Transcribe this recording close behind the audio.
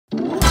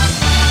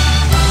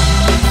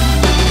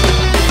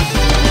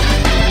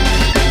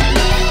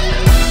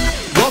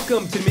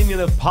Welcome to the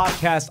Meaning of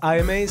Podcast. I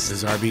am Ace.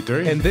 This is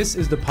RB3. And this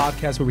is the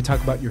podcast where we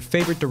talk about your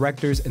favorite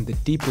directors and the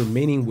deeper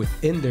meaning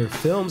within their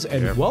films.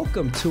 And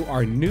welcome to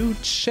our new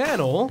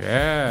channel,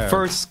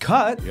 First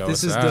Cut. Yo,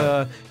 this is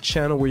the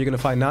channel where you're going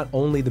to find not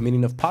only the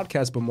Meaning of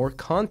Podcast, but more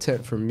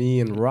content from me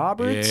and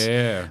Robert.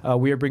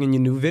 We are bringing you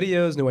new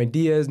videos, new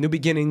ideas, new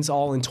beginnings,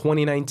 all in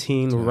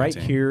 2019 right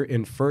here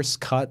in First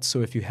Cut.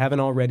 So if you haven't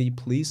already,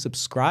 please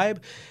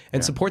subscribe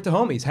and support the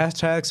homies.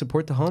 Hashtag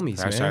support the homies,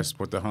 man. Hashtag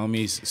support the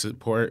homies.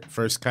 Support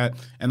First Cut.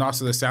 And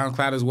also the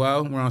SoundCloud as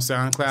well. We're on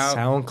SoundCloud.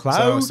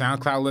 So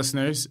SoundCloud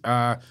listeners,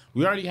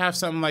 we already have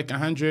something like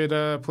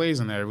 100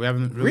 plays on there. We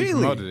haven't really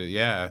promoted it.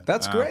 Yeah.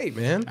 That's great,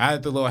 man. I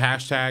added the little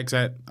hashtags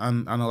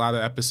on a lot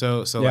of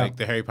episodes. So like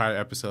the Harry Potter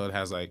episode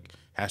has like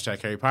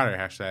hashtag Harry Potter,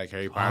 hashtag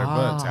Harry Potter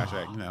books,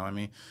 hashtag, you know what I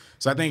mean?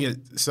 So I think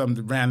some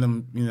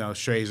random,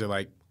 strays are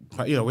like,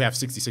 we have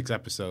 66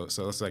 episodes,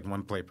 so it's like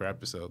one play per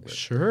episode. But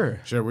Sure,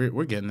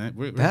 we're getting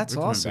it. That's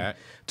we're awesome. Back.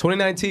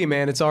 2019,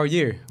 man, it's our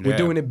year. We're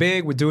doing it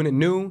big. We're doing it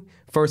new.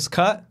 First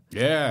Cut.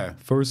 Yeah.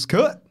 First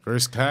Cut.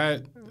 First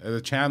Cut,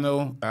 the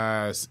channel.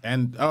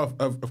 And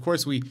of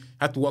course, we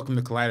have to welcome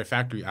the Collider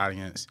Factory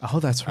audience. Oh,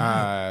 that's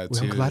right.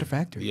 We're on Collider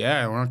Factory.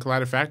 Yeah, we're on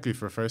Collider Factory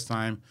for the first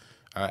time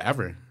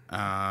ever.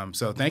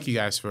 So thank you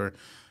guys for,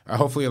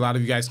 hopefully a lot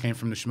of you guys came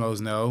from the Schmoes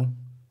Know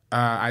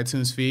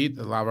iTunes feed.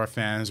 A lot of our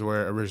fans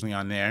were originally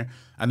on there.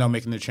 I know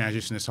making the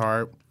transition is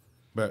hard,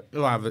 but a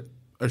lot of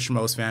our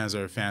Schmoes fans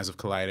are fans of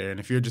Collider. And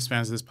if you're just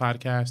fans of this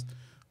podcast,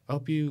 I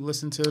hope you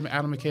listen to the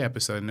Adam McKay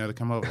episode and know to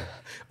come over.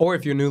 Or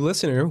if you're a new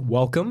listener,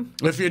 welcome.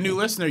 If you're a new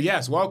listener,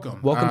 yes,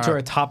 welcome. Welcome to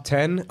our top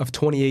 10 of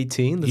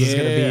 2018. This is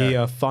going to be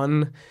a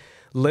fun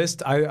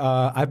list.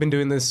 I've been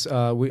doing this.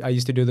 I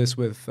used to do this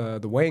with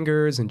the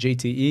Wangers and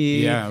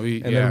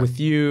JTE. Then with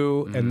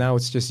you, and now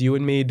it's just you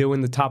and me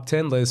doing the top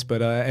 10 list.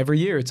 But every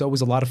year, it's always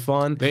a lot of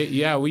fun.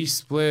 We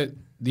split.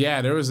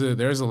 Yeah, there was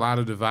a lot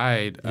of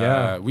divide.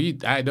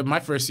 My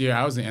first year,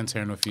 I was an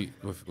intern with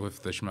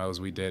the Schmoes.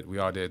 We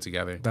all did it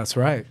together. That's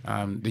right.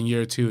 Then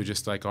year two,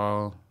 just like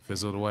all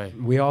fizzled away.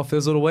 We all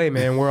fizzled away,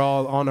 man. We're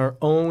all on our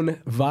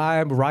own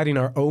vibe, riding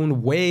our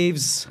own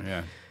waves.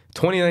 Yeah.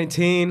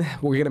 2019,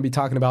 we're going to be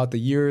talking about the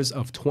years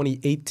of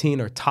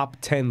 2018, our top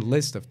 10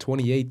 list of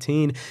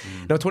 2018.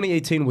 Now,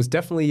 2018 was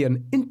definitely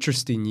an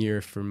interesting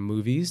year for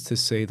movies, to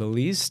say the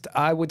least.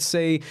 I would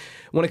say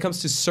when it comes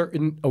to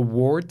certain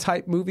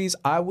award-type movies,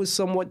 I was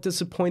somewhat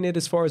disappointed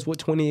as far as what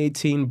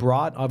 2018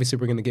 brought. Obviously,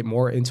 we're going to get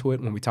more into it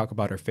when we talk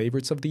about our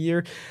favorites of the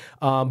year.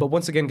 But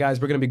once again,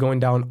 guys, we're going to be going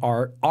down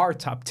our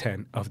top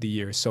 10 of the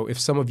year. So if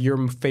some of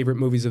your favorite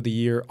movies of the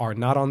year are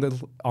not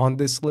on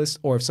this list,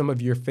 or if some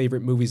of your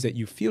favorite movies that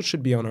you feel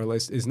should be on our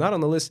list is not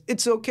on the list,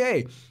 it's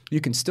okay.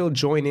 You can still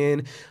join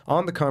in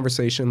on the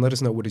conversation. Let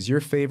us know what is your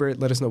favorite.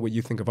 Let us know what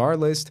you think of our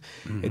list.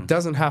 It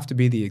doesn't have to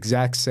be the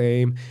exact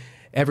same.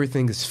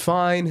 Everything is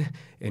fine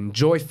and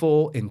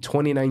joyful in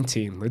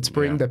 2019. Let's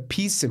bring the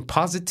peace and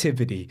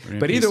positivity.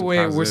 But either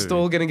way, we're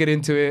still going to get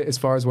into it as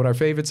far as what our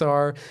favorites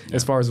are,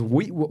 as far as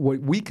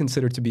what we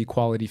consider to be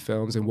quality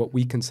films and what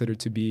we consider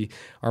to be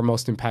our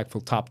most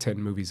impactful top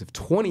 10 movies of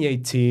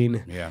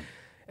 2018. Yeah.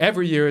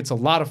 Every year, it's a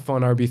lot of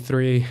fun,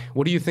 RB3.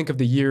 What do you think of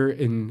the year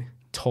in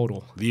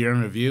total? The year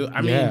in review?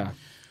 I mean,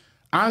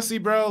 honestly,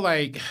 bro,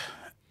 like,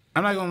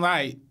 I'm not going to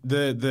lie.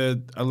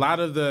 A lot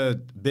of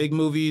the big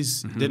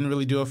movies didn't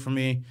really do it for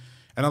me.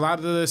 And a lot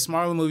of the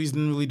smaller movies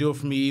didn't really do it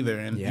for me either.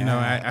 And,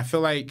 I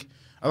feel like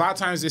a lot of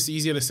times it's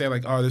easier to say,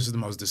 like, oh, this is the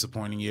most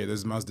disappointing year. This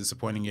is the most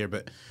disappointing year.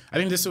 But I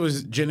think this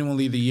was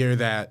genuinely the year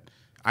that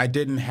I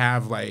didn't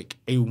have, like,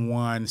 a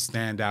one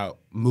standout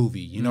movie.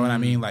 You know what I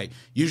mean? Like,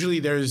 usually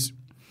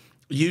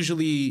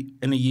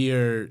in a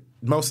year,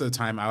 most of the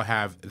time I'll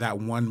have that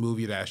one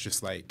movie that's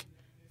just like,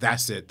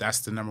 that's it.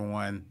 That's the number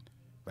one.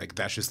 Like,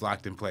 that's just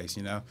locked in place,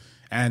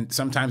 And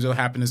sometimes it'll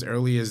happen as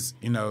early as,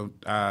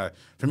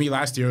 for me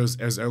last year, it was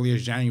as early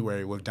as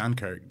January with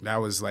Dunkirk. That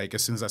was like,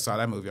 as soon as I saw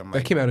that movie, I'm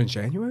like. That came out in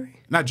January?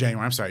 Not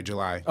January, I'm sorry,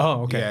 July.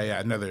 Oh, okay. Yeah,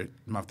 another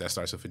month that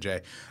starts with a J.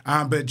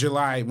 But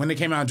July, when it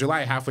came out in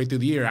July, halfway through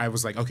the year, I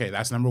was like, okay,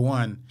 that's number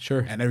one.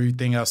 Sure. And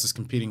everything else is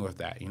competing with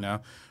that,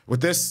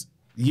 With this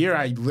year,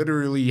 I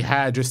literally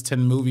had just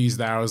 10 movies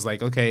that I was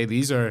like, okay,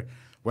 these are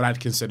what I'd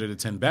consider the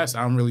 10 best.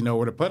 I don't really know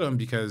where to put them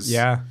because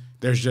they're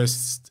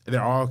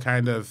all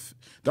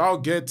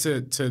good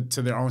to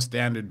their own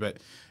standard. But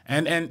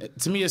and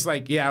to me, it's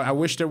like, I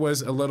wish there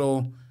was a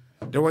little,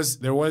 there was,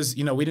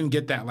 we didn't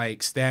get that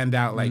like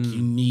standout, like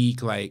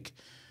unique, like,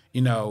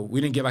 we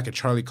didn't get like a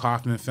Charlie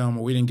Kaufman film,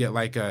 or we didn't get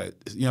like a,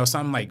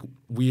 something like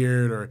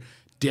weird or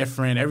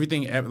different.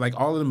 Everything, like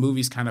all of the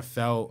movies kind of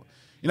felt,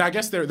 I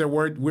guess they're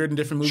weird in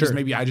different movies. Sure.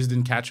 Maybe I just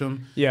didn't catch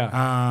them.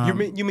 Yeah.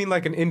 You mean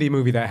like an indie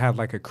movie that had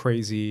like a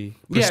crazy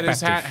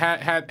perspective?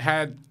 Yeah,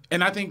 had,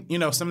 and I think,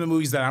 some of the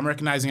movies that I'm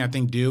recognizing, I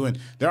think do, and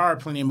there are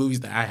plenty of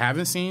movies that I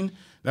haven't seen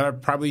that are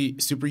probably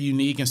super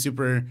unique and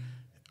super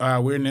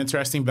weird and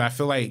interesting, but I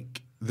feel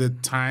like the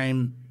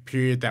time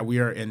period that we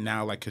are in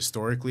now, like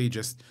historically,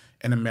 just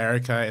in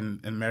America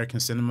and American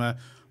cinema,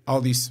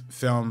 all these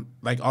a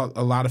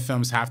lot of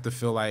films have to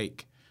feel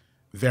like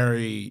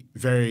very,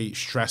 very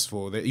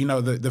stressful. You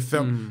know, the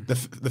film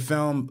the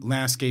film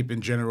landscape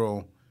in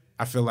general.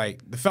 I feel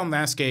like the film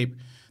landscape,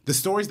 the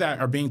stories that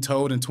are being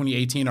told in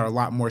 2018 are a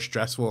lot more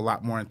stressful, a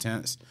lot more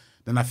intense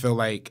than I feel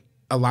like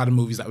a lot of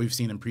movies that we've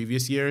seen in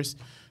previous years.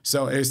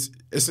 So it's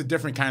a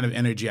different kind of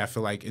energy, I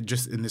feel like,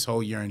 just in this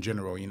whole year in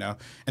general, you know?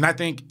 And I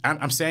think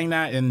I'm saying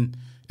that, and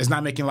it's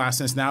not making a lot of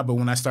sense now, but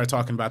when I start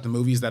talking about the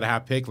movies that I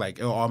have picked, like,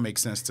 it'll all make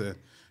sense to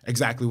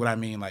exactly what I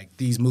mean. Like,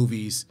 these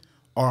movies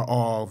are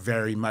all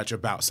very much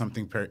about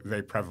something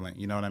very prevalent,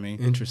 you know what I mean?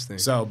 Interesting.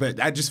 So, but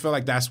I just feel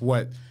like that's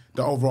what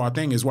the overall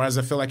thing is. Whereas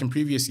I feel like in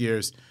previous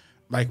years,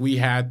 like we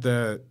had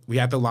the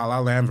La La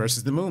Land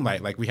versus the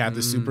Moonlight. Like we had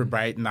the super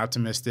bright and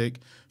optimistic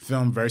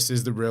film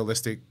versus the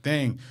realistic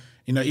thing.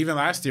 You know, even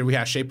last year we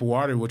had Shape of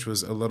Water, which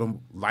was a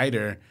little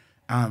lighter,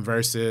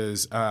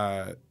 versus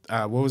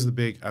what was the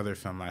big other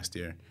film last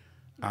year?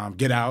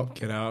 Get Out.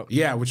 Get Out.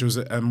 Yeah, which was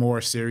a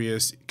more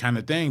serious kind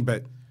of thing.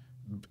 But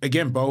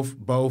again,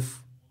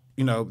 both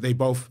you know, they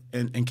both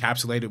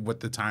encapsulated what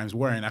the times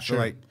were, and I feel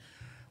like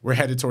we're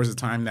headed towards a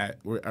time that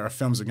our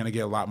films are going to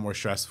get a lot more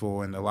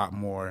stressful and a lot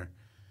more,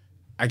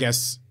 I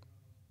guess,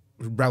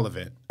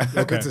 relevant,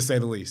 to say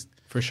the least.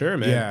 For sure,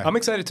 man. Yeah. I'm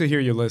excited to hear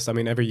your list. I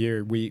mean, every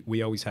year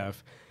we always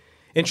have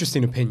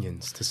interesting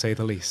opinions, to say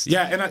the least.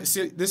 Yeah, and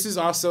this is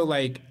also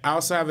like, I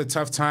also have a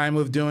tough time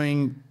with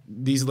doing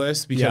these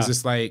lists because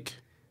it's like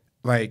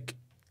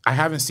I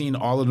haven't seen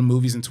all of the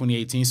movies in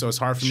 2018, so it's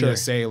hard for me to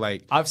say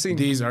like I've seen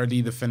these are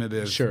the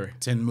definitive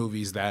 10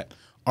 movies that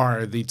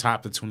are the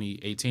top of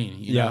 2018.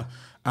 You know?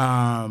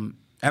 And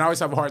I always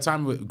have a hard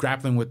time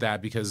grappling with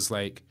that because it's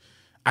like,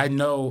 I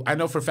know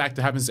for a fact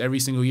it happens every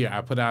single year.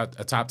 I put out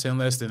a top 10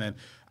 list, and then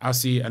I'll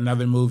see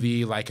another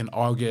movie like in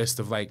August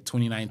of like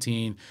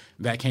 2019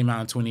 that came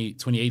out in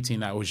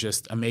 2018 that was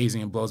just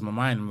amazing and blows my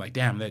mind. I'm like,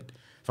 damn, that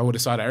if I would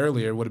have saw that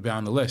earlier, it would have been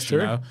on the list, you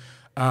know?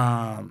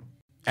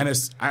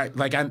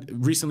 And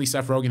recently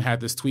Seth Rogen had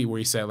this tweet where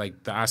he said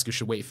like the Oscars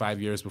should wait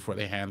 5 years before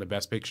they hand the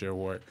Best Picture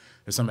award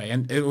or somebody.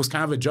 And it was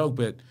kind of a joke,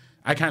 but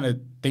I kind of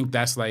think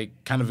that's like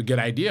kind of a good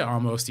idea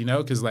almost, you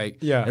know? Because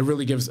like it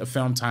really gives a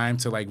film time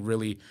to like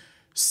really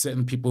sit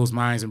in people's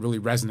minds and really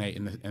resonate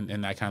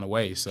in that kind of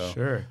way.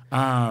 So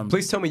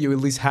please tell me you at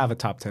least have a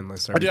top 10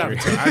 list. I do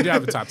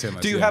have a top 10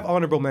 list. Do you have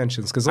honorable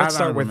mentions? Because let's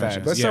start with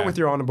that. Let's start with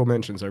your honorable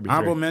mentions.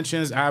 Honorable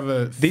mentions, I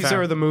have these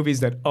are the movies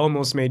that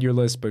almost made your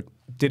list but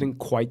didn't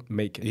quite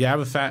make it. Yeah, I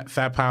have a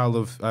fat pile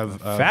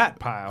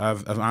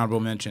of honorable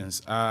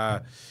mentions.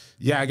 I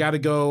got to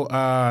go.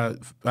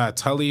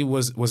 Tully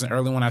was an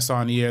early one I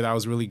saw in the year. That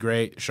was really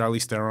great.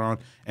 Charlize Theron.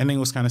 Ending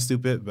was kind of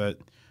stupid, but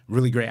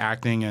really great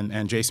acting,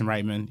 and Jason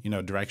Reitman, you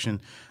know, direction.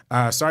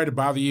 Sorry to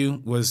Bother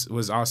You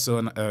was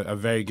also a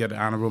very good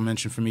honorable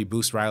mention for me.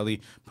 Boots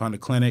Riley, Pon the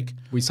Clinic.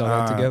 We saw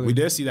that together. We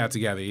did see that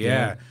together.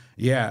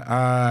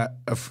 Yeah.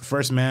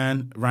 First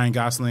Man, Ryan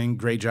Gosling,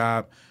 great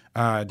job.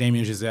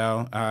 Damien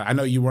Chazelle. I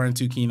know you weren't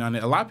too keen on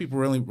it. A lot of people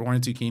really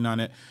weren't too keen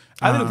on it.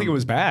 I didn't think it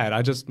was bad.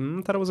 I just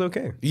thought it was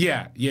okay.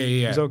 Yeah.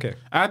 It was okay.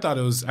 I thought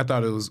it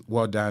was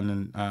well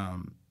done,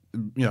 and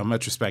you know,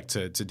 much respect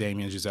to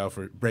Damien Chazelle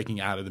for breaking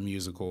out of the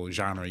musical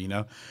genre, you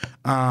know.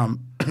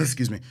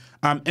 Excuse me.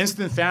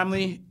 Instant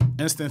Family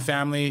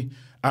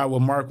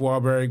with Mark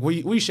Wahlberg. What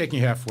are you shaking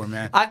your head for,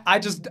 man? I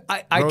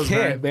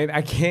can't, man.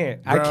 I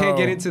can't. Bro. I can't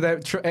get into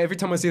that. Every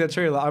time I see that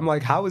trailer, I'm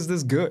like, how is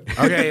this good?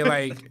 Okay,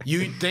 like,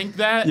 you think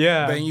that?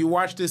 Yeah. Then you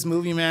watch this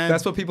movie, man.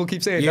 That's what people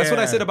keep saying. Yeah. That's what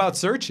I said about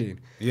Searching.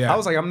 Yeah. I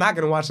was like, I'm not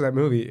going to watch that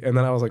movie. And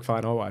then I was like,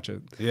 fine, I'll watch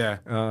it. Yeah.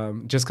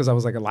 Just because I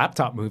was like, a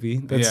laptop movie?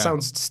 That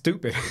sounds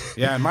stupid.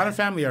 Yeah, Modern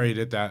Family already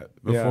did that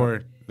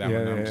before that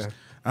one.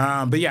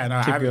 But yeah, no,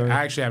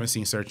 I actually haven't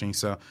seen Searching.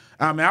 So,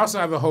 I also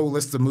have a whole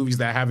list of movies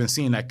that I haven't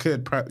seen that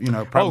could,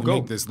 probably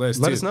make this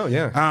list. Let us know,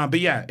 yeah. But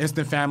yeah,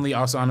 Instant Family,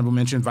 also honorable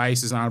mention.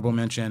 Vice is an honorable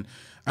mention.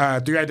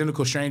 Three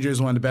Identical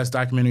Strangers, one of the best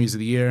documentaries of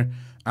the year.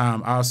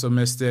 I also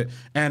missed it.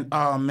 And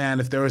oh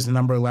man, if there was a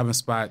number 11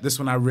 spot, this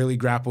one I really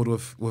grappled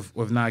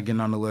with not getting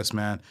on the list,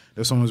 man.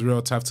 This one was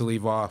real tough to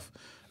leave off.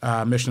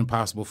 Mission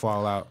Impossible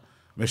Fallout.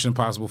 Mission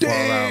Impossible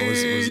Fallout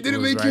was did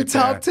it make you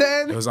top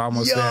 10? It was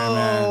almost there,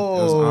 man. It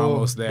was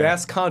almost there.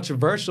 That's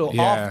controversial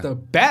off the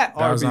bat, that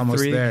RB3. Was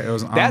almost there. It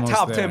was almost that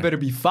top 10 better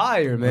be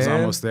fire, man. It was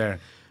almost there.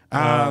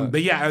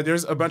 But yeah,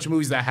 there's a bunch of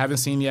movies that I haven't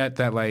seen yet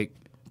that like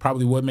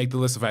probably would make the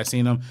list if I'd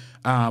seen them.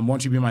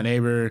 Won't You Be My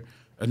Neighbor,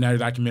 another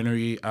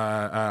documentary,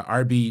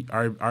 RGB,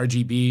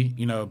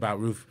 you know,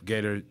 about Ruth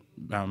Bader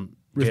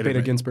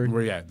Ginsburg.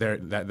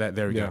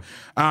 There we go.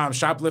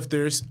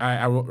 Shoplifters,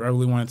 I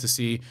really wanted to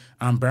see.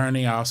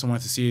 Burning, I also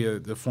wanted to see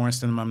the foreign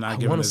cinema. I'm not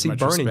giving as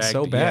much respect. I want to see Burning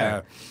so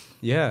bad.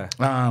 Yeah.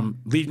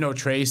 Leave No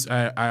Trace.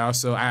 I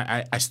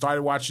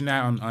started watching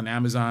that on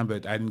Amazon,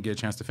 but I didn't get a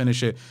chance to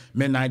finish it.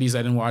 Mid-90s,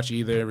 I didn't watch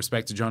either.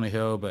 Respect to Jonah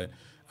Hill, but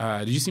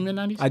did you see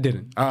Mid-90s? I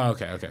didn't. Oh,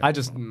 okay. I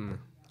just...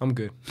 I'm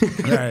good.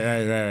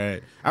 Right.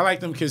 I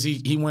liked him because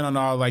he went on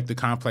all like the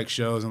complex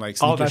shows and like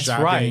sneaker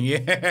shopping. Right.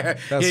 Yeah,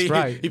 that's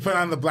right. He put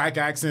on the black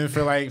accent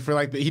for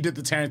he did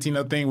the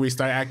Tarantino thing where he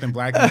started acting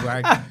black and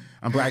black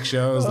on black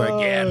shows.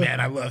 Like, yeah, man,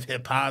 I love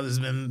hip hop. This has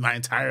been my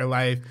entire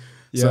life.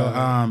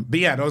 But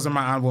yeah, those are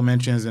my honorable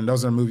mentions, and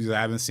those are movies I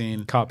haven't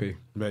seen. Copy.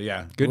 But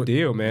yeah, good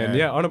deal, man.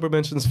 Yeah, honorable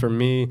mentions for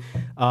me.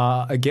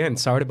 Again,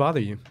 Sorry to Bother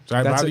You.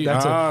 Sorry to Bother You.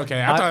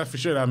 Okay. I thought for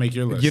sure that'd make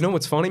your list. You know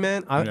what's funny,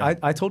 man?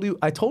 I told you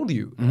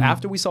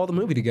after we saw the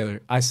movie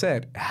together. I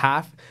said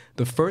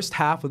the first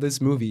half of this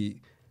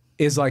movie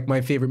is like my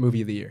favorite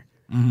movie of the year.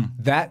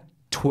 That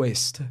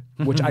twist,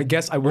 which I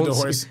guess I won't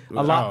see.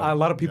 A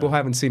lot of people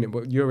haven't seen it,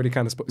 but you already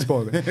kind of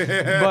spoiled it.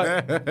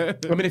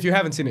 But I mean, if you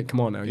haven't seen it, come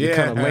on now, you're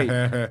kind of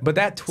late. But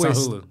that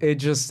twist, it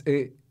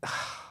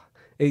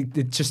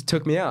just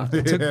took me out.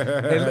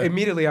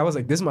 Immediately, I was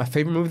like, this is my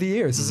favorite movie of the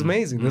year. This is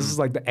amazing. This is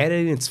like the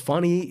editing. It's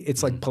funny.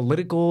 It's like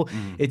political.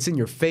 It's in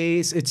your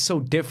face. It's so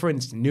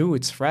different. It's new.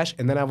 It's fresh.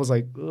 And then I was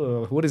like,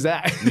 ugh, what is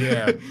that?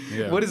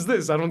 What is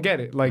this? I don't get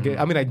it. Like,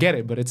 I mean, I get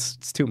it, but it's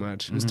too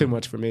much. It's too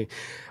much for me.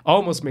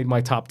 Almost made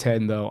my top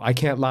 10, though. I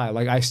can't lie.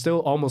 Like, I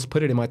still almost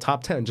put it in my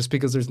top 10 just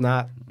because there's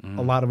not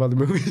a lot of other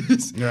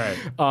movies. Right.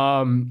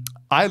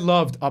 I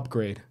loved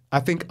Upgrade. I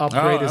think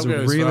Upgrade is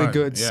a really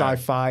good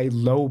sci-fi,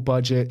 low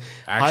budget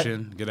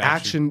good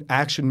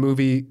action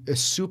movie. A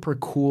super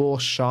cool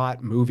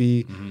shot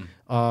movie.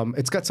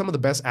 It's got some of the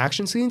best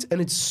action scenes, and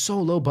it's so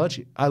low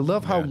budget. I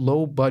love how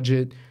low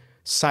budget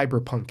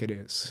cyberpunk it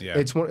is.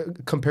 It's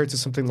compared to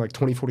something like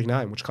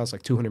 2049, which costs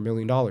like $200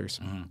 million.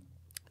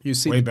 You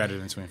see, way better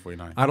than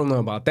 2049. I don't know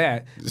about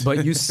that,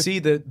 but you see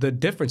the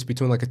difference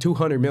between like a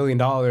 $200 million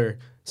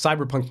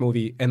cyberpunk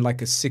movie and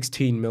like a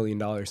 $16 million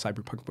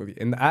cyberpunk movie.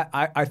 And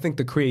I think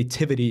the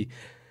creativity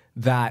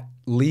that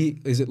Leigh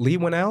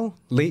Whannell?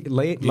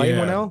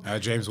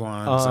 James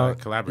Wan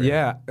collaborator.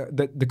 Yeah,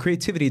 the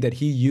creativity that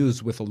he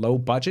used with a low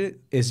budget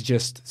is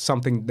just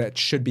something that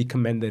should be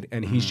commended,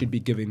 and he should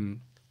be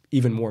given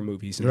even more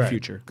movies in the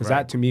future, because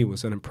that to me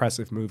was an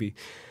impressive movie,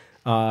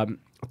 to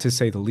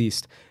say the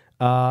least.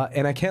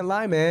 And I can't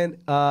lie, man.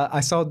 I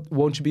saw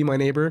Won't You Be My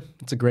Neighbor.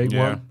 It's a great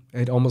one.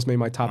 It almost made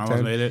my top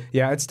 10. Made it.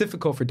 Yeah, it's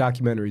difficult for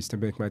documentaries to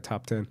make my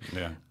top 10.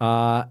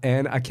 Yeah.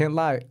 And I can't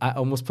lie. I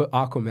almost put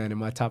Aquaman in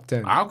my top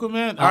 10.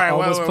 Aquaman? All right, I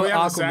almost put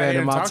Aquaman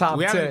in my top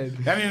 10.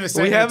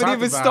 We haven't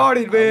even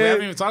started, man. We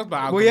haven't even talked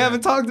about Aquaman. We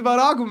haven't talked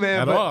about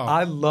Aquaman, at but all.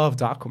 I loved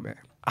Aquaman.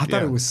 I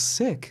thought it was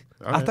sick.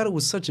 Okay. I thought it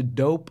was such a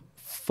dope,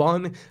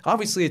 fun.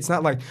 Obviously, it's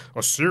not like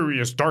a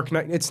serious Dark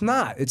Knight. It's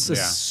not. It's a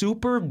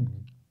super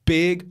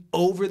big,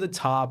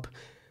 over-the-top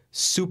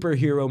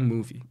superhero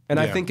movie. And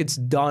I think it's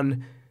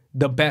done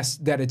the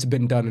best that it's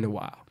been done in a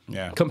while.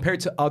 Yeah. Compared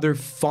to other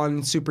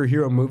fun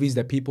superhero movies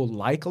that people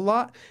like a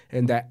lot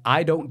and that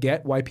I don't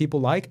get why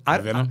people like.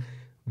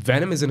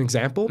 Venom is an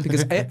example,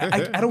 because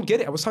I don't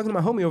get it. I was talking to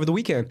my homie over the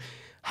weekend.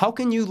 How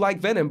can you like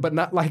Venom but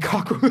not like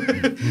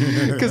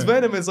Aquaman? Because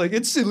Venom is like,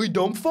 it's silly,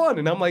 dumb fun.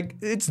 And I'm like,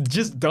 it's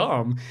just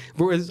dumb.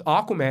 Whereas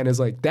Aquaman is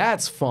like,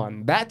 that's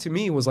fun. That to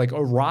me was like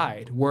a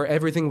ride where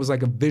everything was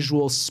like a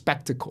visual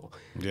spectacle.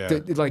 Yeah.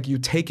 Like you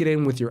take it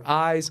in with your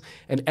eyes,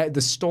 and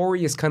the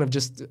story is kind of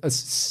just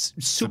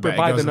super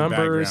by the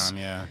numbers.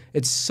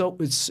 It's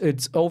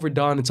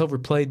overdone, it's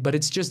overplayed, but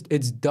it's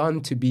done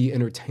to be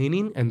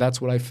entertaining, and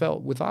that's what I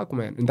felt with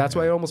Aquaman. And that's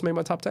why I almost made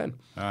my top 10.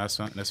 That's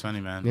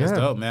funny, man. That's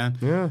dope, man.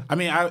 Yeah. I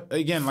mean, I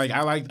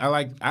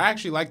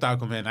actually liked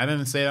Aquaman. I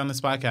didn't say it on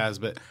this podcast,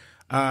 but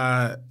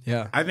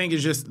I think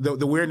it's just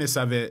the weirdness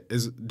of it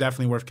is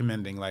definitely worth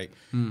commending. Like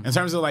in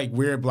terms of like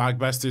weird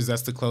blockbusters,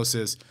 that's the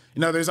closest. You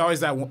know, there's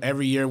always that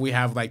every year we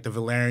have like the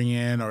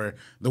Valerian or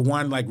the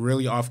one like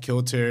really off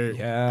kilter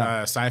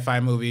sci-fi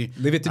movie.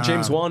 Leave it to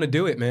James Wan to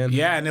do it, man.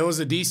 Yeah, and it was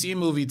a DC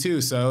movie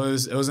too, so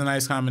it was a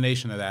nice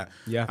combination of that.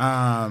 Yeah.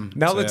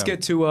 Now let's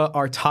get to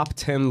our top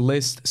 10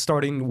 list,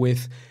 starting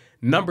with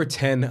number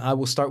 10. I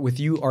will start with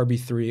you,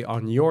 RB3,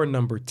 on your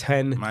number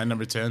 10. My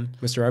number 10?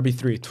 Mr.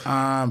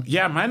 RB3.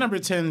 Yeah, my number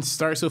 10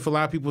 starts with a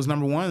lot of people's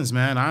number ones,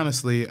 man,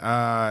 honestly.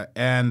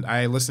 And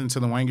I listened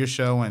to the Wenger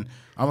show, and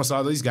almost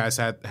all these guys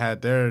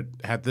had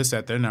this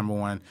at their number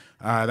one.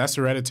 That's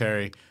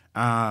Hereditary.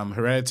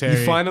 Hereditary.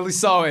 You finally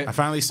saw it. I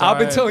finally saw it. I've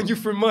been telling you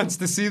for months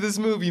to see this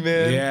movie,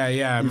 man.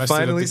 Yeah. I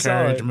mustered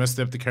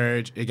up the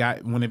courage. It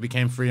got, when it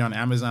became free on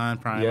Amazon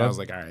Prime, I was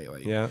like, all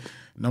right,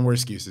 no more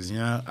excuses, you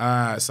know?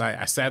 So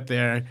I sat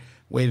there,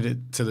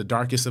 waited to the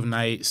darkest of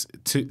nights,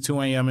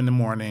 2 a.m. in the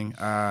morning,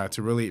 to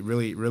really,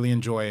 really, really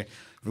enjoy,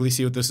 really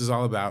see what this is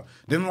all about.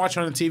 Didn't watch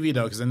it on the TV,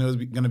 though, because I knew it was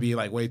going to be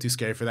like way too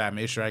scary for that.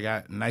 Made sure I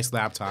got a nice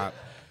laptop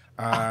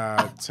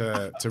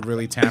to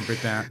really tamper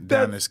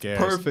down the scares.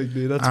 Perfect,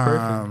 dude. That's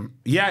perfect.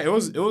 Yeah, it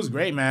was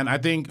great, man. I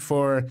think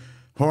for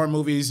horror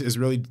movies, it's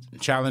really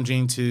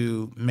challenging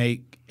to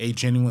make a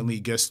genuinely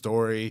good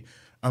story,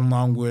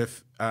 along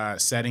with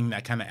setting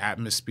that kind of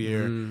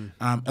atmosphere,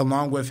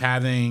 along with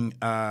having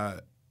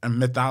a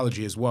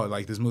mythology as well.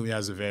 Like this movie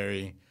has a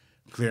very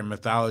clear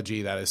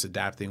mythology that it's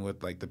adapting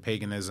with like the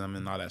paganism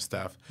and all that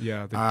stuff.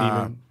 Yeah, the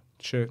demon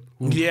shit.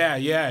 Ooh. Yeah.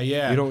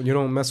 You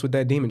don't mess with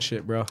that demon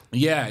shit, bro.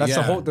 Yeah, that's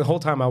the whole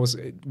time I was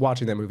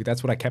watching that movie.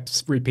 That's what I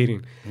kept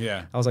repeating.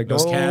 Yeah, I was like,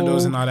 those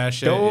candles and all that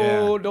shit.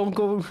 Don't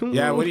go.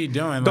 Yeah, what are you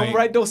doing? Don't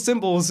write those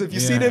symbols. If you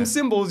see them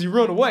symbols, you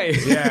run away.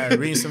 Yeah,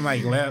 reading some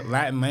like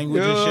Latin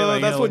language and shit.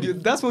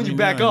 Like, that's when you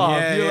back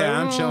off.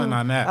 Yeah, I'm chilling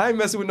on that. I ain't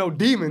messing with no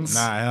demons.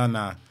 Nah, hell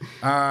nah.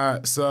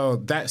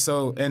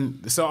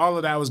 So all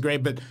of that was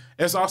great, but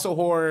it's also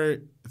horror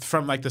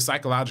from like the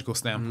psychological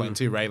standpoint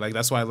too, right? Like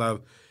that's why I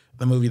love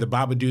the movie The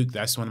Babadook.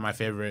 That's one of my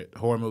favorite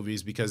horror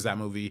movies because that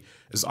movie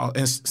is all.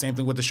 And same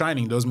thing with The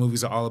Shining. Those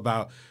movies are all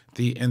about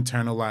the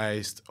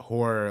internalized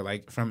horror,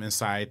 like from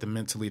inside, the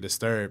mentally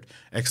disturbed,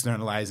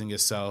 externalizing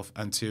itself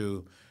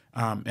onto,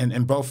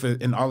 and both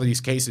in all of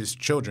these cases,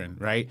 children,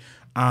 right?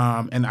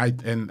 And I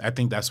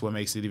think that's what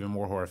makes it even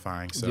more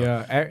horrifying. So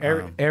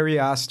yeah, Ari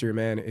Aster,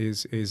 man,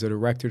 is a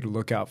director to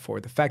look out for.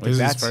 The fact that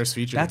that's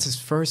his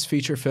first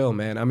feature film,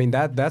 man. I mean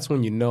that's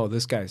when you know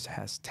this guy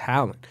has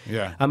talent.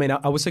 Yeah. I mean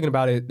I was thinking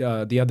about it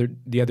the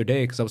other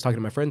day because I was talking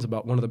to my friends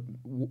about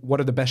what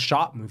are the best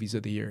shot movies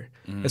of the year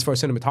as far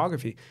as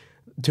cinematography.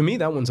 To me,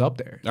 that one's up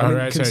there.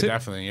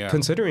 Definitely, yeah.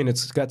 Considering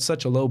it's got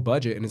such a low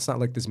budget and it's not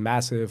like this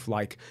massive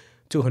like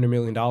 $200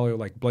 million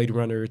like Blade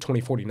Runner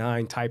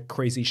 2049 type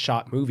crazy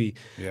shot movie.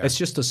 Yeah. It's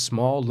just a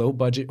small, low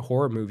budget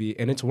horror movie,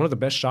 and it's one of the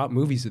best shot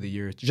movies of the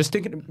year. Just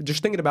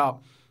thinking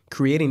about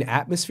creating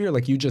atmosphere,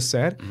 like you just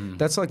said,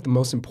 that's like the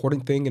most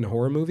important thing in a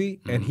horror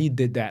movie, and he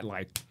did that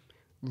like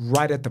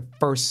right at the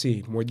first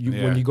scene when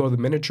you go the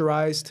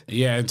miniaturized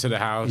into the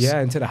house.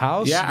 Yeah, into the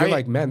house. Yeah, you're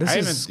like, man, this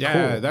is cool.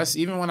 Yeah, that's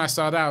even when I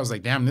saw that, I was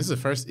like, damn, this is the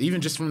first.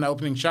 Even just from the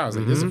opening shot, I was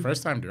like, this is the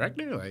first time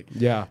director. Like,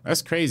 yeah,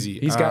 that's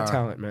crazy. He's got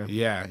talent, man.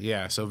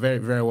 Yeah. So very,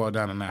 very well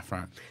done on that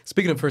front.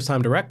 Speaking of first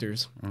time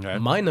directors,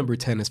 my number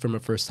 10 is from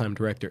a first time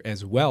director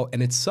as well,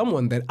 and it's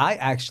someone that I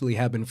actually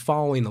have been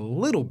following a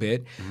little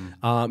bit,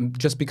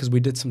 just because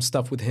we did some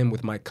stuff with him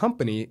with my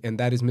company, and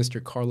that is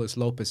Mr. Carlos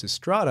Lopez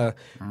Estrada,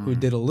 who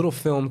did a little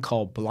film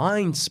called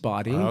Blind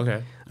Spotting,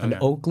 an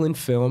Oakland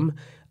film.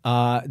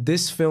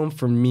 This film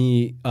for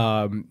me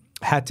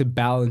had to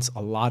balance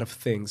a lot of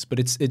things, but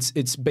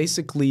it's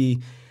basically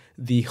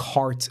the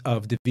heart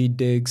of Daveed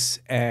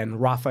Diggs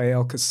and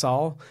Rafael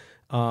Casal,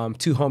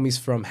 two homies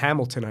from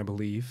Hamilton, I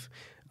believe.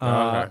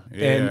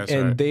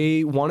 And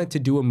they wanted to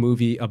do a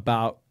movie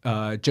about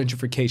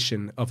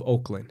gentrification of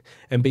Oakland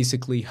and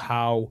basically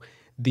how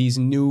these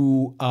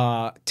new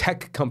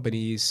tech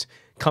companies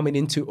coming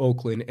into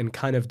Oakland and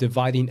kind of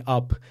dividing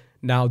up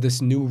now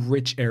this new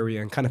rich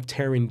area and kind of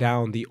tearing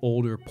down the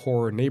older,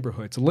 poorer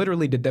neighborhoods.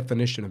 Literally the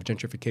definition of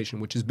gentrification,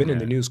 which has been in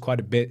the news quite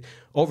a bit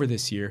over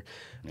this year.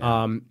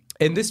 Yeah.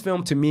 And this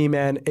film, to me,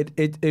 man,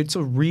 it's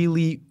a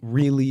really,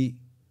 really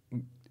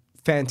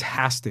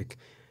fantastic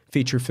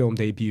feature film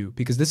debut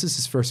because this is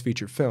his first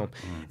feature film.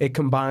 It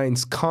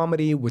combines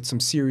comedy with some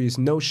serious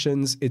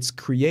notions. It's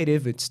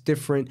creative. It's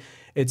different.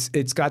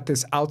 It's got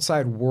this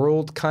outside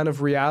world kind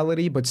of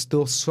reality, but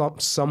still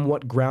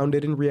somewhat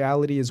grounded in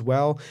reality as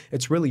well.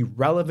 It's really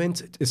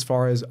relevant as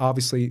far as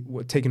obviously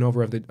taking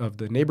over of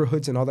the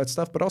neighborhoods and all that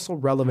stuff, but also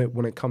relevant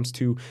when it comes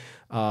to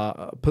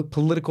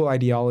political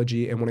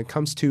ideology and when it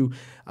comes to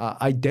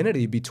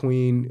identity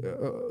between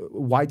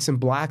whites and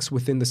blacks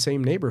within the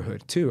same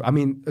neighborhood too. I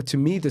mean, to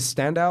me, the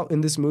standout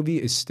in this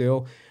movie is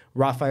still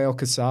Rafael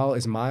Casal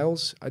as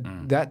Miles.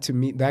 That to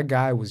me, that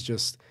guy was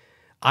just.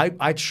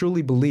 I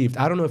truly believed.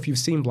 I don't know if you've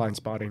seen Blind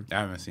Spotting. I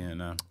haven't seen it,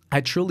 no.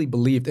 I truly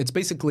believed. It's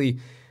basically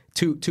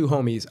two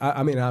homies.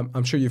 I mean,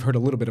 I'm sure you've heard a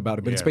little bit about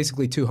it, but it's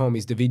basically two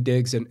homies, Daveed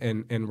Diggs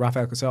and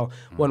Rafael Casal,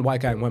 one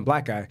white guy and one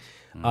black guy.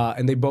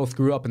 And they both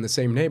grew up in the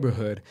same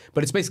neighborhood.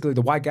 But it's basically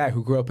the white guy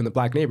who grew up in the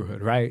black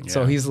neighborhood, right? Yeah.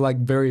 So he's like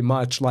very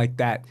much like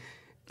that.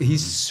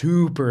 He's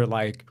super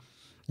like...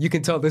 You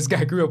can tell this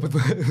guy grew up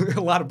with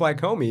a lot of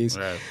black homies,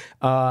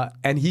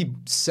 and he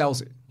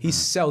sells it. He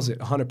sells it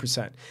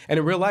 100%. And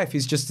in real life,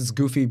 he's just this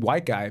goofy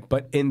white guy.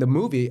 But in the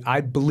movie,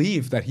 I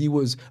believe that he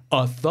was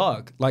a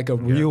thug, like a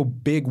real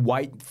big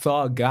white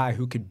thug guy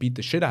who could beat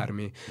the shit out of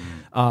me.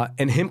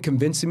 And him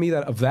convincing me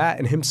of that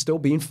and him still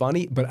being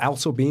funny, but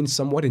also being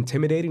somewhat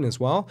intimidating as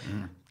well.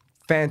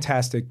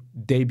 Fantastic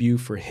debut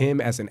for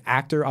him as an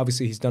actor.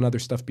 Obviously, he's done other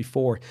stuff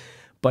before.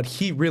 But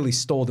he really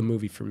stole the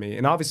movie for me.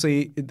 And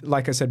obviously,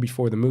 like I said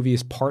before, the movie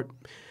is part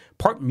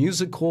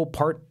musical,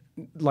 part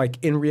like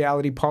in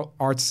reality, part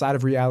art side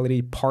of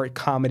reality, part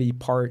comedy,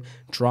 part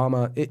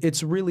drama.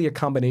 It's really a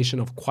combination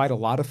of quite a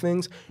lot of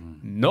things.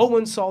 No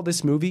one saw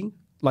this movie.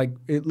 Like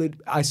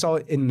I saw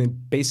it in a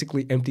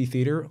basically empty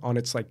theater on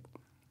its like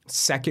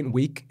second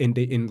week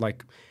in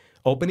like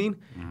opening,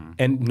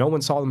 and no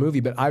one saw the movie,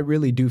 but I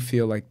really do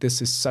feel like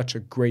this is such a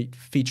great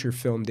feature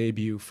film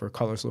debut for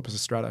Carlos Lopez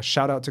Estrada.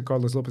 Shout out to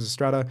Carlos Lopez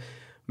Estrada,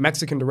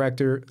 Mexican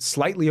director,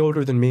 slightly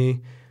older than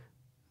me,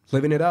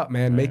 living it up,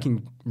 man,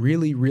 making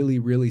really, really,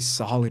 really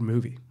solid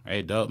movie.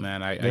 Hey, dope,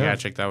 man. I gotta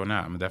check that one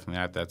out. I'm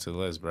definitely add that to the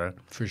list, bro.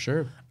 For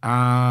sure.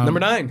 Number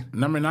 9.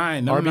 Number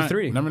 9.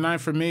 RB3. Number 9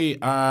 for me.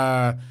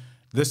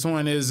 This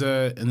one is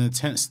an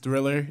intense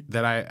thriller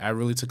that I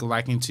really took a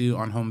liking to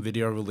on home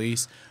video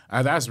release.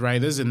 That's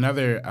right. This is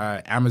another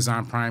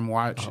Amazon Prime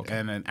watch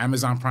and an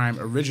Amazon Prime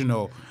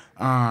original.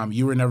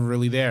 You Were Never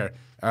Really There,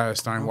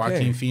 starring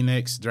Joaquin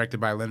Phoenix,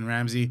 directed by Lynn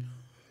Ramsey.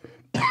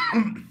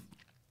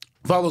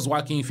 Follows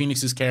Joaquin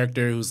Phoenix's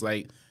character, who's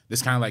like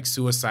this kind of like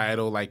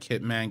suicidal like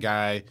hitman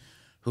guy,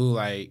 who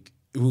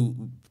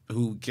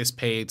gets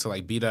paid to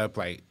like beat up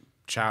like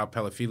child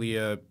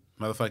pedophilia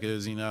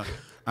motherfuckers, you know.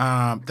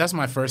 That's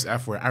my first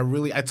F word.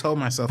 I told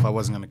myself I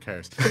wasn't gonna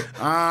curse.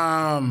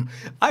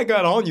 I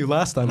got on you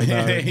last time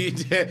about it. He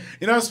did.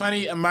 You know, it's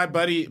funny. My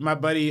buddy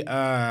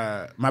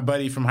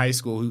from high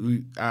school,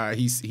 who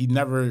he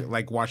never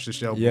like watched the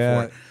show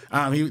before.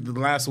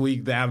 Last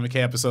week the Adam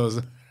McKay episode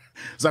was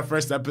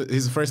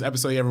his first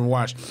episode he ever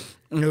watched.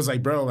 And he was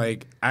like, bro,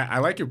 like, I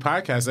like your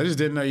podcast. I just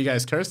didn't know you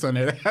guys cursed on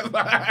it. I was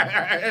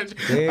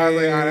like, oh,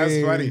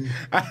 that's funny.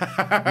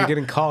 You're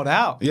getting called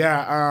out.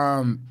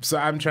 Yeah. So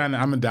I'm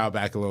gonna dial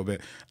back a little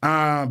bit.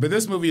 But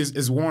this movie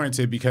is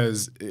warranted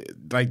because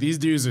like these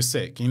dudes are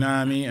sick, you know what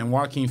I mean? And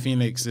Joaquin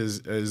Phoenix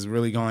is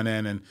really going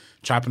in and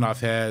chopping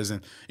off heads.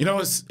 And you know,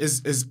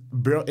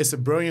 it's a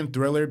brilliant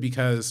thriller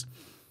because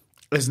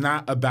it's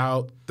not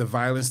about the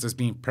violence that's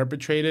being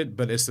perpetrated,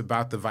 but it's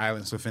about the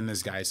violence within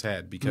this guy's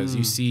head, because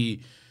you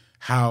see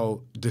how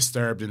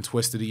disturbed and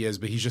twisted he is,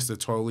 but he's just a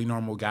totally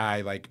normal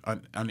guy, like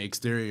on the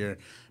exterior.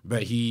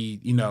 But he's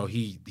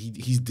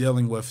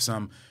dealing with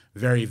some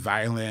very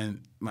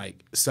violent,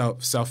 like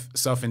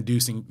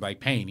self-inducing like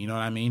pain. You know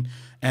what I mean?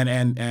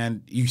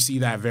 And you see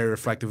that very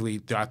reflectively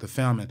throughout the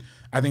film. And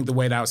I think the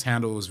way that was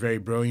handled was very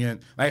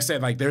brilliant. Like I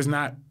said, like there's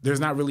not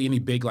really any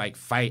big like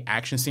fight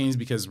action scenes,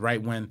 because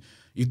right when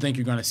you think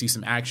you're going to see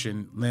some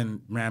action,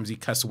 Lynn Ramsey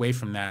cuts away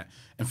from that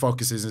and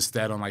focuses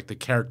instead on like the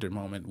character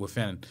moment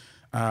within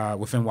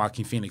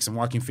Joaquin Phoenix. And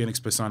Joaquin Phoenix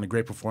puts on a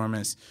great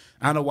performance.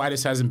 I don't know why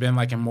this hasn't been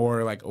like a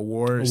more like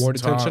award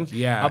attention.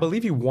 Yeah, I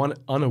believe he won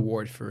an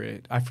award for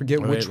it. I forget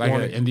which like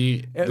one.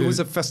 It was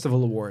a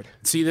festival award.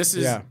 See,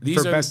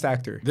 for best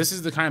actor. This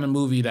is the kind of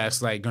movie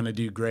that's like going to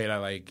do great at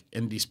like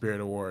Indie Spirit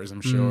Awards,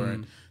 I'm sure,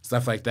 and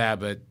stuff like that.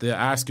 But the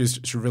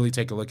Oscars should really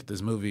take a look at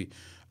this movie.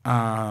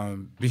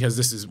 Because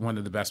this is one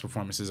of the best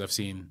performances I've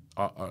seen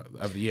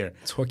of the year.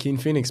 It's Joaquin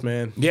Phoenix,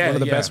 man. Yeah, one of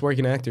the best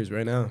working actors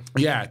right now.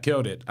 Yeah,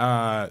 killed it.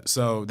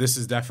 So this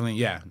is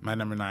definitely my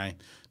number nine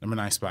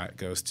spot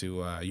goes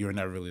to You Were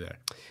Never Really There.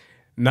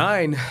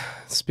 9.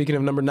 Speaking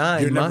of number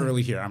 9, You're Never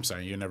Really Here. I'm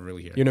sorry, You're Never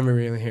Really Here. You're Never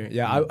Really Here.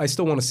 Yeah, I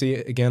still want to see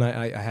it again.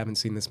 I haven't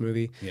seen this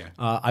movie. Yeah,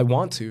 I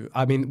want to.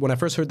 I mean, when I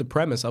first heard the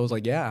premise, I was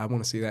like, yeah, I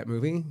want to see that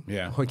movie.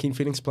 Yeah, Joaquin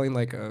Phoenix playing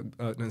like an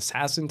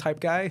assassin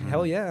type guy.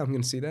 Hell yeah, I'm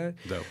going to see that.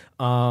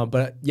 Dope.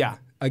 But yeah.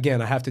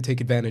 Again, I have to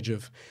take advantage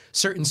of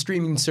certain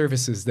streaming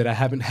services that I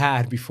haven't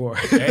had before.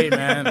 Hey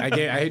man, I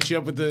hit you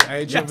up with the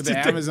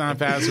Amazon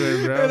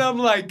password, bro. And I'm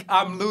like,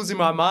 I'm losing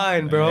my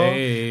mind, bro.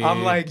 Hey.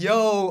 I'm like,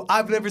 yo,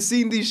 I've never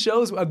seen these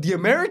shows. The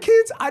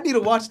Americans? I need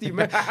to watch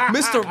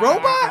Mr.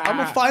 Robot. I'm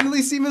gonna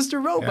finally see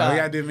Mr. Robot. Yeah, we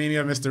gotta do Meaning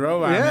of Mr.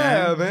 Robot.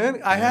 Yeah,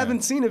 man. I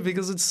haven't seen it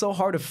because it's so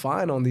hard to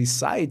find on these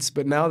sites.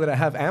 But now that I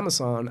have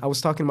Amazon, I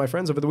was talking to my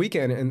friends over the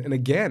weekend, and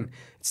again,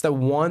 it's the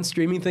one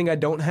streaming thing I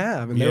don't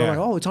have, and they were like,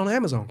 oh, it's on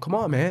Amazon. Come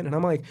on, man. And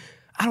I'm like,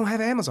 I don't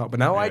have Amazon, but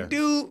now I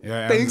do.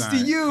 Yeah, thanks to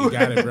you. You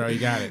got it, bro. You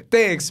got it.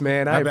 Thanks,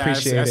 man. I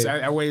appreciate it.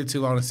 I waited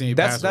too long to see your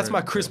password. That's my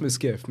Christmas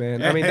gift,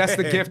 man. I mean, that's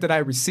the gift that I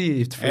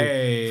received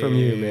from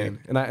you, man.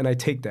 And I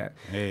take that.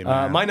 Hey,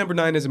 man. My number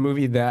 9 is a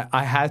movie that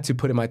I had to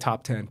put in my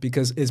top 10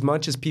 because as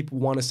much as people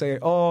want to say,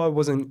 oh, it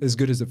wasn't as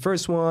good as the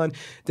first one,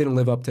 didn't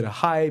live up to the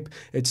hype,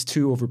 it's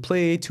too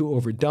overplayed, too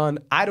overdone,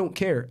 I don't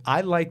care.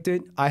 I liked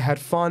it. I had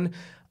fun.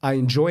 I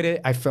enjoyed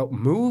it. I felt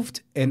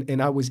moved,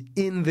 and I was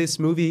in this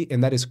movie,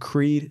 and that is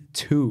Creed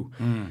 2.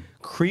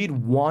 Creed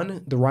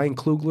 1, the Ryan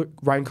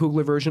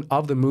Coogler version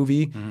of the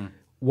movie,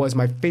 was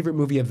my favorite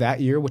movie of that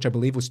year, which I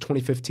believe was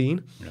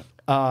 2015.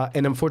 Yeah.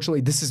 And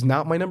unfortunately, this is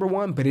not my number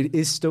 1, but it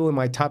is still in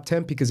my top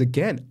 10 because,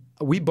 again,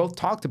 we both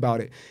talked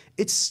about it.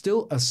 It's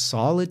still a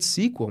solid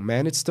sequel,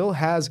 man. It still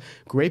has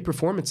great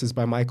performances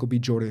by Michael B.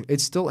 Jordan. It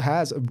still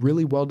has a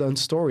really well-done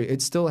story.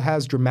 It still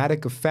has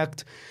dramatic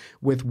effect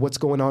with what's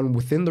going on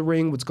within the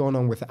ring, what's going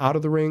on with out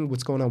of the ring,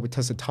 what's going on with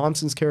Tessa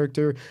Thompson's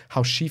character,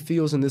 how she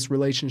feels in this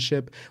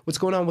relationship, what's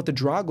going on with the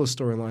Drago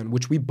storyline,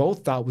 which we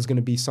both thought was going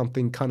to be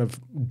something kind of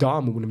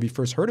dumb when we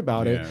first heard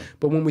about it.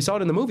 But when we saw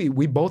it in the movie,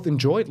 we both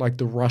enjoyed like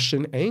the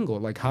Russian angle.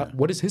 Like,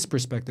 what is his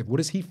perspective? What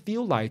does he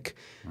feel like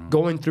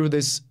going through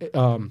this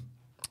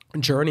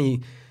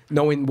journey,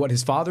 knowing what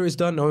his father has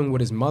done, knowing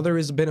what his mother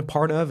has been a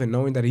part of, and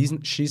knowing that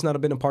she's not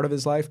been a part of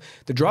his life?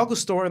 The Drago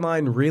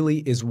storyline really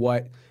is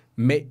what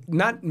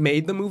not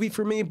made the movie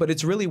for me, but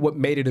it's really what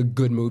made it a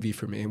good movie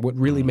for me. And what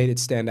really made it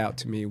stand out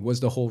to me was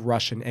the whole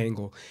Russian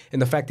angle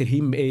and the fact that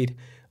he made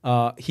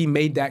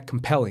that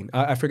compelling.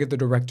 I forget the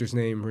director's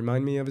name.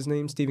 Remind me of his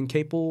name. Stephen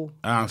Cable.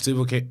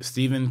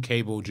 Stephen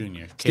Cable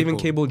Jr. Stephen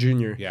Cable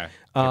Jr. Yeah.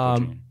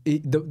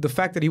 The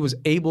fact that he was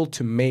able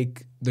to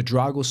make the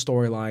Drago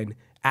storyline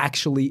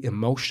actually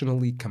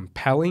emotionally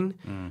compelling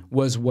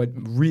was what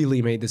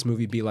really made this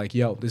movie be like,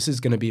 yo, this is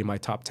going to be in my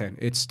top 10.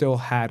 It still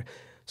had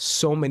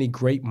so many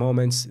great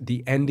moments.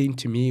 The ending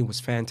to me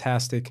was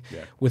fantastic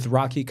with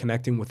Rocky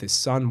connecting with his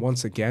son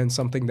once again,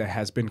 something that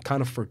has been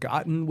kind of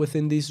forgotten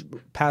within these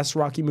past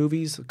Rocky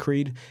movies,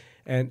 Creed,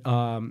 and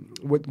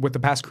with the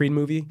past Creed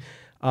movie.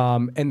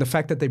 And the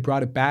fact that they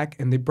brought it back,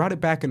 and they brought it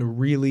back in a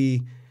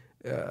really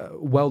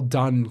well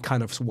done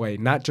kind of way,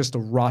 not just a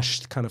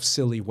rushed kind of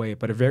silly way,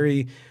 but a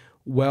very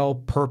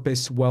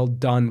well-purposed,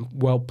 well-done,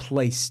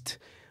 well-placed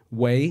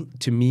way,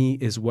 to me,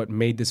 is what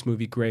made this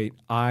movie great.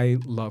 I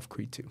love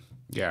Creed 2.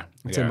 Yeah,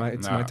 it's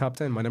my top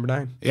 10, my number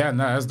 9. Yeah,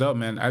 no, that's dope,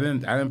 man. I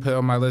didn't put it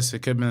on my list.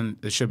 It should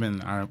have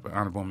been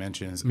honorable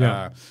mentions.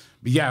 But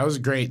yeah, it was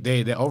great.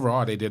 They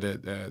overall they did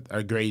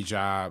a great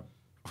job.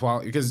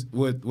 Well, because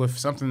with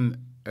something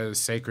as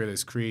sacred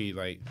as Creed,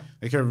 like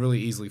they could have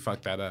really easily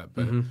fucked that up,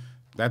 but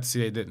that's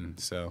they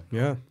didn't. So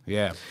yeah.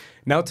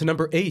 Now to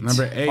number 8.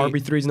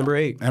 RB3's number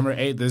 8. Number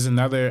 8. There's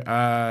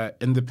another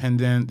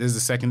independent. This is the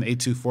second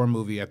 824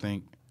 movie, I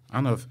think. I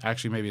don't know if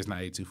actually maybe it's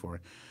not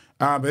 824,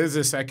 but it's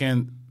the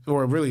second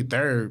or really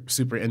third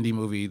super indie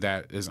movie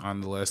that is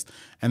on the list,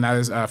 and that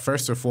is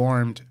First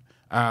Reformed.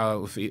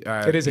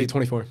 It is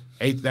 824.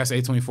 That's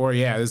 824.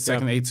 Yeah, this is the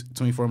second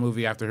 824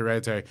 movie after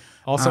Hereditary.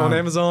 Also on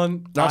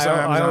Amazon.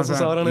 I also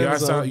saw it on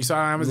Amazon. You saw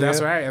it on Amazon.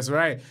 Yeah. That's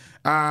right.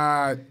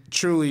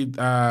 Truly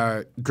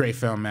great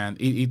film, man.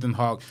 Ethan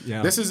Hawke.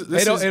 Yeah.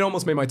 It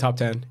almost made my top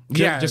 10.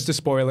 Just to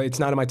spoil it, it's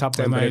not in my top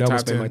 10, but it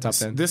almost made my top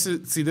 10. This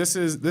is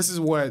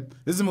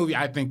a movie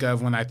I think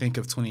of when I think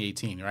of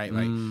 2018, right?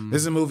 Like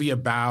this is a movie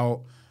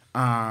about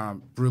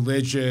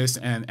religious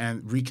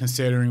and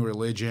reconsidering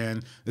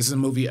religion. This is a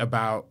movie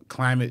about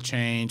climate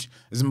change.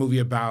 This is a movie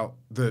about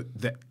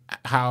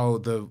how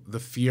the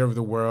fear of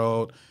the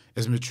world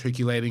is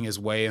matriculating its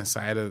way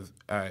inside of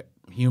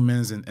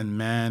humans and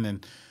men,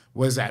 and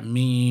what does that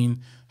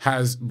mean? How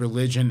does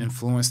religion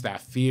influence that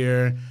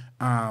fear?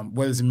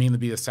 What does it mean to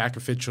be a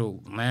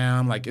sacrificial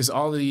lamb? Like, it's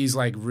all of these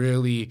like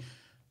really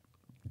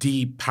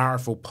deep,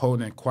 powerful,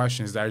 potent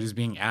questions that are just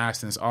being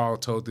asked, and it's all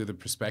told through the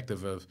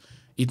perspective of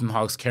Ethan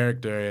Hawke's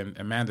character and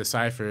Amanda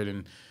Seyfried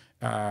and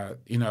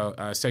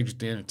Cedric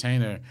the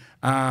Entertainer.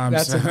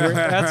 That's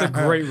a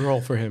great role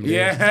for him. Dude.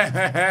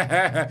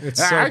 Yeah,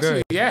 it's so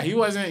good. Yeah, he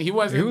wasn't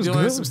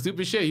doing some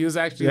stupid shit. He was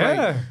actually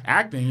like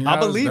acting. You know, I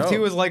believed he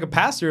was like a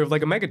pastor of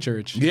like a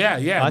megachurch.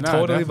 Yeah. I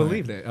totally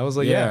believed it. I was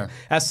like,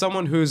 As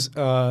someone who's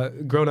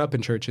grown up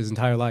in church his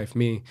entire life,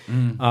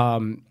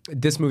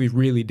 this movie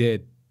really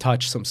did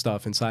touch some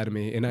stuff inside of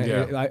me, and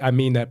I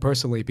mean that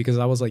personally, because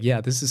I was like,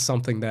 this is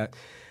something that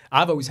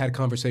I've always had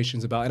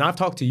conversations about, and I've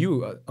talked to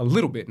you a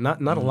little bit,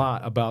 not a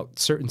lot, about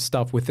certain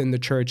stuff within the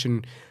church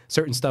and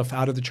certain stuff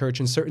out of the church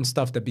and certain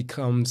stuff that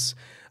becomes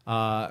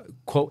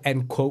quote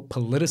unquote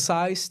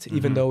politicized,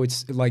 even though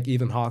it's like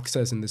Ethan Hawke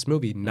says in this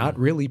movie, not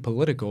really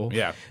political.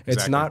 Yeah, exactly.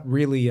 It's not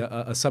really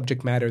a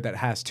subject matter that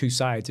has two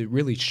sides. It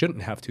really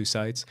shouldn't have two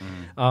sides.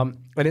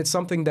 And it's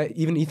something that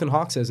even Ethan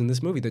Hawke says in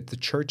this movie, that the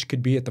church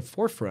could be at the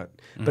forefront,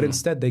 but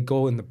instead they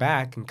go in the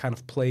back and kind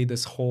of play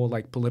this whole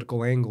like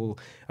political angle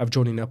of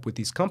joining up with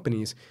these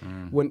companies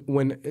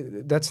when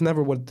that's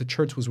never what the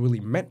church was really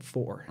meant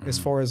for, as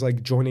far as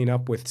like joining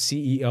up with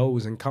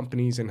CEOs and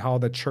companies, and how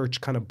the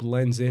church kind of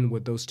blends in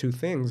with those two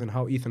things, and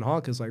how Ethan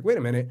Hawke is like, wait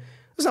a minute,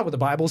 that's not what the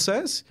Bible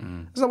says.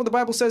 That's not what the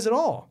Bible says at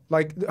all.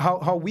 Like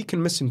how we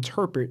can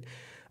misinterpret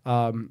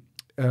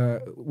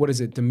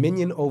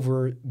dominion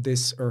over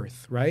this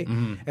earth, right?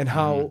 And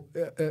how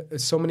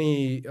so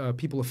many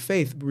people of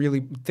faith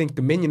really think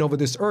dominion over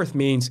this earth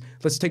means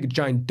let's take a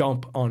giant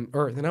dump on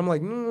earth. And I'm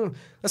like,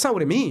 that's not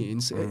what it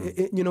means.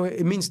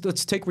 It means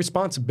let's take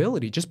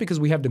responsibility. Just because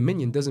we have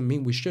dominion doesn't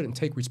mean we shouldn't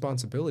take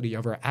responsibility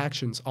of our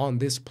actions on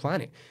this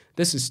planet.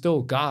 This is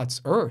still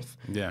God's earth.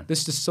 Yeah.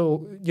 This is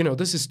still,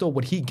 this is still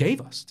what He gave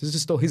us. This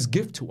is still His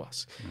gift to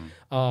us.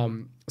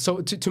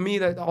 So to me,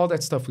 that all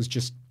that stuff was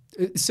just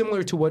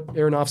similar to what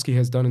Aronofsky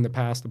has done in the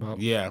past about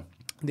the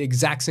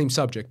exact same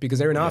subject,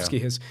 because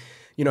Aronofsky has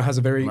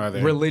a very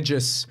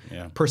religious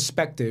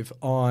perspective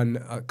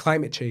on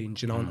climate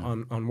change and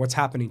on what's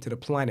happening to the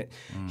planet.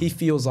 He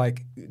feels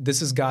like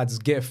this is God's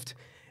gift,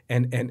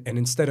 and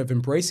instead of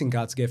embracing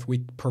God's gift, we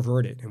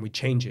pervert it and we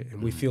change it,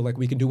 and we feel like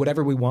we can do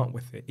whatever we want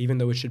with it, even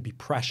though it should be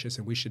precious,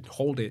 and we should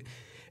hold it,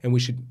 and we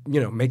should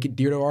make it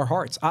dear to our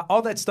hearts.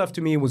 All that stuff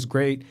to me was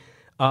great.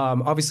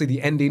 Obviously,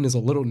 the ending is a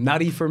little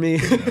nutty for me.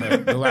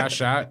 The last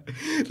shot.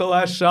 The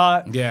last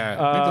shot. Yeah,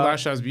 I think the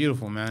last shot is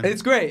beautiful, man.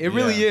 It's great. It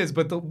really is.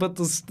 But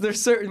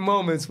there's certain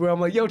moments where I'm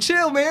like, yo,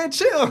 chill, man,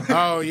 chill.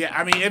 Oh, yeah.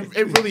 I mean, it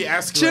really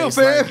escalates. Chill,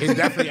 fam. Like, it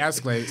definitely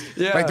escalates.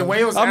 Yeah. Like, the way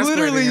it was escalating,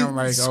 literally I'm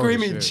like,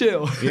 screaming,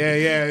 chill.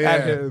 Yeah.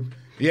 At him.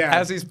 Yeah.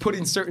 As he's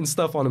putting certain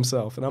stuff on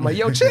himself. And I'm like,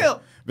 yo, chill.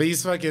 But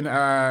he's fucking.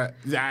 I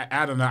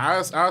don't know.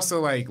 I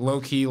also like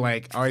low key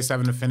like always have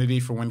an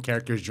affinity for when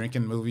characters drink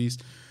in movies.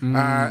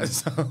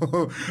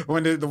 So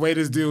when the way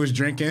this dude was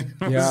drinking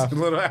was a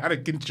little out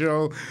of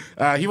control.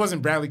 He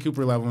wasn't Bradley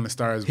Cooper level in The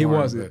Star Is Born. He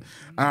wasn't.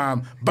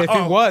 But if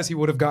he was, he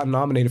would have gotten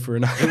nominated for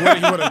an Oscar.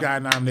 He would have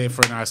gotten nominated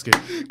for an Oscar.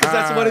 Because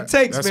that's what it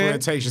takes, that's man.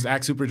 That's what it takes. Just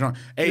act super drunk.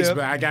 Ace,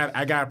 but I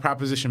got a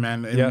proposition,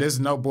 man. And this is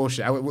no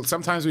bullshit.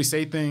 Sometimes we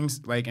say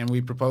things like and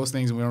we propose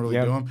things and we don't really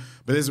do them.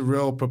 But this is a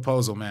real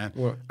proposal, man.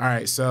 What? All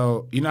right,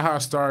 so you know how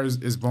A Star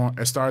Is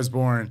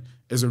Born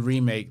is a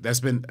remake. That's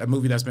been a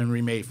movie that's been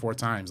remade 4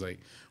 times. Like,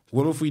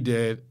 what if we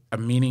did a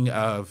meaning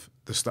of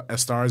A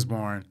Star Is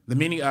Born? The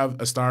meaning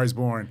of A Star Is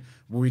Born,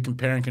 where we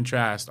compare and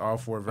contrast all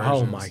 4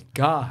 versions. Oh my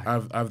god!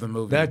 Of the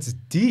movie. That's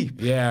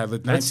deep. Yeah, the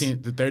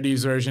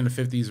 30s version, the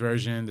 50s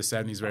version, the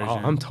 70s version.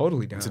 Oh, I'm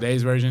totally down.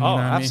 Today's version. Oh,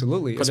 you know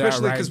absolutely.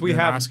 Especially because we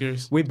have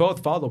Oscars. We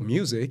both follow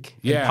music,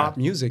 and pop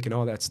music, and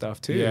all that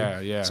stuff too.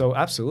 Yeah. So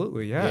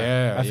absolutely,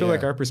 I feel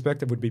like our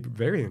perspective would be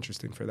very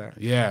interesting for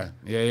that. Yeah.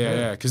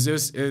 Because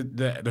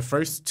the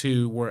first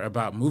 2 were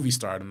about movie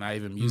stardom, not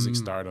even music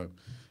stardom.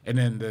 And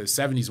then the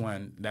 70s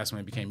one, that's when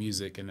it became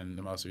music, and then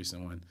the most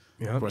recent one,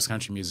 of course,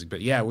 country music.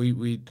 But yeah,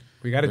 we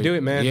got to do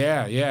it, man.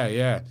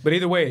 Yeah. But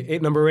either way,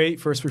 number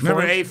 8, First Reformed.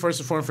 Number 8, First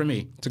Reformed for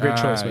me. It's a great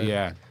choice, man.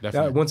 Yeah,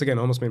 definitely. Once again,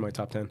 almost made my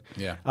top 10.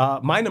 Yeah.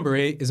 My number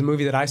 8 is a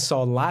movie that I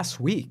saw last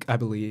week, I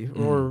believe,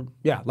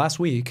 last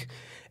week.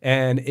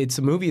 And it's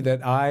a movie that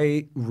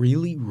I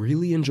really,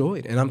 really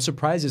enjoyed. And I'm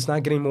surprised it's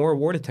not getting more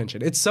award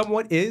attention. It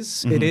somewhat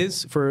is. It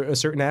is for a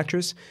certain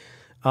actress.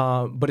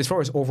 But as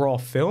far as overall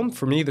film,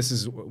 for me, this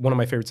is one of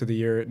my favorites of the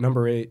year.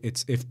 Number 8,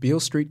 it's If Beale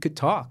Street Could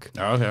Talk.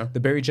 Oh, okay.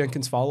 The Barry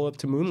Jenkins follow-up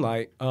to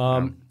Moonlight.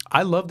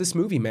 I love this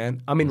movie,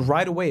 man. I mean,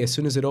 right away, as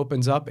soon as it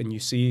opens up and you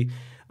see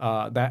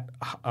that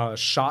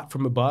shot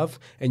from above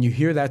and you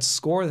hear that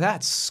score,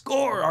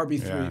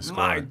 RB3.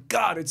 My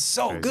God, it's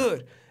so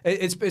good.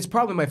 It's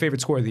probably my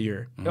favorite score of the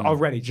year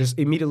already. Just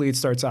immediately it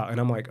starts out, and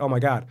I'm like, oh my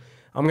God.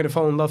 I'm going to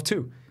fall in love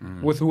too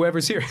with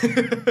whoever's here.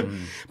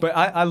 But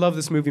I love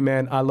this movie,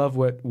 man. I love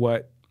what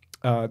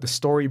the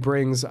story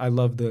brings. I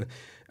love the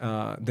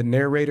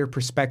narrator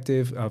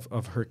perspective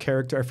of her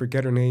character. I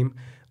forget her name.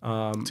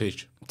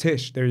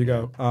 Tish, there you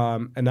go.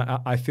 And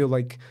I feel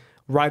like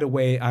right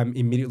away I'm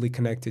immediately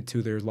connected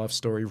to their love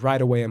story.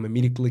 Right away I'm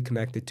immediately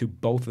connected to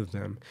both of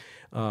them.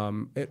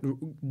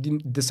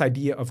 This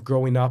idea of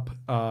growing up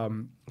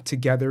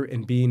together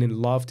and being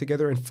in love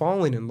together and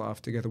falling in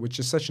love together, which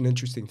is such an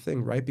interesting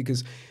thing, right?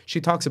 Because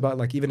she talks about,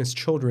 like, even as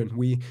children,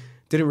 we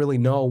didn't really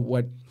know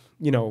what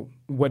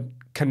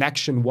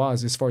connection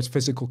was as far as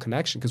physical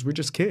connection, because we're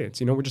just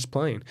kids, we're just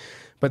playing.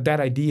 But that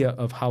idea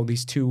of how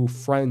these 2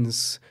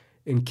 friends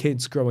and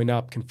kids growing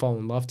up can fall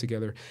in love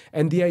together,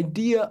 and the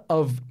idea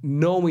of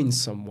knowing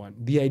someone,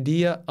 the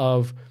idea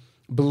of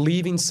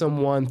believing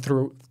someone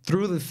through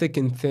the thick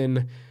and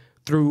thin,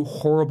 through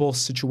horrible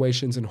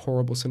situations and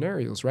horrible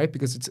scenarios, right?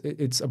 Because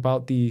it's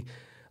about the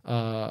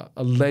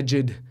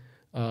alleged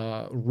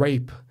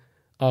rape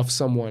of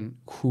someone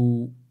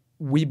who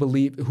we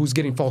believe who's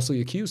getting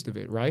falsely accused of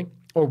it, right?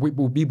 Or we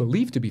will be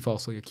believed to be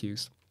falsely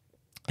accused.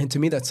 And to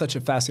me, that's such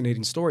a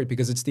fascinating story,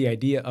 because it's the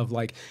idea of,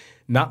 like,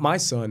 not my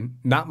son,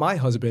 not my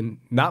husband,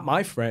 not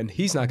my friend.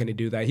 He's not going to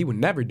do that. He would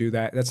never do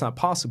that. That's not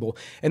possible.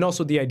 And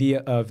also the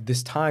idea of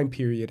this time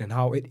period and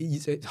how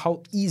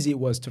easy it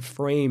was to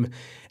frame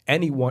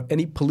anyone.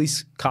 Any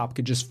police cop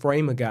could just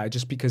frame a guy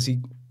just because he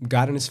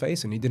got in his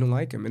face and he didn't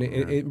like him. And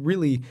it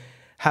really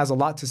has a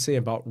lot to say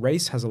about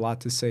race, has a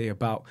lot to say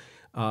about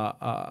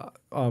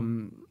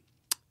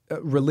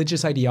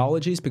religious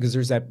ideologies, because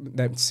there's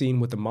that scene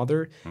with the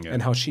mother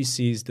and how she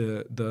sees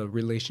the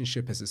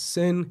relationship as a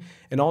sin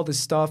and all this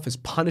stuff as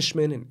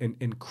punishment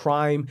and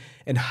crime,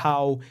 and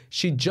how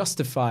she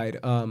justified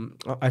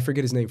I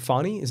forget his name,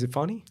 Fonny, is it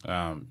Fonny?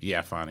 Fonny,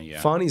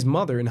 yeah. Fonny's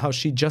mother, and how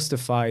she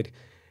justified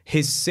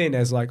his sin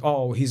as like,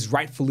 oh, he's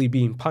rightfully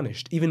being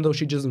punished, even though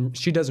she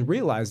doesn't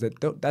realize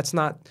that that's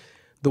not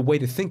the way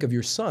to think of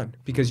your son,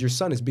 because your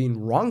son is being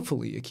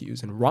wrongfully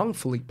accused and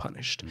wrongfully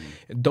punished.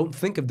 And don't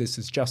think of this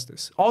as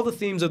justice. All the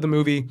themes of the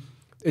movie,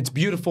 it's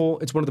beautiful.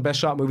 It's one of the best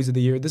shot movies of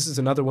the year. This is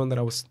another one that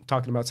I was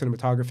talking about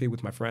cinematography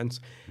with my friends.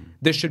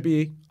 This should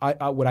be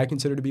what I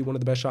consider to be one of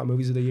the best shot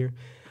movies of the year.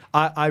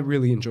 I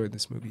really enjoyed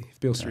this movie.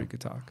 If Beale Street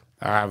Could Talk.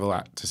 I have a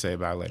lot to say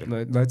about it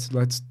later. Let's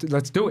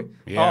do it.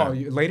 Yeah. Oh,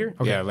 later?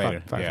 Okay, yeah,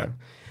 later. Fine.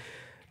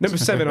 Number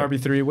 7,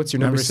 RB3. What's your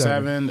number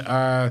 7?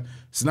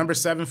 So number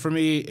 7 for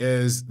me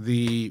is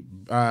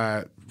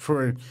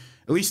for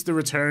at least the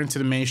return to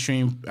the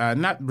mainstream.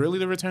 Not really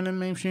the return to the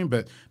mainstream,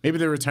 but maybe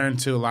the return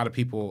to a lot of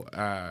people.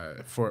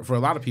 For a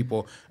lot of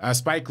people,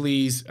 Spike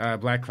Lee's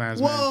Black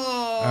Klansman.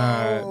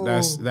 Whoa!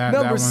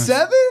 Number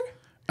 7.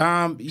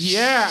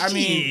 Yeah, I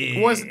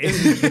mean,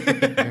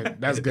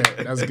 that's good.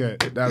 That's good.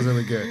 That was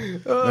really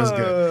good.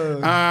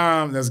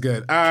 That's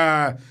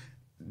good.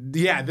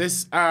 Yeah,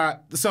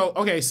 so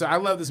I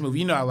love this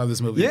movie. I love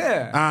this movie.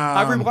 Yeah.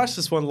 I rewatched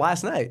this one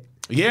last night.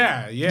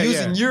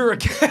 Using your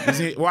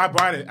account. Well, I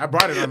brought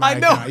it on my I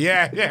know. account.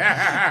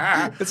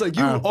 Yeah. It's like,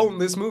 you own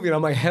this movie. And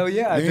I'm like, hell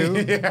yeah, I do.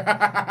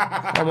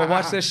 I'm going to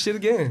watch that shit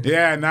again.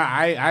 Yeah,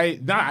 I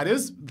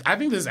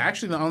think this is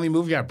actually the only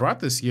movie I brought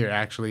this year,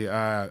 actually.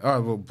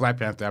 Black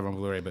Panther I have on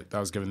Blu-ray, but that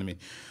was given to me.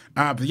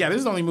 But yeah, this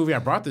is the only movie I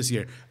brought this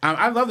year.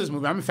 I love this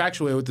movie. I'm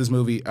infatuated with this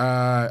movie.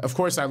 Of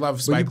course, I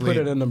love Spike Lee. But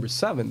you put it at number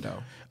 7,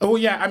 though. Oh,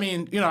 yeah. I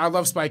mean, I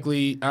love Spike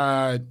Lee.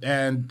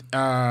 And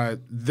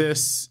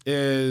this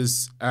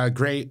is a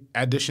great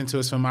addition to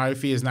his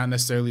filmography. It's not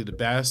necessarily the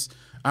best,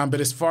 but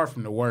it's far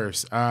from the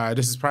worst.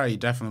 This is probably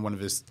definitely one of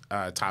his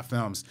top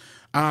films.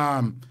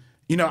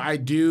 I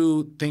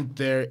do think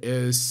there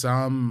is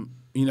some,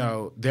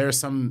 to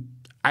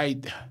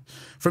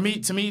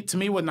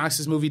me, what knocks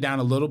this movie down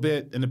a little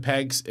bit in the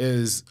pegs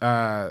is,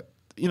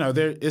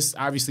 it's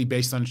obviously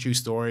based on a true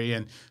story,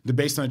 and the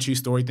based on a true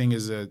story thing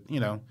is a,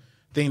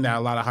 thing that a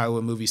lot of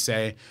Hollywood movies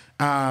say.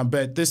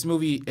 But this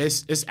movie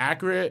is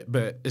accurate,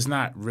 but it's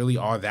not really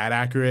all that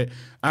accurate.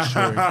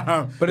 Sure.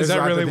 But is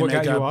that really what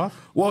got you off?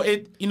 Well,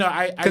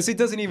 because he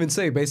doesn't even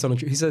say based on a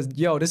true. He says,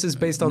 "Yo, this is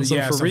based on some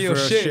real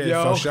shit,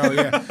 yo." For sure,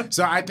 yeah.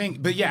 So I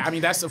think, but yeah, I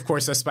mean, that's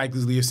Spike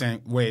Lee's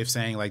way of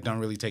saying like, don't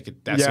really take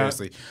it that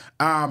seriously.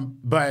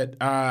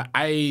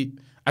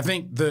 I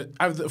think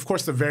of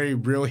course, the very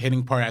real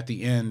hitting part at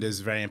the end is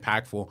very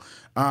impactful.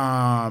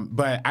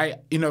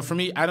 But for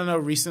me, I don't know.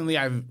 Recently,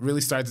 I've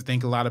really started to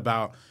think a lot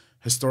about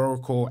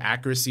historical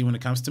accuracy when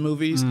it comes to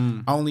movies.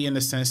 Only in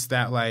the sense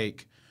that,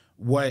 like,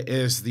 what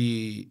is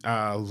the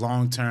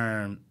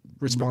long-term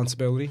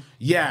responsibility?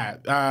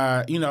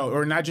 Yeah,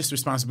 or not just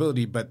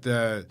responsibility, but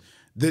a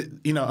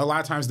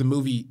lot of times the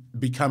movie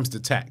becomes the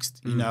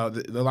text. A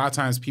lot of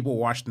times people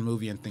watch the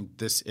movie and think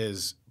this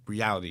is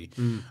reality,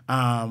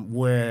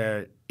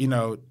 where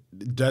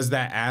does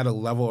that add a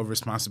level of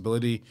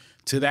responsibility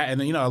to that?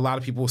 And a lot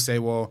of people say,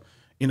 well,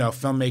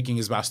 filmmaking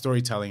is about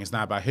storytelling, it's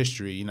not about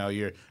history.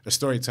 You're a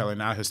storyteller,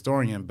 not a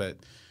historian. But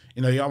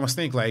you almost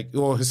think like,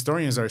 well,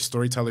 historians are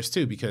storytellers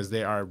too, because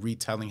they are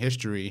retelling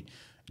history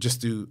just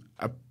through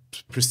a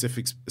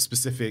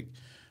specific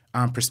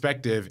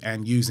perspective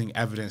and using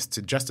evidence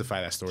to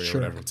justify that story or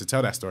whatever, to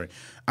tell that story.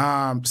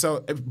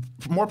 So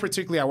more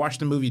particularly, I watched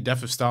the movie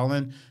Death of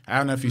Stalin. I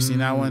don't know if you've seen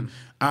that one.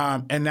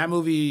 And that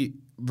movie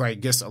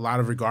gets a lot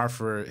of regard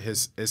for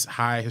his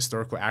high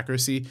historical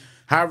accuracy.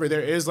 However,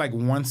 there is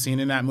one scene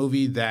in that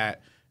movie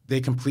that they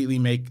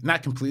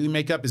not completely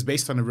make up, is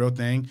based on a real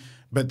thing.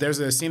 But there's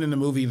a scene in the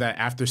movie that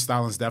after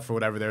Stalin's death or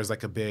whatever, there's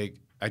a big,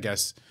 I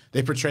guess,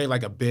 they portray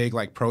a big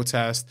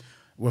protest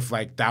with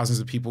thousands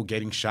of people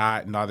getting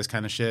shot and all this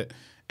kind of shit.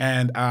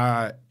 And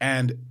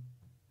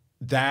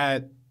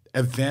that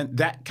event,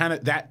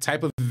 that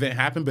type of event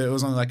happened, but it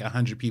was only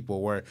 100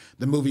 people, where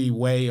the movie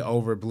way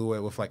overblew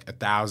it with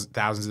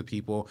thousands of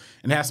people.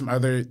 And it had some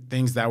other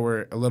things that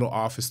were a little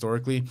off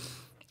historically.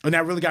 And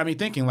that really got me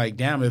thinking,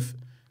 damn, if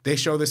they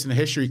show this in a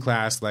history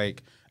class, a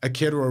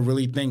kid will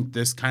really think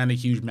this kind of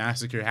huge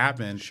massacre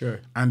happened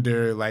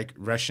under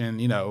Russian,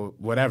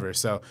 whatever.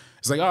 So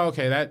it's oh,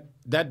 okay,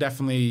 that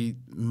definitely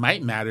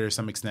might matter to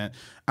some extent.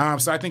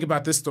 So I think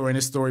about this story, and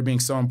this story being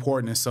so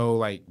important and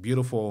so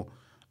beautiful,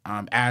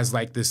 as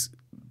this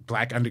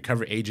black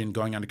undercover agent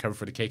going undercover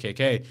for the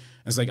KKK.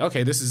 It's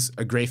okay, this is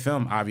a great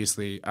film,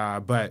 obviously,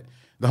 but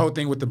the whole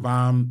thing with the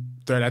bomb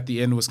threat at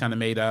the end was kind of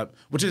made up,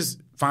 which is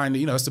fine.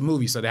 It's a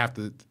movie, so they have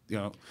to,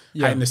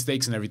 heighten the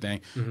stakes and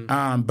everything.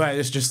 But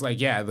it's just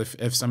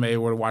if somebody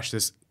were to watch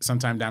this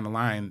sometime down the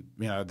line,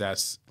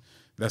 that's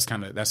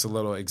a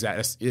little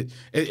exact.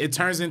 It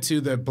turns into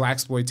the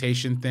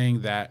blaxploitation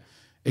thing that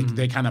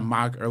they kind of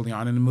mock early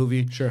on in the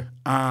movie. Sure.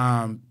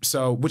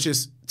 So which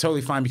is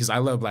totally fine, because I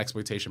love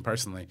blaxploitation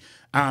personally.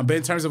 But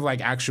in terms of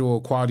actual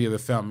quality of the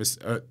film, it's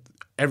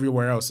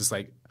everywhere else it's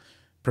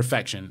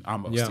perfection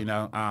almost,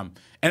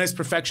 and it's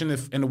perfection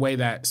in a way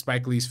that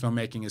Spike Lee's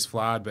filmmaking is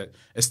flawed, but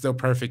it's still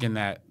perfect in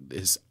that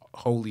it's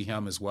wholly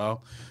him as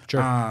well.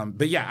 Sure.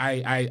 But yeah,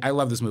 I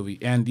love this movie,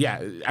 and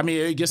yeah, I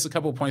mean, it gets a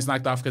couple of points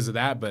knocked off because of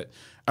that, but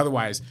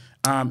otherwise,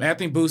 and I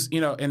think Boost,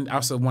 and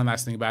also one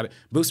last thing about it,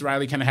 Boost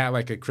Riley kind of had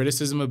a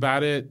criticism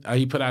about it.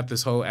 He put out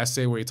this whole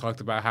essay where he talked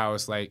about how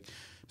it's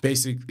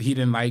basically he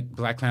didn't like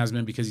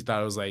BlacKkKlansman because he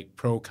thought it was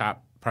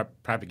pro-cop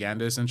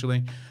propaganda,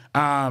 essentially.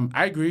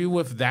 I agree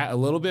with that a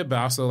little bit, but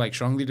also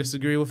strongly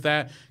disagree with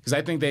that, because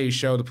I think they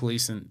show the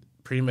police in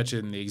pretty much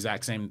in the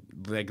exact same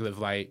negative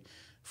light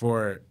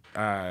for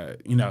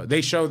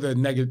they show the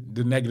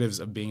negatives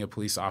of being a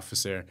police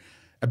officer,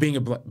 being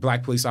a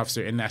black police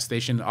officer in that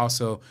station,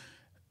 also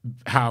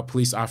how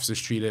police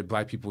officers treated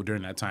black people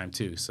during that time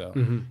too. So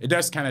it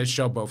does kind of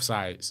show both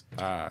sides.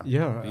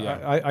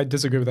 I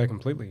disagree with that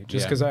completely.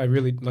 Just because I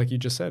really, like you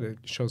just said, it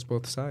shows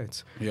both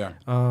sides. Yeah.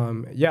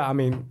 I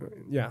mean,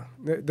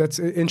 that's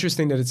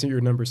interesting that it's at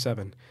your number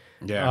 7.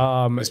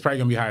 Yeah. It's probably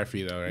gonna be higher for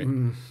you though, right?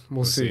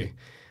 We'll see.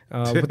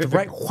 With the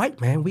right white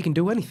man, we can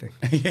do anything.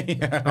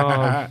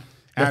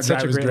 That's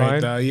such a great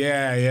line. Though.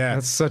 Yeah.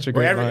 That's such a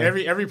great line.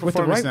 Every performance with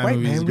the right in that white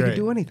movie man, is we great. can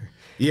do anything.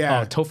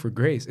 Yeah. Oh, Topher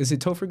Grace. Is it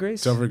Topher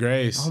Grace? Topher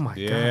Grace. Oh my God,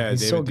 he's David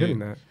so good Duke. in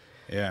that.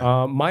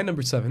 Yeah. My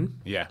number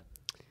 7 Yeah.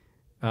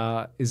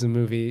 is a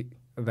movie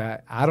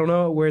that I don't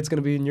know where it's going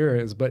to be in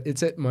yours, but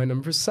it's at my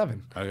number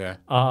 7. Okay.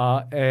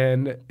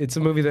 And it's a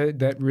movie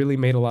that really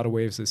made a lot of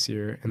waves this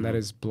year, and that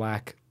is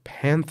Black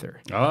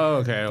Panther. Oh,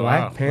 okay.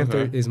 Black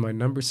Panther is my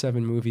number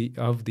 7 movie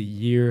of the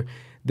year.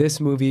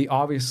 This movie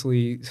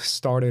obviously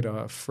started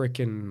a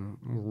freaking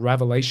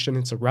revelation.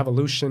 It's a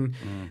revolution.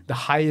 The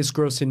highest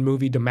grossing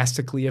movie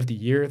domestically of the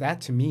year.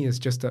 That to me is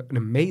just an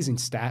amazing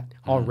stat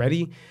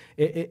already.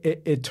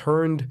 It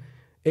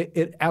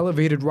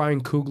elevated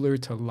Ryan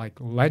Coogler to like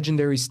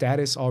legendary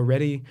status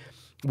already.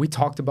 We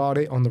talked about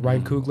it on the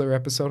Ryan Coogler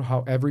episode,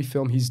 how every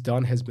film he's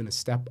done has been a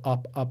step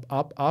up.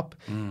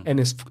 And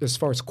as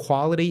far as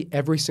quality,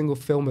 every single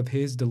film of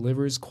his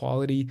delivers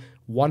quality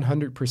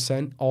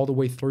 100% all the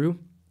way through.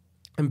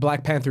 And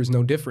Black Panther is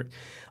no different.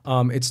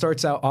 It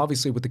starts out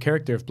obviously with the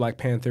character of Black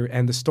Panther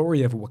and the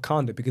story of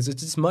Wakanda, because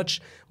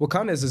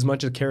Wakanda is as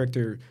much a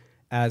character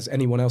as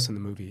anyone else in the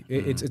movie.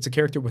 It's a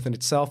character within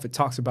itself. It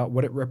talks about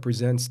what it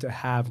represents to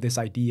have this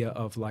idea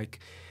of like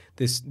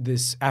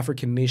this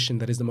African nation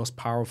that is the most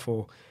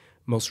powerful,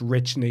 most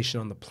rich nation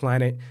on the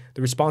planet.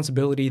 The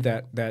responsibility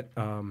that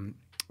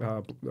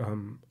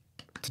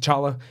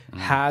T'Challa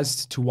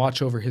has to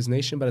watch over his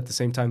nation, but at the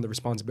same time, the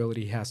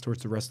responsibility he has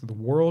towards the rest of the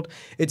world.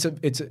 It's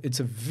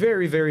a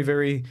very, very,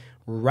 very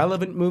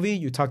relevant movie.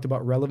 You talked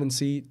about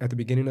relevancy at the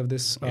beginning of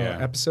this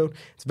episode.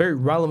 It's very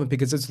relevant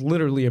because it's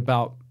literally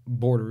about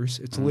borders.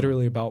 It's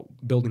literally about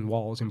building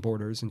walls and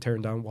borders and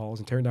tearing down walls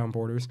and tearing down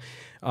borders,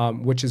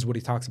 which is what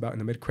he talks about in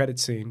the mid-credit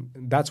scene.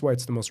 That's why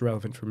it's the most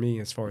relevant for me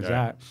as far as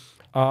that.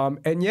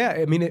 And yeah,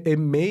 I mean,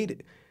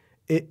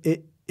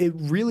 it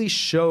really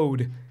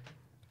showed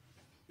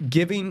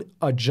giving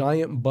a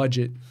giant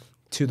budget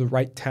to the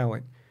right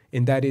talent,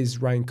 and that is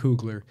Ryan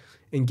Coogler,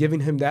 and giving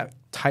him that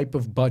type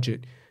of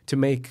budget to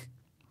make,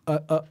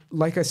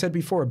 like I said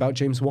before about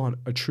James Wan,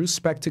 a true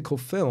spectacle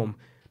film,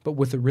 but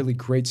with a really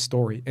great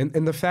story.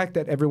 And the fact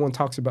that everyone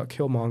talks about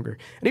Killmonger,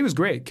 and he was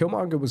great.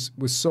 Killmonger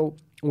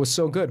was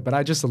so good, but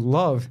I just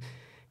love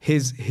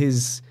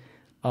his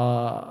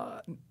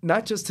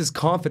not just his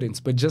confidence,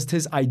 but just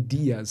his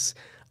ideas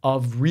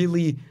of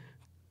really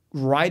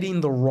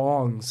righting the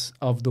wrongs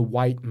of the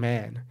white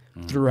man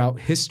throughout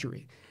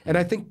history. And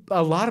I think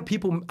a lot of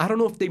people, I don't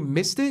know if they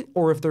missed it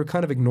or if they're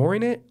kind of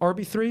ignoring it,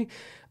 RB3,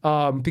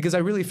 because I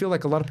really feel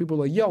like a lot of people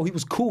are like, yo, he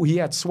was cool, he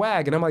had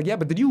swag. And I'm like, yeah,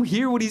 but did you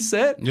hear what he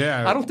said?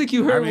 Yeah. I don't think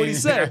you heard what he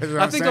said.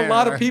 I think a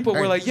lot of people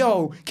were like,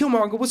 yo,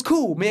 Killmonger was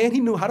cool, man.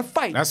 He knew how to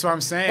fight. That's what I'm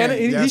saying.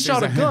 And he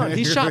shot a gun.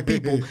 He shot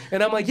people.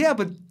 And I'm like, yeah,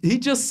 but he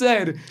just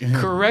said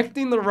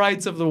correcting the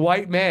rights of the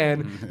white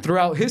man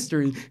throughout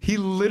history. He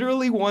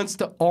literally wants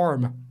to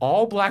arm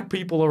all black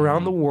people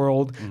around the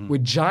world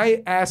with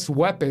giant-ass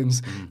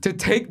weapons to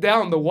take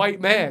down the white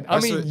man. I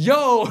mean,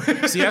 yo.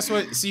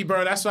 See,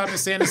 bro, that's what I've been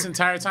saying this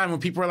entire time when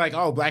people are like,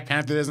 oh, Black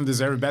Panther doesn't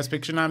deserve a Best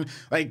Picture nomination.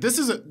 Like,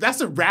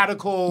 that's a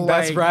radical.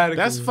 That's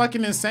radical. That's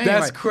fucking insane.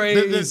 That's like,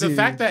 crazy. The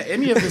fact that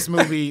any of this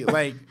movie,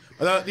 like,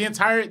 like,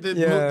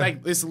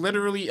 it's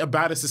literally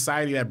about a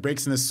society that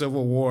breaks into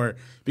civil war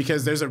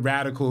because there's a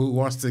radical who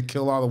wants to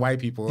kill all the white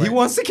people. Like, he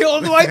wants to kill all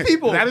the white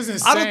people. That is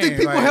insane. I don't think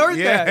people heard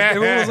that.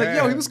 Everyone was like,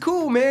 yo, he was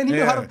cool, man. He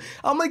knew how to.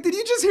 I'm like, did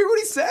you just hear what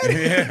he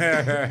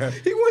said?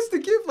 He wants to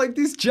give like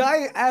these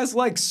giant ass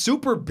like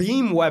super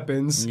beam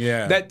weapons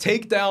that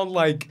take down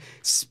like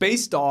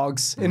space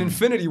dogs in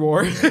Infinity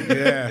War.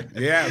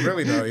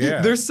 Really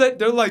though,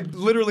 They're like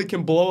literally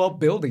can blow up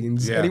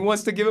buildings. And he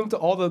wants to give them to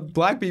all the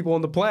black people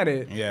on the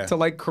planet to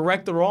like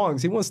correct the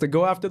wrongs. He wants to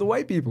go after the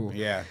white people.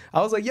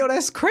 I was like, yo,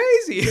 that's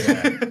crazy.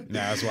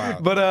 That's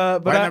wild. But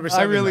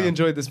I really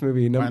enjoyed this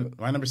movie.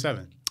 Why number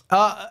 7?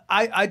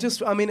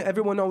 I mean,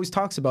 everyone always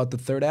talks about the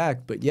third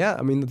act, but yeah,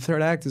 I mean, the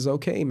third act is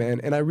okay, man.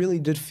 And I really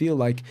did feel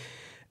like,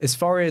 as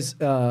far as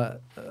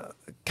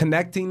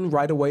connecting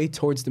right away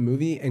towards the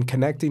movie and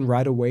connecting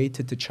right away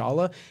to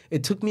T'Challa,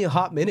 it took me a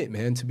hot minute,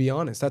 man, to be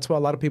honest. That's why a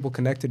lot of people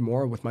connected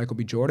more with Michael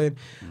B. Jordan.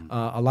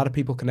 A lot of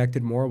people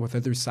connected more with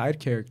other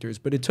side characters,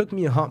 but it took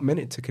me a hot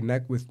minute to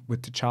connect with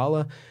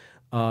T'Challa.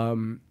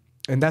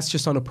 And that's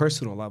just on a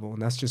personal level,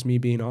 and that's just me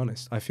being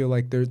honest. I feel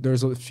like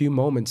there's a few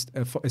moments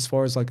as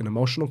far as like an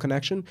emotional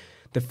connection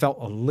that felt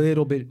a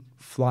little bit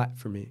flat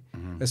for me,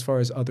 as far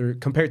as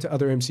compared to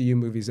other MCU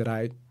movies that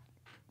I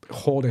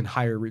hold in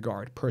higher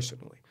regard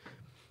personally.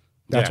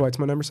 That's why it's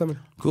my number 7.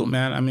 Cool,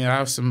 man. I mean, I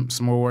have some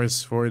more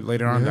words for it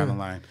later on down the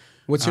line.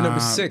 What's your number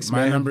 6,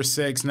 man? My number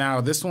 6.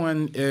 Now, this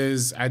one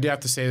is, I do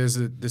have to say there's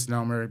this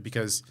number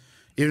because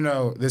even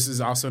though this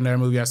is also another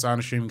movie I saw on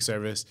a streaming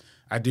service,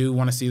 I do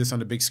want to see this on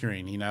the big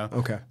screen, you know?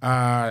 Okay.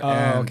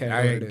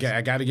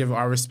 I got to give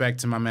all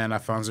respect to my man,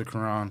 Alfonso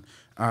Cuarón,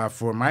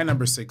 for my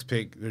number 6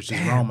 pick, which is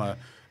Roma.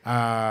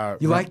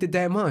 You liked it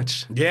that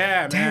much?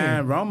 Yeah,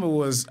 man. Roma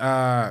was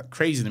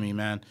crazy to me,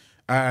 man.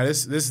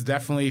 This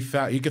definitely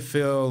felt, you could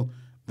feel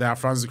that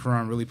Alfonso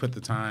Cuarón really put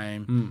the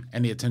time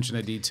and the attention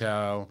to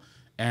detail.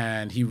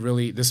 And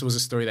this was a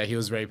story that he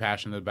was very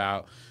passionate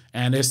about.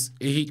 And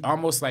he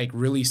almost like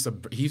really,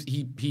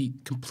 he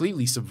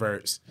completely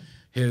subverts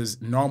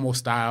his normal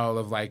style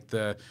of like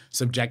the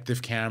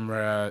subjective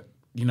camera,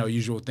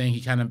 usual thing.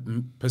 He kind of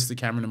puts the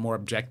camera in a more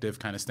objective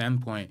kind of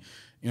standpoint,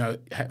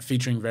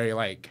 featuring very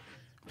like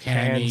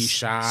panny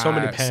shots. So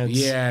many pans.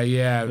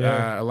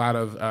 Yeah. A lot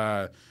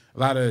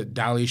of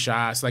dolly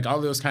shots, like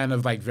all those kind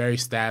of like very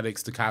static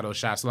staccato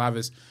shots. A lot of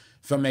his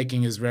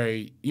filmmaking is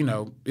very,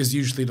 is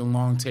usually the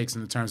long takes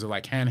in the terms of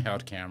like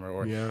handheld camera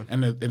or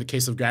in the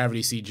case of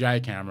Gravity,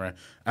 CGI camera.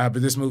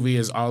 But this movie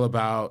is all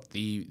about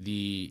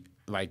the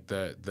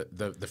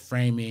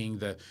framing,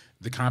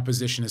 the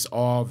composition is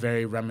all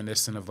very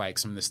reminiscent of like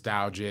some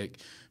nostalgic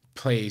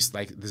place,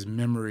 like this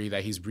memory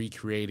that he's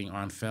recreating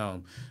on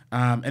film.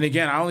 And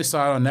again, I only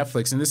saw it on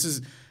Netflix, and this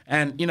is.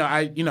 And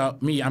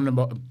I'm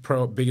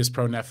the biggest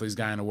pro Netflix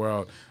guy in the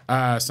world,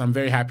 so I'm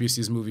very happy to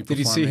see this movie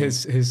performing. Did you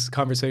see his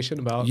conversation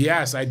about?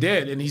 Yes, I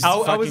did, and he's.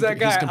 I was that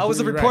guy. I was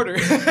a reporter.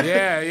 Right.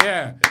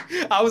 Yeah.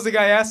 I was the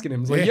guy asking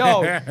him. He's like,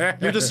 "Yo,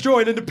 you're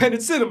destroying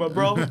independent cinema,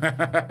 bro."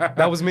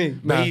 That was me.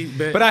 Nah.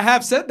 But I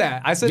have said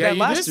that. I said that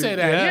last year. You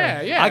did say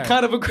that. Yeah. I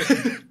kind of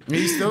agree.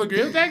 You still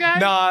agree with that guy?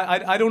 No,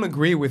 I don't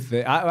agree with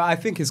it. I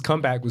think his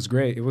comeback was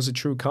great. It was a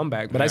true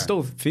comeback, but I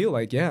still feel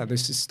like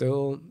this is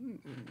still.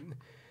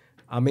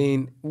 I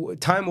mean,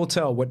 time will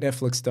tell what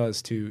Netflix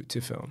does to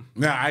film.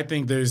 No, I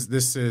think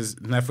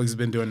Netflix has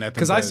been doing nothing.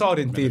 Because I saw it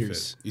in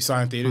theaters. You saw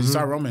it in theaters? You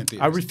saw Roma in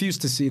theaters? I refuse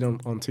to see it on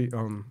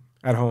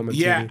at home. And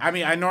yeah, TV. I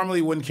mean, I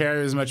normally wouldn't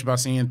care as much about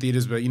seeing in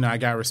theaters, but I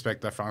gotta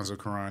respect Alfonso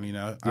Cuarón.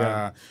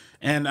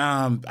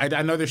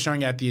 I know they're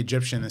showing it at the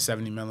Egyptian in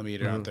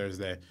 70mm on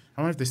Thursday.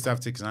 I wonder if they still have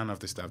tickets. I don't know if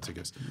they still have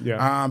tickets.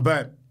 Yeah,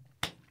 but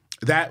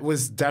that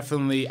was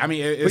definitely. I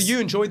mean, but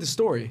you enjoyed the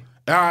story.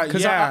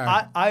 Because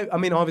I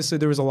mean, obviously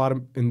there was a lot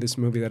in this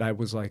movie that I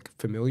was like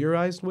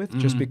familiarized with,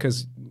 just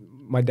because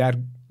my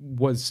dad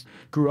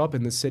grew up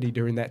in the city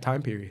during that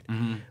time period,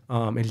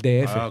 El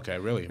DF. Oh, okay,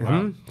 really?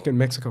 Wow. In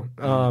Mexico,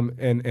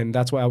 and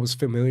that's why I was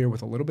familiar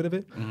with a little bit of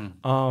it.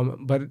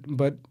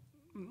 But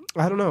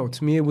I don't know.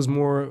 To me, it was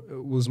more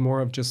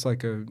of just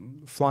like a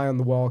fly on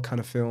the wall kind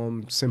of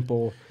film,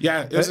 simple.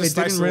 Yeah, it was a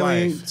slice didn't of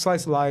really life.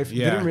 Slice of life.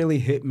 Yeah. It didn't really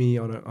hit me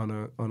on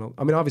a.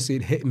 I mean, obviously,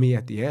 it hit me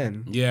at the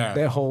end. Yeah,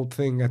 that whole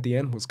thing at the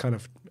end was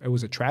it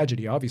was a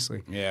tragedy,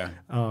 obviously. Yeah,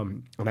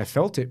 and I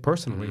felt it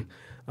personally,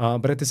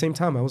 but at the same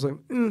time, I was like,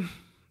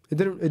 it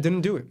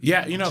didn't do it.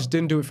 Yeah, it just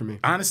didn't do it for me.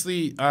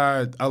 Honestly,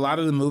 a lot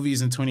of the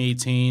movies in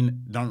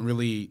 2018 don't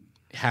really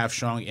have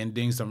strong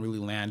endings. Don't really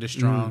land as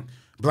strong.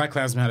 Black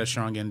Klansman had a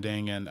strong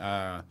ending,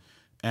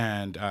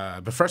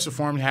 but First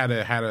Reformed had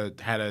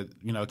a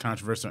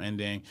controversial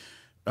ending.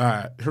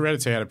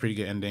 Hereditary had a pretty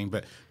good ending,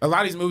 but a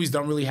lot of these movies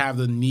don't really have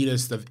the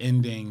neatest of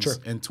endings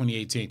in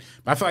 2018.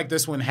 But I feel like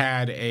this one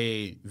had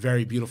a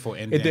very beautiful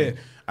ending. It did.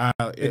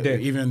 It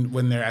did, even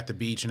when they're at the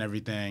beach and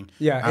everything.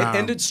 Yeah, it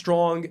ended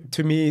strong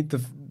to me.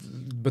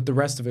 But the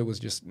rest of it was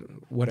just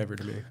whatever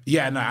to me.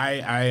 Yeah, no,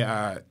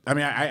 I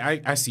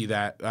see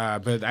that,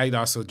 but I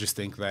also just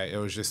think that it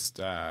was just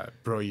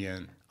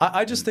brilliant.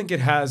 I just think it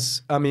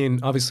has. I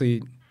mean,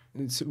 obviously,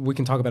 we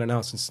can talk about it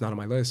now since it's not on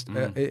my list.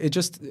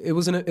 It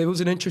was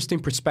an interesting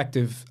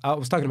perspective. I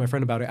was talking to my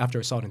friend about it after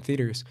I saw it in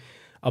theaters,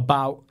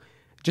 about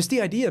just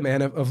the idea,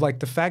 man, of like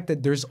the fact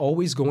that there's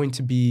always going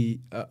to be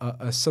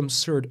some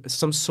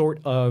sort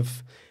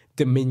of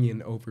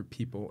dominion over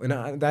people,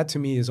 and that to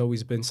me has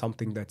always been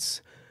something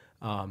that's.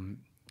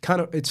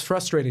 It's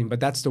frustrating, but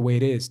that's the way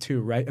it is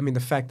too, right? I mean,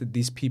 the fact that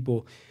these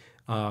people,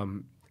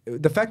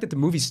 the fact that the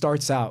movie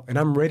starts out and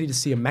I'm ready to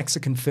see a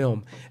Mexican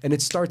film and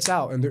it starts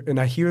out and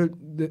I hear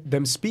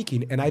them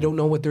speaking and I don't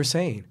know what they're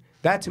saying.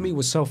 That to me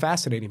was so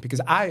fascinating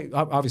because I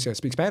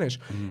speak Spanish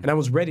and I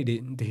was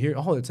ready to hear,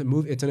 it's a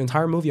movie, it's an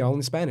entire movie all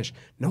in Spanish.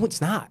 No, it's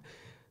not.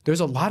 There's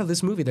a lot of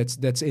this movie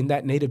that's in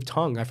that native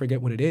tongue. I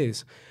forget what it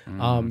is,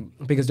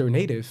 because they're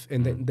native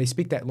and they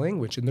speak that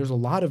language. And there's a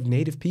lot of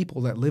native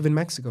people that live in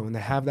Mexico and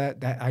that have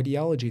that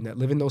ideology and that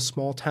live in those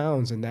small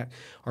towns and that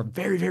are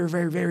very, very,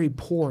 very, very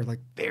poor, like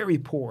very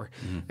poor.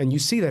 And you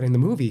see that in the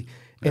movie.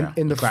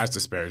 And the class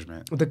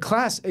disparagement. The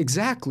class,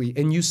 exactly.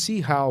 And you see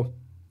how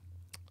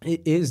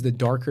it is the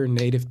darker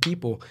native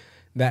people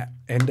that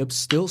end up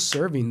still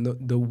serving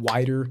the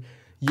wider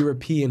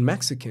European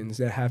Mexicans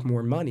that have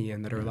more money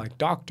and that are like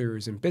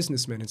doctors and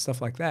businessmen and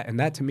stuff like that. And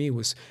that to me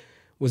was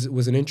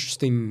an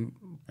interesting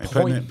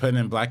point. Putting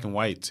in black and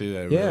white too,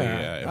 that really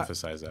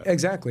emphasized that.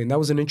 Exactly. And that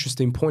was an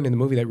interesting point in the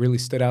movie that really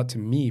stood out to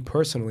me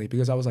personally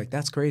because I was like,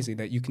 that's crazy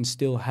that you can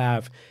still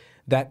have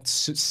that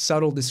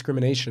subtle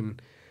discrimination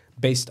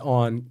based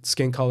on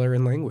skin color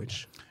and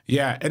language.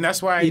 Yeah, and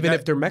that's why... Even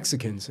if they're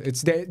Mexicans.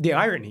 It's the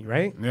irony,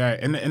 right? Yeah,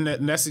 and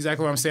that's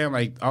exactly what I'm saying.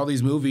 Like, all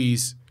these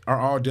movies are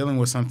all dealing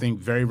with something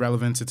very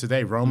relevant to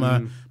today.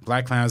 Roma,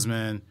 Black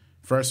Klansman,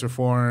 First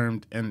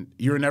Reformed, and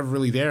You Were Never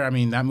Really There. I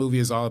mean, that movie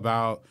is all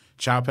about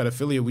child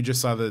pedophilia. We just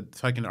saw the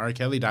fucking R.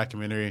 Kelly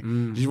documentary.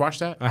 Did you watch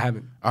that? I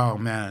haven't. Oh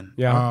man.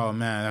 Yeah. Oh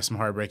man, that's some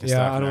heartbreaking Yeah,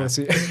 stuff. I don't man. want to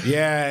see it.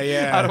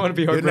 Yeah. I don't want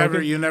to be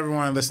heartbroken. You never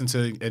want to listen to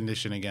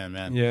Ignition again,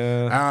 man.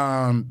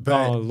 Yeah.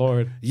 But oh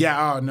Lord.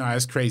 Yeah. Oh no,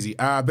 it's crazy.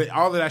 But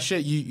all of that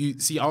shit, you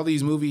see, all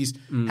these movies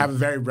have a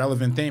very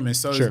relevant theme, and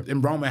so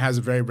and Roma has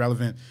a very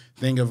relevant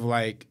thing of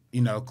like,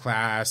 you know,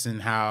 class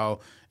and how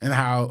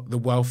the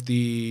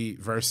wealthy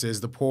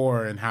versus the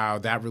poor and how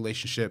that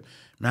relationship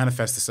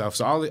manifests itself.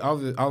 So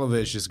all of it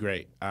is just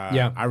great.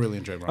 I really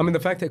enjoyed Roma. I mean, the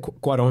fact that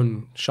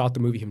Cuarón shot the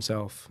movie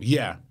himself.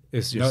 Yeah.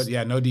 It's just,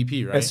 no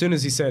DP, right? As soon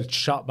as he said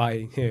shot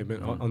by him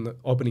on the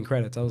opening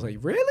credits, I was like,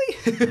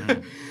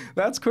 really?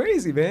 That's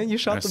crazy, man. You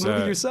shot the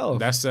movie yourself.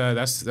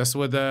 That's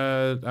what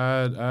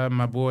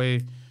my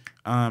boy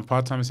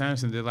Paul Thomas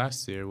Anderson did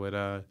last year with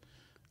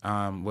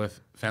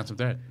Phantom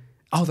Thread.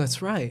 Oh,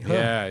 that's right. Huh?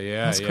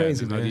 Yeah. That's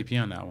crazy, There's man. no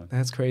DP on that one.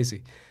 That's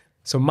crazy.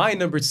 So my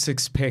number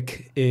 6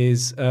 pick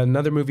is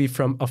another movie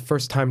from a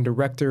first-time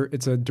director.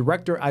 It's a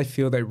director I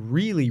feel that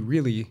really,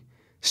 really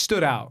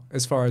stood out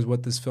as far as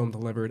what this film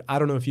delivered. I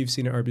don't know if you've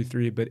seen it,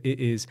 RB3, but it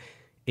is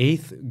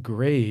 8th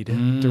Grade,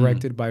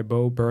 directed by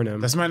Bo Burnham.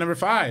 That's my number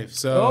 5.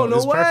 So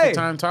no way. Perfect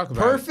time to talk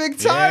about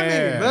Perfect timing.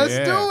 Yeah,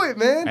 Let's do it,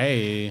 man.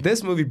 Hey.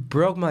 This movie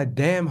broke my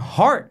damn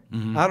heart.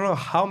 I don't know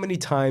how many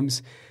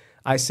times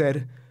I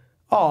said,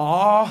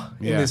 "Aw,"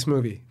 in this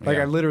movie. Like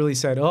I literally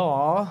said,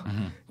 "Aw,"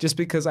 just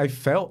because I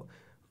felt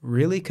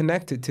really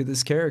connected to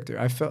this character.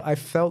 I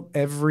felt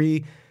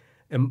every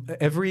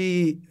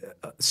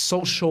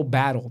social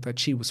battle that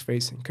she was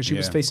facing, because she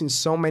was facing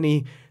so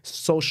many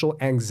social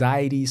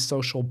anxieties,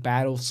 social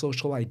battles,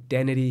 social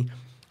identity,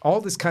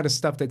 all this kind of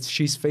stuff that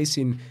she's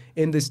facing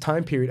in this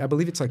time period. I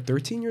believe it's like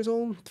 13 years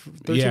old?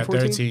 13,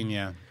 14? 13,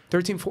 yeah.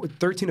 13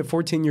 to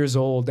 14 years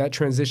old, that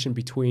transition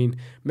between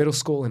middle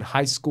school and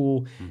high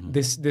school,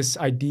 this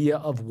idea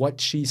of what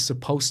she's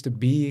supposed to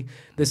be,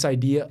 this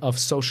idea of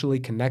socially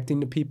connecting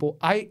to people.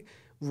 I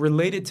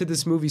related to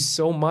this movie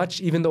so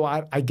much, even though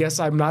I guess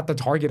I'm not the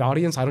target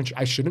audience.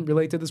 I shouldn't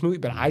relate to this movie,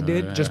 but I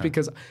did just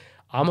because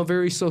I'm a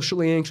very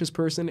socially anxious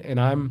person, and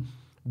I'm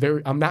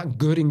not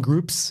good in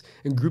groups,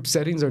 and group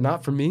settings are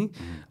not for me.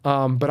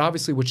 But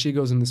obviously what she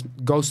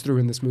goes through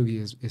in this movie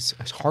is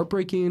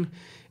heartbreaking.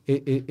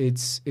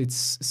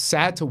 It's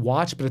sad to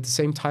watch, but at the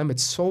same time,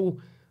 it's so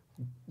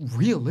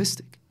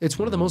realistic. It's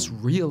one of the most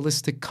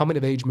realistic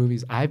coming-of-age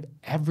movies I've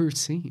ever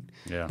seen.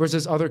 Yeah.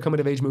 Versus other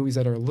coming-of-age movies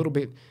that are a little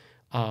bit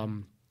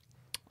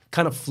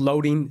kind of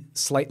floating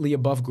slightly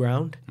above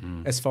ground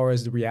as far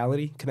as the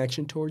reality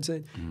connection towards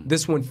it.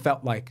 This one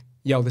felt like,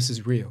 yo, this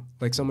is real.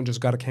 Like someone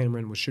just got a camera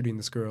and was shooting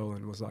this girl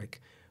and was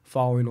like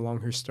following along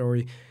her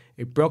story.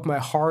 It broke my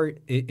heart.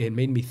 It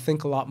made me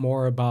think a lot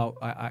more about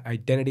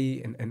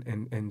identity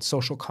and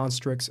social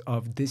constructs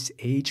of this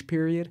age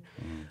period.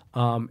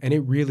 And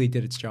it really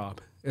did its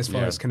job as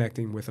far as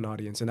connecting with an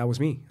audience. And that was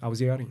me. I was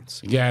the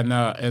audience. Yeah,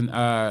 no. And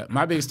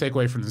my biggest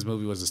takeaway from this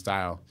movie was the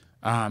style.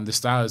 The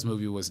style of this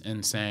movie was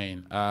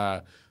insane.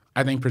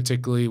 I think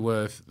particularly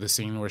with the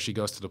scene where she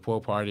goes to the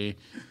pool party,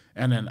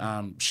 and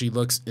then she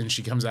looks and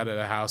she comes out of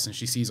the house and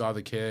she sees all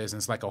the kids, and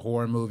it's like a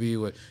horror movie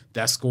with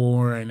death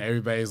score and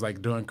everybody's like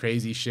doing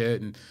crazy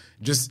shit, and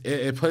just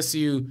it puts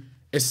you,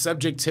 it's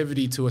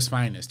subjectivity to its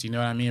finest. You know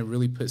what I mean? It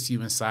really puts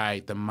you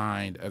inside the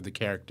mind of the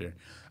character.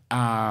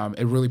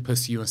 It really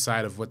puts you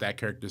inside of what that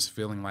character is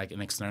feeling like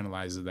and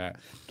externalizes that.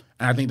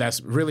 And I think that's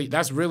really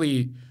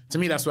to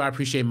me, that's what I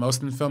appreciate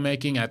most in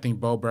filmmaking. I think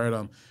Bo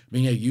Burnham,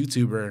 being a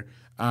YouTuber,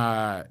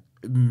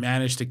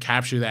 managed to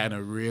capture that in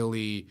a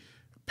really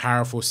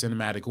powerful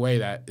cinematic way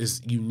that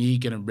is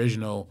unique and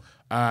original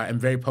and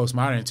very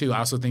postmodern too. I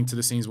also think to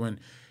the scenes when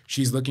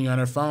she's looking on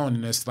her phone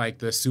and it's like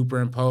the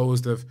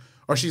superimposed of,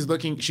 or she's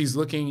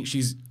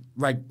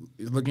like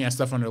looking at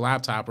stuff on her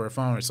laptop or her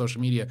phone or social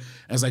media, and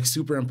it's like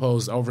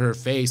superimposed over her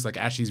face, like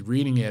as she's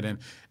reading it, and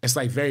it's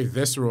like very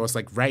visceral. It's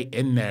like right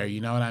in there, you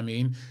know what I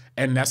mean?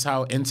 And that's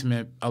how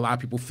intimate a lot of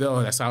people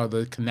feel. That's how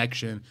the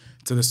connection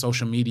to the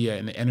social media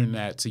and the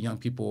internet to young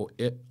people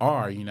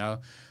are, you know?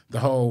 The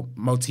whole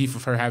motif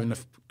of her having a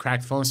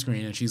cracked phone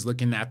screen and she's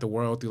looking at the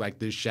world through like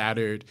this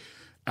shattered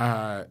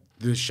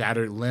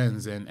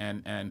lens,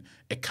 and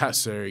it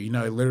cuts her, you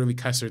know, it literally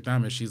cuts her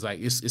thumb, and she's like,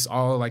 it's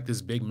all like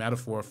this big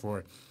metaphor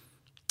for,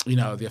 you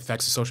know, the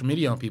effects of social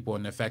media on people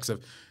and the effects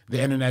of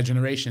the internet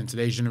generation,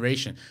 today's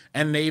generation.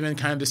 And they even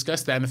kind of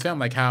discussed that in the film,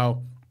 like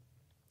how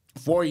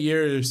 4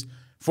 years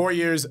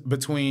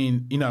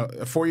between, you know,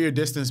 a 4-year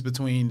distance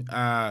between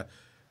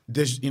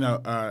this, you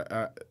know,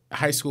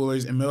 high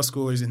schoolers and middle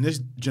schoolers in this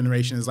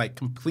generation is like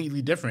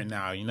completely different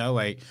now, you know,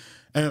 like,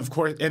 and of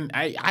course, and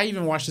I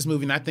even watched this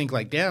movie and I think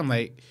like, damn,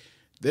 like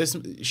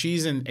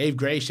she's in 8th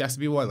grade. She has to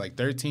be what, like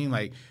 13?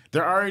 Like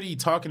they're already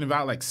talking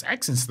about like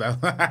sex and stuff.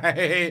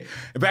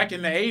 Back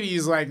in the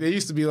 80s, like they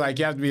used to be like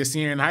you have to be a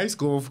senior in high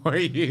school before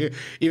you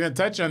even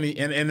touch on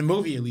in the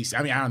movie at least.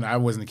 I mean, I don't know. I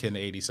wasn't a kid in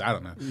the 80s, so I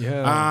don't know.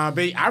 Yeah.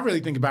 But I really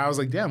think about it. I was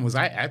like, damn, was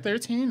I at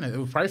 13? It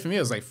was probably for me. It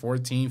was like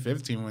 14,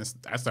 15 when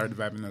I started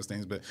vibing those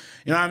things. But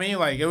you know what I mean?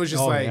 Like it was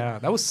just yeah,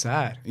 that was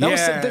sad.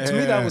 To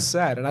me, that was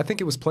sad, and I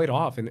think it was played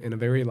off in a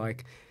very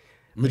like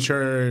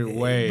mature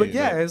way. But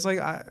yeah, it's like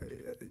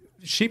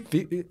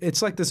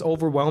it's like this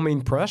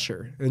overwhelming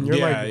pressure, and you're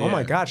like, oh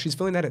my God, she's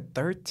feeling that at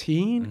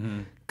 13. Mm-hmm.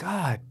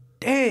 God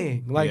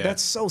dang, like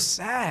that's so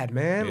sad,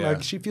 man. Yeah.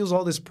 Like she feels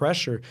all this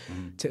pressure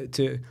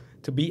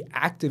to be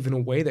active in a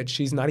way that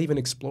she's not even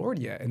explored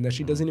yet, and that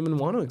she doesn't even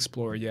want to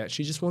explore yet.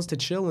 She just wants to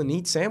chill and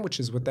eat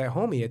sandwiches with that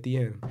homie at the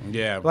end.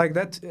 Yeah, like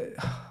that.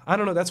 I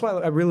don't know. That's why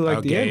I really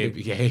like the ending.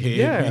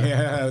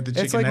 Yeah,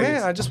 it's like,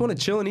 man, I just want to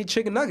chill and eat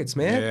chicken nuggets,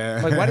 man. Yeah.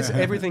 Like, why does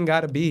everything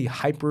got to be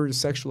hyper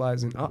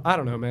sexualized? And I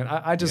don't know, man.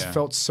 I just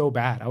felt so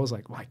bad. I was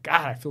like, my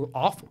God, I feel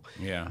awful.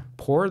 Yeah,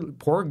 poor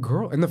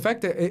girl. And the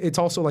fact that it's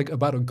also like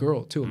about a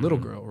girl too, a little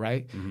girl,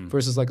 right?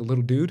 Versus like a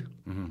little dude.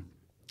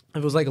 If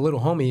it was like a little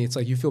homie, it's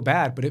like you feel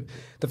bad. But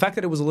the fact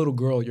that it was a little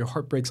girl, your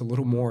heart breaks a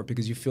little more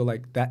because you feel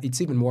like that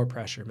it's even more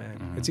pressure,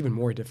 man. It's even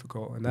more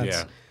difficult. And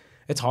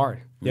it's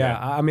hard. Yeah.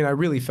 I mean, I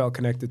really felt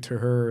connected to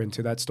her and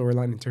to that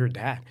storyline and to her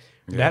dad.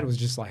 Her dad was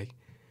just like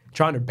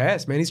trying her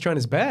best, man. He's trying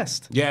his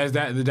best. Yeah,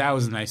 the dad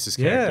was the nicest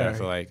character, I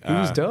feel like. He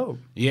was dope.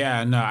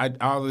 Yeah, no,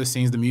 all of the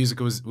scenes, the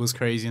music was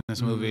crazy in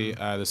this movie.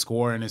 The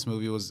score in this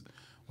movie was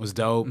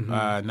dope.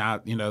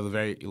 Not, the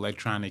very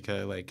electronic,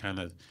 like kind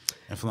of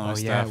influence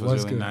stuff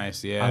was really good.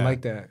 Nice. Yeah, I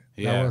like that.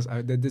 Yeah,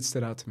 that did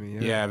stood out to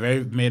me. Yeah,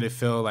 very made it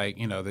feel like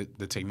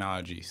the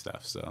technology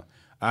stuff. So,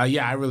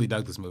 I really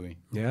dug this movie.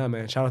 Yeah,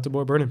 man. Shout out to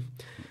Boy Burnham.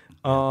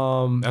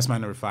 That's my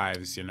number 5.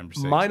 This is your number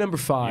 6. My number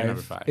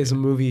 5 is a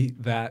movie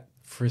that,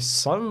 for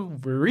some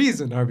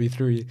reason,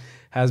 RB3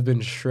 has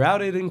been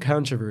shrouded in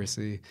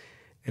controversy.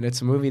 And it's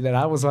a movie that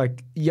I was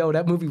like, yo,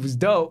 that movie was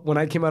dope. When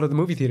I came out of the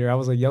movie theater, I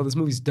was like, yo, this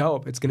movie's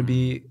dope. It's going to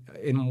be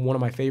in one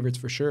of my favorites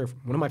for sure.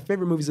 One of my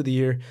favorite movies of the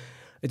year.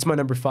 It's my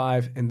number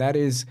 5, and that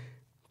is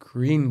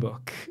Green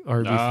Book,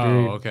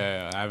 RB3. Oh,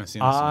 okay. I haven't seen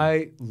this one.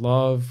 I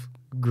love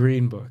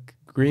Green Book.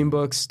 Green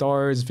Book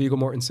stars Viggo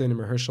Mortensen and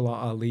Mahershala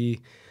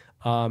Ali.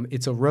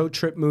 It's a road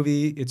trip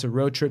movie. It's a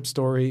road trip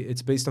story.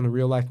 It's based on a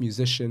real-life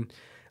musician.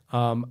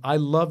 I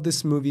love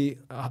this movie.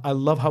 I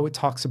love how it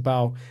talks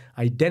about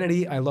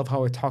identity. I love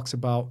how it talks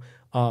about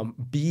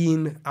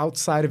being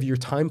outside of your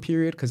time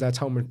period, because that's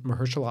how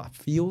Mahershala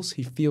feels.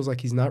 He feels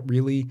like he's not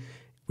really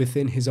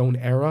within his own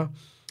era.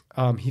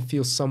 He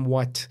feels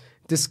somewhat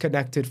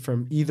disconnected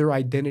from either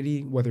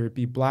identity, whether it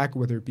be black,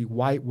 whether it be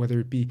white, whether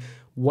it be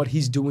what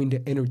he's doing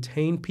to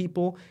entertain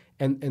people,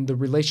 and the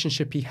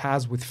relationship he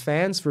has with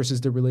fans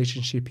versus the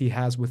relationship he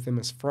has with them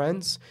as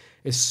friends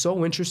is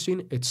so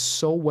interesting. It's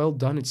so well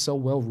done. It's so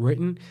well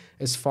written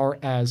as far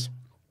as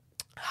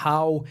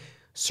how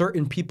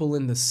certain people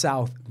in the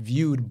South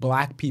viewed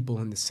black people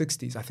in the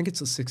 60s. I think it's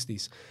the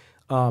 60s.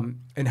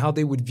 And how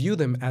they would view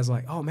them as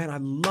like, oh man, I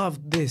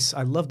love this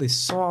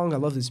song, I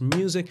love this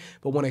music.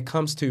 But when it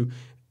comes to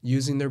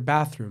using their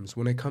bathrooms,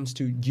 when it comes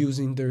to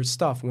using their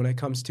stuff, when it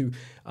comes to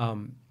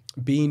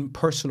being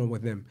personal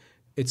with them,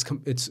 it's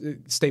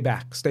stay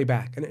back,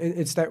 and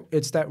it's that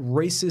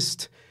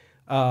racist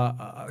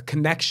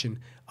connection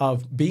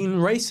of being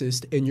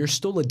racist, and you're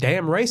still a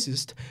damn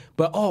racist.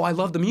 But I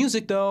love the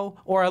music though,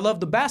 or I love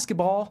the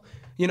basketball.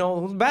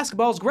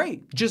 Basketball's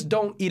great. Just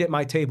don't eat at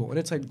my table. And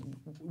it's like,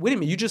 wait a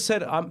minute, you just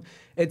said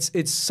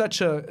it's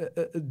such a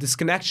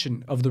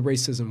disconnection of the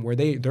racism where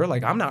they're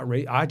like, I'm not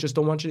I just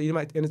don't want you to eat at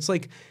my and it's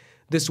like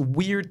this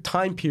weird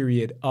time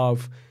period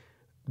of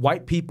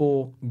white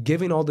people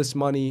giving all this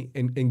money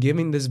and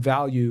giving this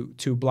value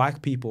to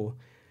black people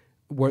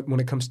when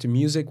it comes to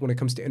music, when it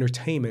comes to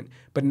entertainment,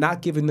 but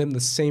not giving them the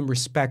same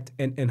respect,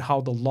 and how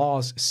the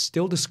laws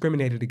still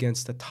discriminated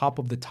against the top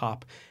of the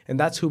top. And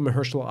that's who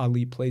Mahershala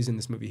Ali plays in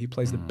this movie. He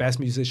plays the best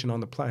musician on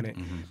the planet.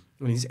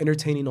 And he's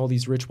entertaining all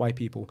these rich white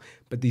people,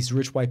 but these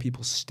rich white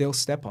people still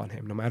step on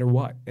him no matter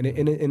what. And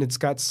it's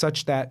got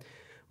such that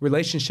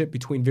relationship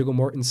between Viggo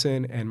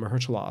Mortensen and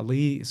Mahershala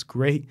Ali is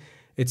great.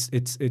 It's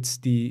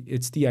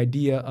the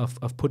idea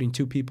of putting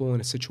two people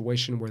in a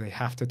situation where they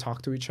have to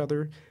talk to each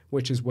other,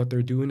 which is what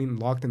they're doing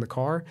and locked in the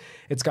car.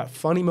 It's got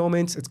funny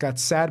moments. It's got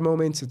sad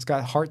moments. It's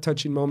got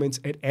heart-touching moments.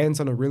 It ends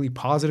on a really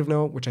positive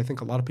note, which I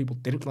think a lot of people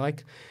didn't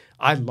like.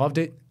 I loved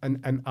it,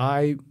 and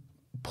I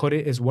put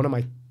it as one of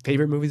my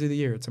favorite movies of the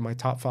year. It's in my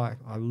top 5.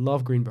 I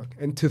love Green Book.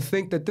 And to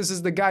think that this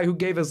is the guy who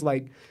gave us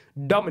like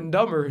Dumb and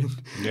Dumber.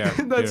 Yeah.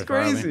 That's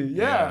crazy.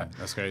 Yeah.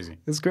 That's crazy.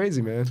 It's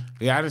crazy, man.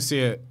 Yeah, I didn't see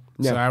it.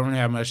 So I don't really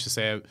have much to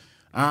say.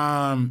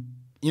 I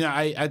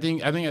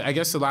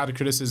guess a lot of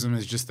criticism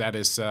is just that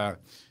it's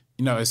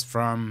it's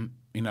from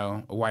a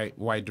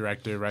white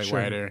director,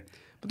 writer.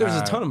 But there's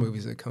a ton of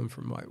movies that come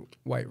from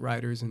white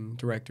writers and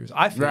directors.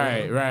 I feel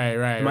right.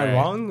 Am I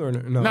wrong or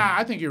no? Nah,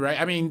 I think you're right.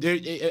 I mean,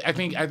 I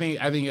think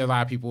a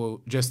lot of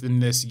people just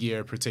in this year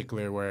in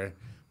particular were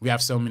we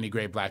have so many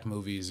great black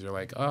movies. They're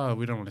like, oh,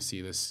 we don't want to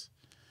see this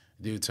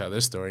dude tell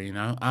this story, you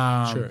know?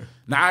 Sure.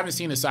 Now, I haven't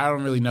seen it, so I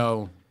don't really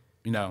know,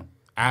 you know.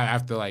 I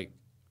have to, like,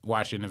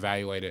 watch it and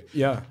evaluate it.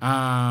 Yeah.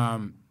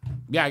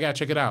 Yeah, I got to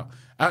check it out.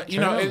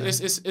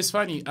 It's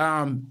funny.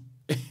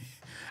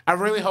 I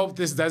really hope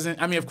this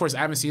doesn't, I mean, of course, I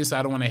haven't seen it, so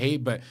I don't want to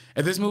hate, but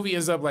if this movie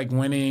ends up, like,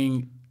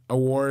 winning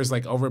awards,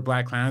 like, over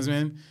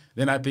BlacKkKlansman,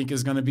 then I think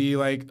it's going to be,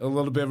 like, a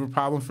little bit of a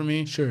problem for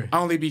me. Sure.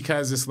 Only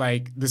because it's,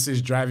 like, this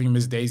is Driving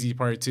Miss Daisy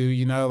Part 2,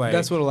 you know? Like,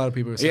 that's what a lot of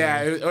people are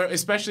saying. Yeah, or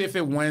especially if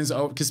it wins,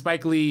 because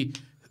Spike Lee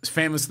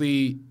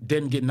famously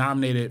didn't get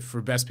nominated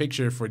for Best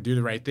Picture for Do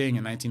the Right Thing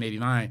in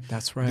 1989.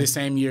 That's right. The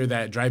same year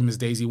that Driving Miss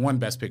Daisy won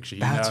Best Picture.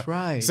 That's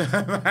right. So,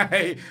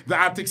 like, the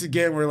optics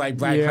again were like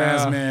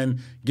BlacKkKlansman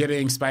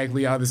getting Spike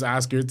Lee all this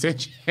Oscar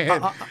attention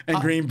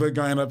and Green Book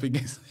going up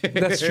against it.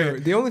 That's true.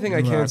 The only thing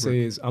I can say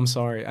is, I'm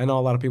sorry, I know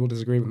a lot of people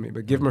disagree with me,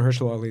 but give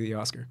Mahershala Ali the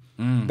Oscar.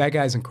 That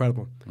guy's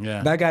incredible.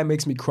 Yeah. That guy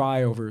makes me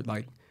cry over,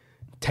 like,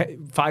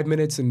 5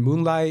 minutes in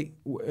Moonlight,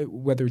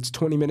 whether it's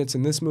 20 minutes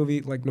in this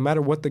movie. Like, no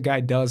matter what the guy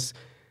does,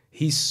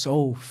 he's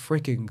so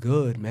freaking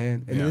good,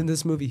 man. And in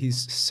this movie,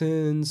 he's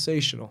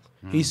sensational.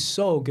 He's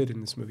so good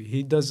in this movie.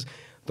 He does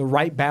the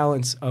right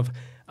balance of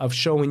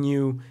showing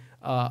you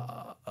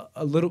a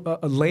little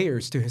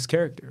layers to his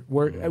character.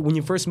 Where when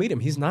you first meet him,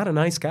 he's not a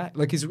nice guy.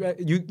 Like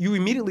you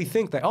immediately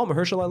think that, oh,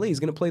 Mahershala Ali is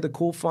going to play the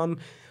cool, fun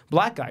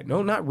black guy.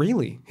 No, not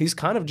really. He's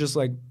kind of just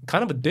like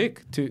a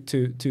dick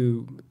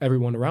to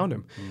everyone around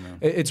him.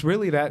 It's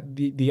really that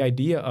the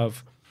idea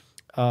of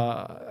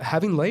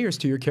having layers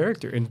to your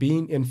character and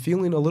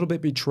feeling a little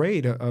bit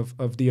betrayed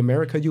of the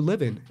America you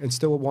live in and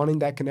still wanting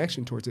that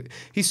connection towards it.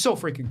 He's so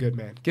freaking good,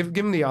 man. Give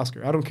him the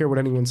Oscar. I don't care what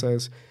anyone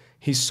says.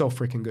 He's so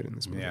freaking good in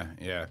this movie.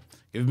 Yeah.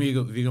 Give me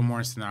Viggo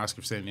Mortensen the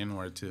Oscar for saying the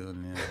N-word too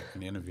in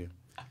the interview.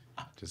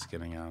 Just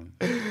kidding.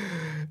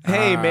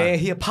 Hey, man,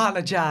 he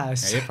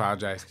apologized. Yeah, he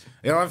apologized.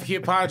 You know, he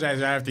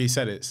apologized right after he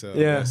said it. So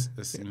it's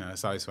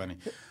it's always funny.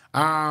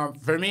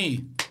 For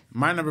me,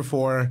 my number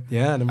 4.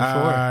 Yeah, number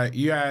 4.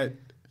 You had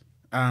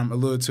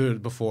alluded to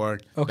it before.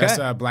 Okay.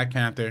 That's Black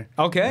Panther.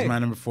 Okay. That's my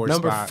number 4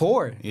 Number spot.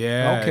 4.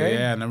 Yeah. Okay.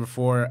 Yeah. Number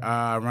 4.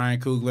 Ryan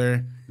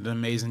Coogler did an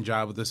amazing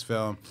job with this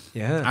film.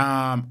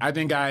 Yeah. I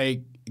think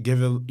I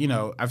give it. You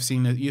know, I've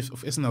seen it.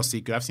 It's no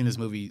secret. I've seen this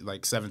movie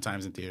like 7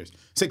 times in theaters.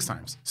 6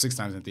 times. 6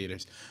 times in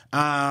theaters.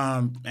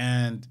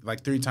 And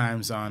like 3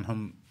 times on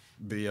home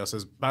video. So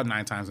it's about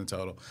 9 times in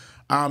total.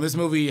 This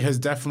movie has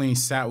definitely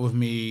sat with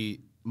me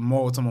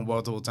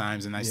multiple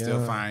times, and I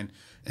still find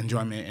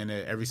enjoyment in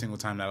it every single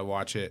time that I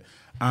watch it.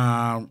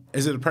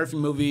 Is it a perfect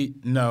movie?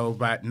 No,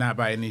 but not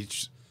by any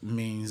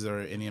means or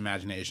any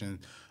imagination.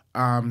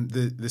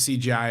 The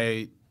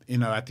CGI, you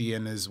know, at the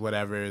end is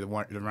whatever. The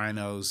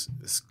rhinos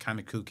is kind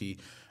of kooky.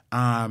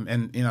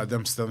 And, you know,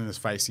 them stealing this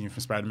fight scene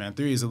from Spider-Man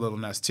 3 is a little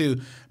nuts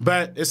too.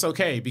 But it's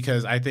okay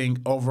because I think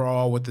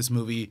overall what this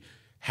movie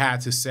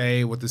had to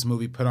say, what this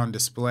movie put on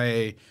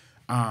display,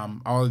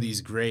 all of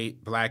these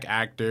great black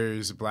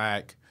actors,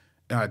 black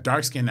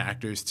dark-skinned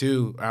actors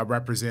too,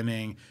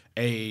 representing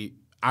a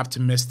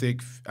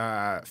optimistic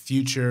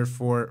future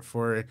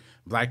for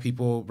black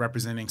people,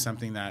 representing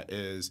something that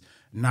is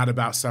not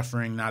about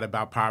suffering, not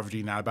about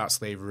poverty, not about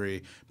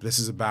slavery. This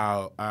is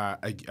about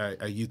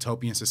a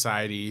utopian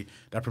society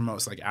that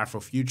promotes like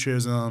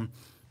Afrofuturism.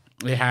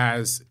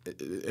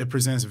 It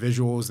presents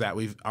visuals that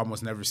we've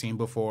almost never seen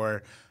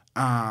before,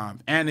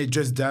 and it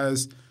just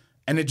does,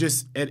 and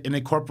it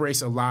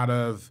incorporates a lot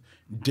of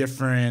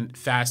different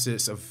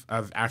facets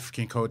of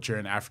African culture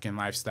and African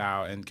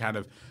lifestyle, and kind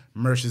of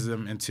merges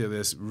them into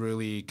this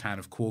really kind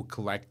of cool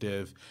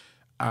collective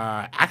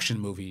action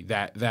movie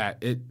that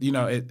it, you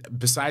know, it,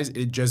 besides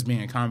it just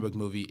being a comic book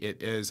movie,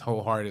 it is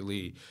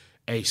wholeheartedly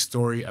a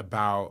story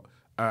about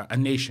a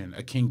nation,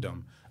 a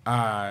kingdom,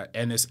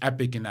 and it's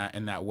epic in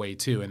that way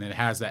too, and it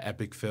has that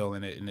epic feel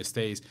in it, and it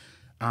stays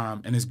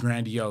and it's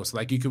grandiose.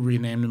 Like you could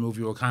rename the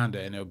movie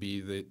Wakanda and it'll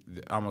be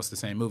almost the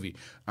same movie.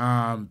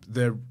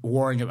 The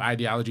warring of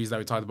ideologies that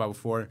we talked about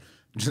before,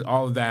 just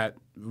all of that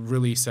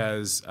really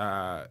says,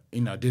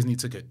 you know, Disney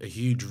took a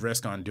huge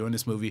risk on doing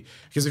this movie,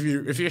 because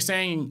if you're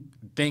saying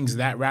things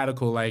that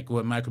radical like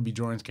what Michael B.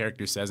 Jordan's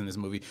character says in this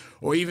movie,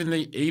 or even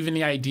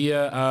the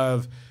idea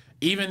of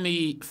even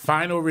the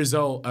final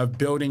result of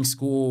building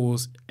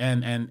schools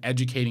and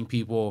educating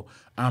people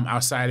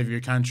outside of your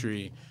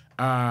country,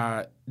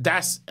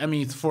 that's, I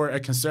mean, for a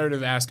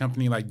conservative ass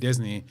company like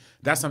Disney,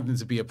 that's something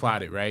to be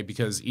applauded, right?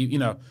 Because, you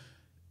know,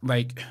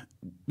 like,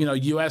 you know,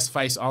 U.S.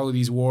 fights all of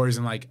these wars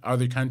in like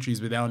other countries,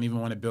 but they don't even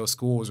want to build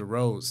schools or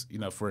roads, you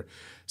know, for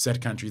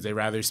said countries. They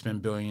rather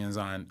spend billions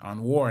on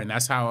war, and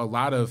that's how a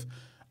lot of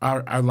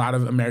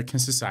American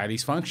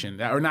societies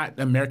function, or not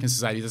American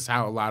societies. That's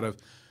how a lot of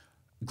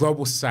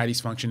global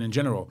societies function in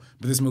general.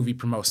 But this movie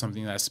promotes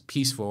something that's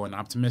peaceful and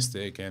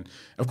optimistic, and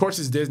of course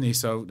it's Disney,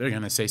 so they're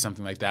gonna say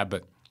something like that,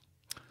 but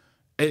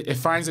it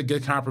finds a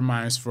good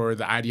compromise for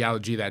the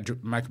ideology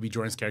that Michael B.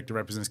 Jordan's character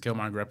represents,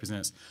 Killmonger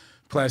represents,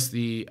 plus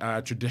the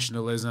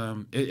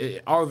traditionalism.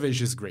 All of it is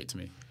just great to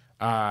me.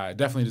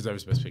 Definitely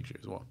deserves Best Picture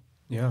as well.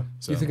 Yeah.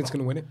 So, you think it's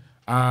going to win it?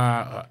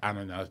 I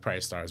don't know. It's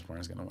probably Star is Born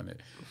is going to win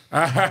it.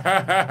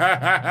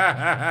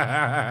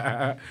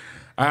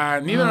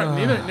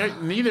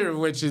 Neither of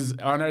which is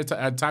on our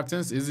top 10.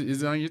 Is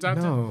it on your top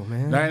 10? No,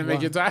 man. That didn't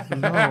make your top.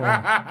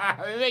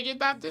 No. Make your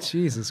top 10.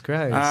 Jesus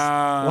Christ!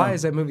 Why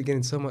is that movie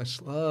getting so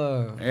much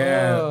love?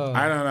 Yeah,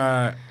 I don't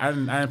know. I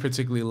didn't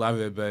particularly love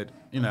it, but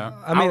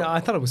I mean, I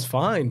thought it was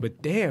fine,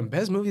 but damn,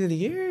 best movie of the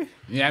year.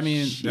 Yeah, I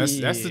mean,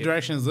 that's the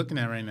direction it's looking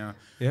at right now.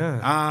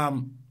 Yeah.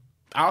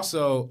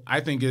 Also, I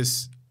think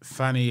it's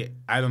funny.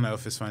 I don't know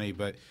if it's funny,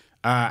 but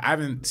I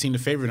haven't seen The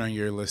Favorite on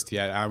your list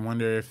yet. I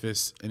wonder if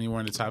it's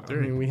anywhere in the top 3.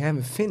 I mean, we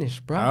haven't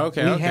finished, bro.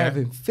 Okay, we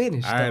haven't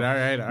finished. All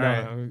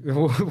right.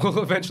 We'll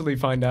eventually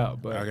find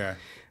out. But okay.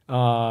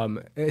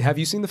 Have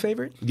you seen The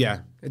Favorite? Yeah.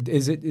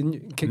 Is it?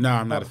 No,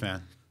 I'm not a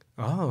fan.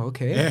 Oh,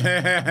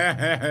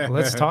 okay.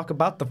 Let's talk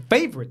about The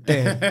Favorite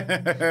then,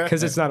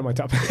 because it's not in my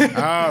top.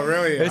 Oh,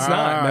 really? It's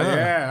not. No.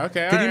 Yeah.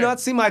 Okay. Did you not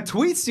see my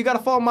tweets? You got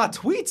to follow my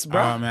tweets,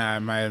 bro. Oh man, I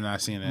might have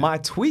not seen it. My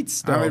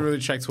tweets, though. I only really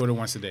check Twitter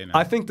once a day now.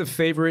 I think The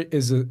Favorite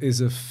is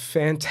a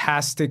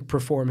fantastic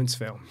performance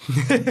film.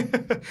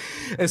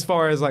 As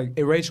far as like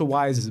Rachel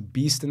Weisz is a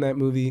beast in that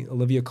movie.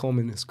 Olivia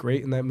Colman is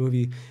great in that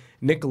movie.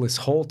 Nicholas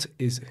Hoult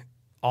is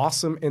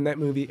awesome in that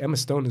movie. Emma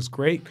Stone is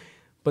great,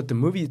 but the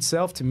movie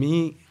itself, to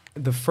me.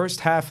 The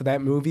first half of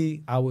that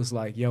movie, I was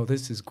like, yo,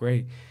 this is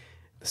great.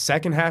 The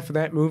second half of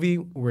that movie,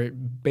 where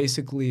it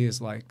basically is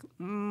like,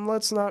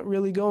 let's not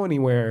really go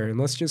anywhere and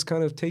let's just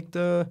kind of take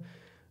the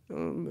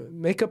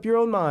make up your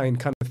own mind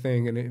kind of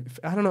thing. And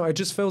I don't know, it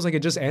just feels like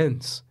it just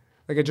ends.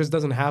 Like it just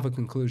doesn't have a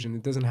conclusion.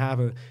 It doesn't have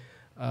a,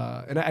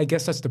 and I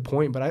guess that's the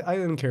point, but I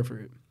didn't care for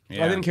it.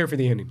 Yeah. I didn't care for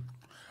the ending.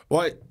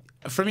 Well,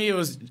 for me, it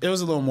was a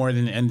little more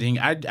than the ending.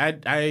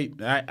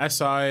 I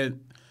saw it.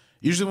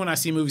 Usually when I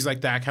see movies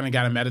like that, I kind of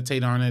got to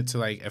meditate on it to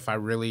like how I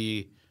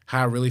really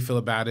feel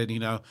about it,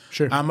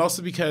 Sure.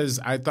 Mostly because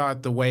I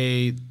thought the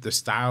way the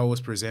style was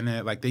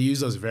presented, like they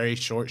use those very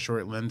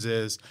short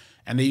lenses,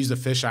 and they use the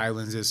fisheye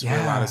lenses for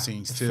a lot of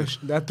scenes too.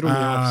 That threw me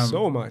off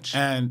so much.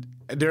 And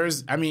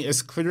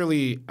it's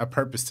clearly a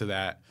purpose to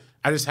that.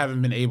 I just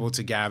haven't been able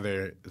to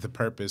gather the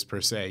purpose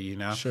per se,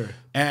 Sure.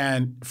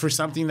 And for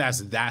something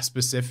that's that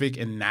specific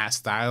and that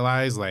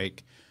stylized,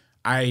 like.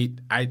 I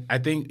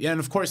think, and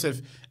of course,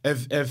 if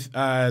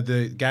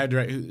the guy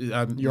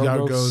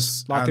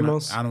Yorgos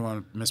Lanthimos, I don't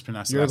want to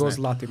mispronounce Yorgos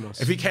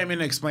Lanthimos. If he came in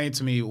and explained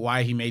to me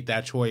why he made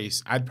that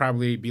choice, I'd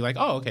probably be like,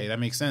 oh, okay, that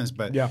makes sense.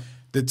 But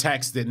the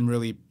text didn't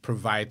really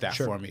provide that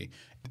for me.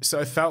 So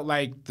it felt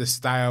like the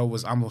style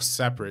was almost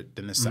separate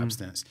than the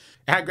substance.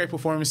 It had great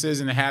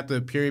performances and it had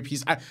the period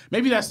piece.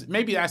 Maybe that's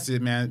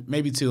it, man.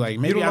 Maybe too. Like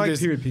maybe you don't like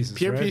period pieces.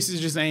 Period pieces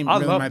just ain't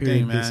really my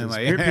thing, man.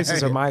 Like, period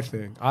pieces are my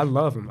thing. I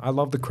love them. I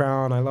love The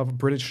Crown. I love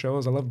British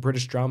shows. I love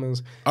British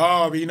dramas.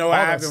 Oh, but you know what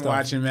I've been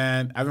watching,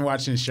 man? I've been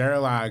watching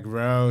Sherlock,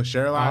 bro.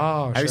 Sherlock.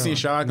 Oh, have you seen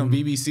Sherlock on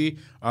BBC?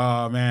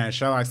 Oh man,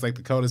 Sherlock's like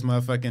the coldest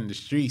motherfucker in the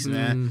streets,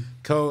 man.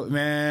 Cold,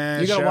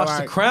 man. You gotta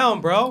watch The Crown,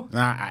 bro.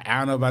 Nah, I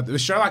don't know about that.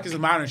 Sherlock is a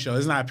modern show.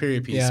 It's not a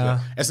period piece. Yeah.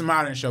 It's a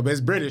modern show, but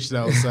it's British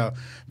though. So,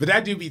 but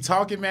that dude be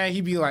talking, man.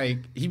 He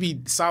be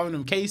solving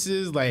them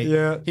cases, like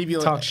he be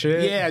talk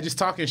shit. Yeah, just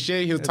talking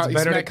shit. He'll talk.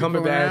 Better than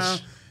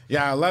Cumberbatch.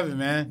 Yeah, I love it,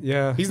 man.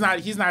 Yeah, he's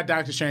not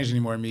Doctor Strange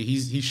anymore. Me,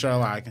 he's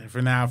Sherlock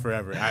for now,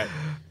 forever.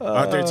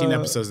 13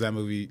 episodes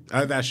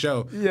of that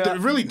show. Yeah,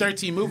 really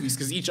 13 movies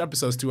because each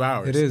episode's 2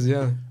 hours. It is,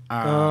 yeah.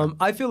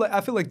 I feel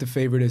like The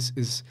Favorite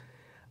is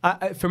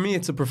for me,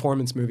 it's a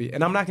performance movie,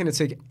 and I'm not going to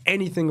take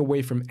anything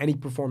away from any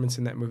performance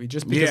in that movie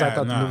just because I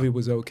thought the movie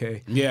was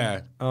okay.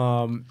 Yeah, it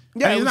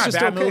was not just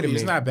bad okay movie. to me.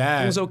 It's not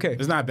bad. It was okay.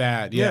 It's not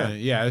bad.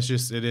 Yeah. It's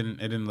just it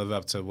didn't live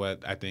up to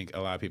what I think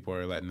a lot of people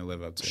are letting it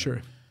live up to.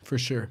 Sure, for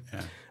sure.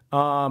 Yeah.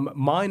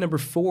 My number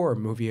 4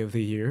 movie of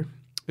the year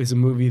is a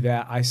movie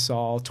that I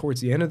saw towards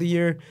the end of the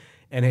year,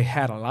 and it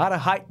had a lot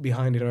of hype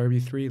behind it.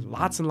 RB3,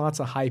 lots and lots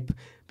of hype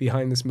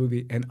behind this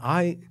movie, and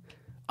I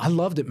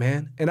loved it,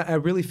 man. And I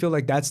really feel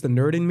like that's the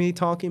nerd in me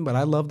talking, but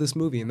I love this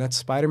movie, and that's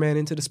Spider-Man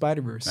Into the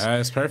Spider-Verse.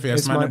 That's perfect.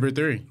 That's my number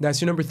 3.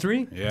 That's your number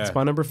 3? Yeah. That's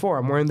my number 4.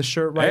 I'm wearing the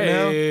shirt right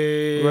now,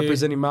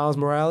 representing Miles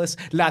Morales.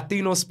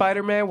 Latino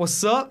Spider-Man,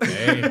 what's up?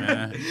 Hey,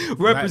 man.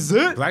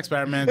 Represent. Black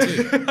Spider-Man,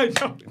 too. I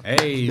know.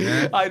 Hey,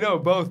 man. I know,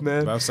 both,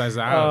 man. Both sides of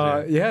the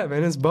aisle. Yeah,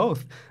 man, it's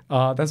both.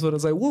 That's what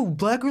it's like. Whoa,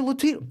 black or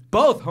Latino?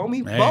 Both,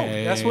 homie. Hey,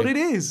 both. That's what it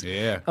is.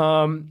 Yeah.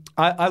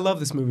 I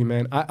love this movie,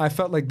 man. I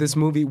felt like this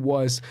movie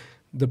was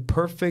the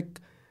perfect...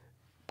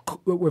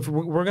 If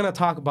we're going to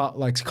talk about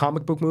like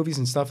comic book movies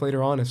and stuff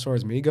later on as far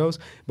as me goes,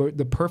 but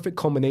the perfect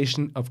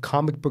culmination of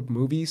comic book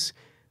movies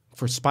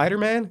for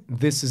Spider-Man,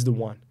 this is the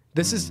one.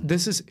 This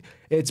is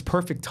it's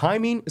perfect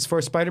timing as far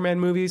as Spider-Man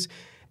movies.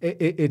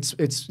 It's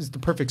the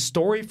perfect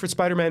story for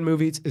Spider-Man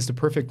movies. It's the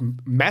perfect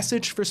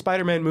message for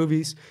Spider-Man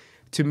movies.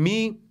 To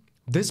me,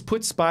 this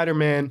put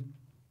Spider-Man...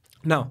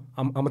 No,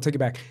 I'm going to take it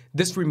back.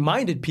 This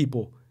reminded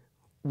people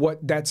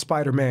what that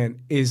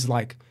Spider-Man is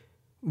like.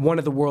 One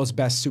of the world's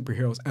best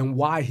superheroes and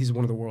why he's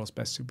one of the world's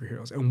best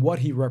superheroes and what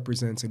he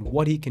represents and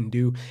what he can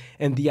do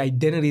and the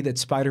identity that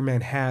Spider-Man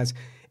has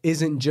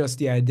isn't just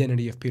the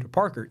identity of Peter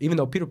Parker. Even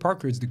though Peter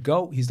Parker is the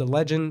GOAT, he's the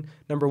legend,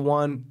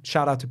 #1.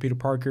 Shout out to Peter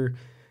Parker.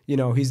 You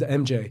know, he's the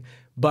MJ.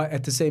 But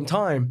at the same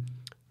time,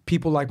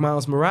 people like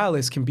Miles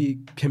Morales can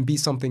be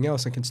something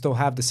else and can still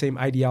have the same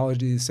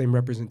ideology, the same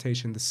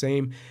representation, the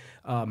same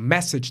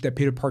message that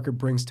Peter Parker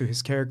brings to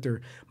his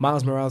character.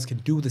 Miles Morales can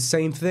do the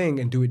same thing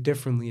and do it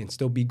differently and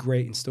still be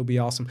great and still be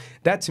awesome.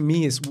 That to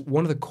me is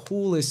one of the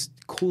coolest,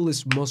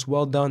 most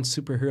well-done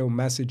superhero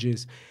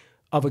messages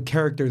of a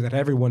character that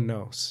everyone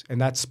knows,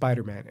 and that's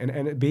Spider-Man.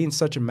 And being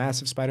such a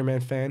massive Spider-Man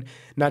fan,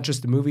 not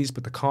just the movies,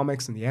 but the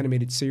comics and the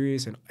animated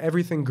series and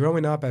everything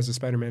growing up as a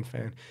Spider-Man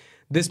fan,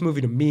 this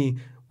movie to me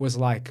was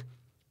like,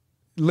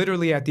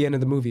 literally at the end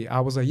of the movie,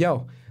 I was like,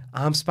 yo,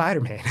 I'm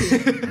Spider-Man.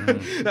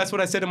 That's what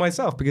I said to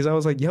myself, because I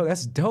was like, yo,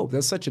 that's dope.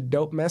 That's such a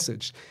dope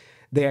message.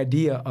 The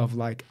idea of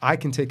like, I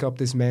can take up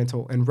this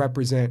mantle and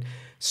represent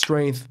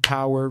strength,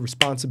 power,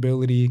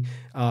 responsibility,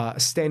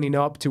 standing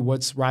up to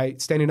what's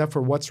right, standing up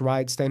for what's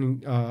right,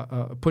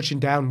 pushing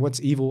down what's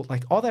evil,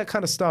 like all that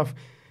kind of stuff.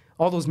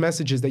 All those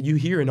messages that you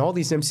hear in all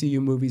these MCU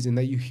movies and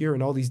that you hear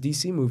in all these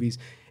DC movies,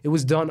 it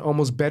was done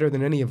almost better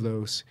than any of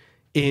those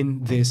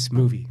in this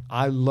movie.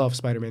 I love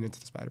Spider-Man Into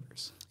the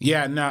Spider-Verse.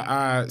 Yeah,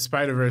 no,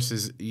 Spider-Verse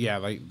is,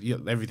 like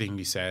everything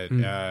you said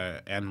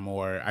and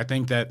more. I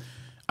think that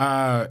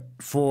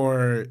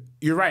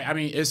you're right. I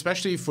mean,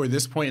 especially for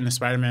this point in the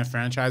Spider-Man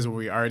franchise where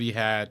we already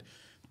had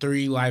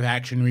 3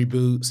 live-action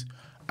reboots,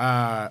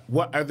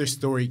 what other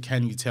story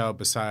can you tell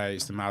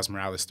besides the Miles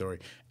Morales story?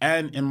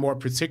 And more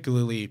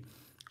particularly,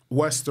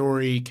 what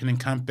story can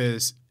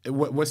encompass,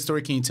 what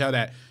story can you tell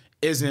that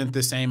isn't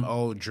the same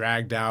old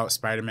dragged-out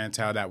Spider-Man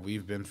tale that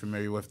we've been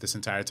familiar with this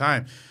entire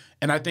time?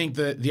 And I think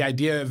the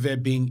idea of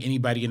it being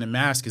anybody in a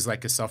mask is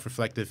like a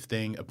self-reflective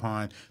thing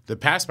upon the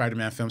past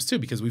Spider-Man films too,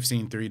 because we've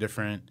seen 3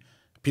 different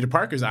Peter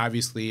Parkers,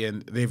 obviously,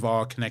 and they've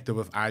all connected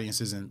with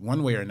audiences in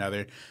one way or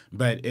another.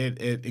 But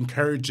it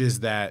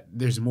encourages that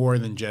there's more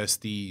than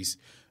just these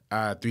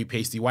 3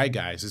 pasty white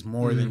guys. There's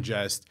more than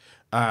just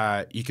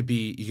you could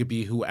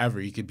be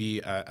whoever. You could be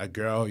a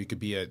girl. You could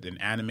be an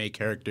anime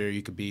character.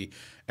 You could be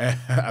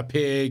a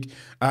pig.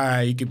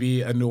 You could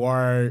be a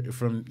character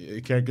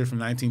from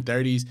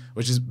 1930s,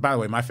 which is, by the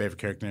way, my favorite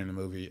character in the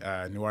movie,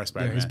 Noir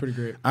Spider-Man. Yeah, he's pretty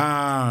great.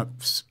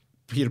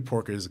 Peter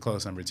Porker is a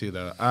close number 2,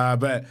 though.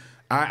 But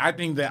I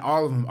think that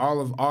all of them,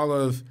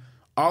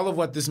 all of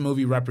what this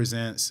movie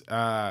represents,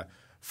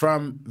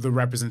 from the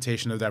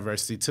representation of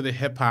diversity to the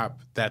hip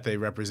hop that they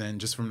represent,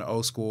 just from the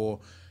old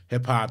school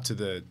hip hop to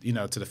the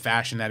to the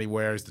fashion that he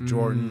wears, the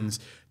Jordans,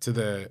 to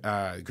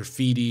the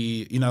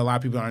graffiti. A lot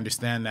of people don't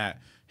understand that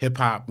hip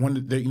hop.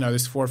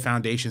 There's 4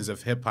 foundations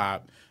of hip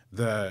hop: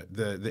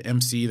 the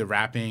MC, the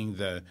rapping,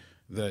 the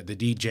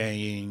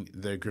DJing,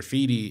 the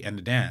graffiti, and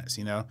the dance.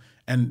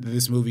 And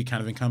this movie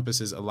kind of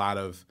encompasses a lot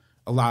of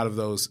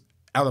those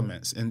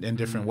elements in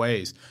different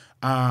ways.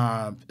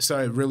 So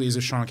it really is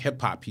a strong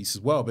hip hop piece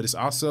as well, but it's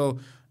also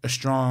a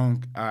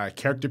strong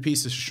character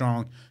piece. It's a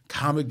strong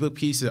comic book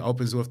piece. It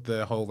opens with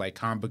the whole like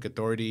comic book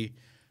authority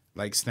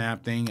like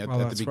stamp thing at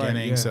the beginning.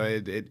 Right, yeah.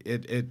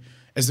 So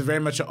it's very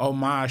much an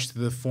homage to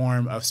the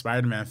form of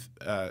Spider-Man,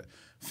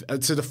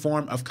 to the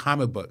form of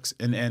comic books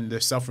and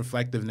the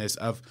self-reflectiveness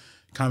of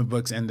comic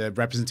books and the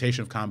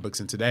representation of comic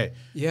books in today.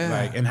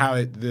 Yeah. And how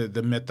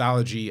the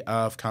mythology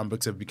of comic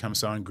books have become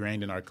so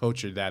ingrained in our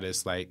culture that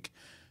it's like,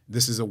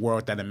 this is a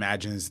world that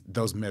imagines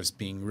those myths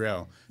being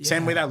real. Yeah.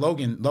 Same way that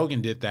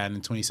Logan did that in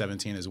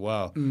 2017 as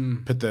well.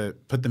 Put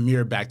the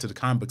mirror back to the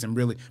comic books and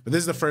really. But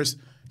this is the first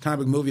comic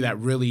book movie that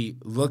really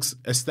looks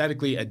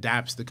aesthetically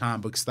adapts the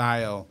comic book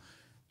style,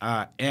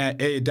 and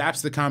it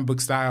adapts the comic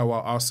book style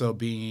while also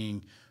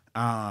being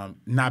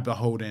not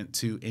beholden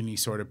to any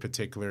sort of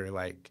particular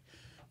like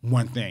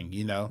one thing.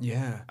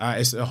 Yeah.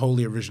 It's a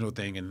wholly original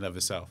thing in and of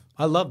itself.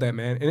 I love that,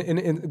 man,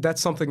 and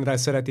that's something that I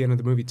said at the end of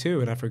the movie too,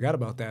 and I forgot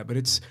about that, but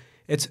it's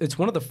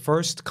one of the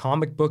first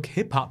comic book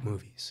hip-hop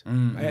movies,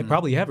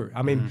 probably ever.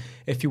 I mean,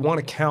 if you want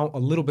to count a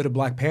little bit of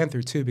Black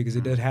Panther, too, because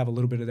it did have a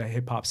little bit of that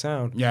hip-hop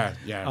sound. Yeah.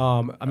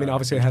 I mean,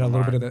 obviously it had a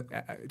little bit of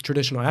the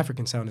traditional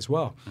African sound as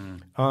well.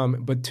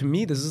 But to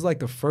me, this is like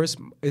the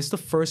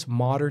first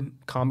modern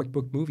comic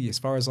book movie as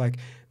far as like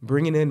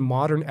bringing in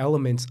modern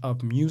elements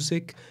of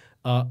music,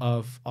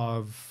 of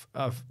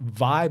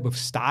vibe, of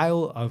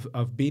style,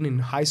 of being in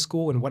high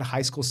school and what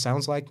high school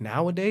sounds like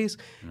nowadays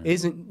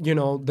isn't, the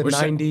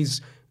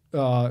 90s...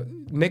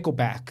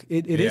 Nickelback.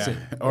 It isn't.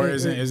 Or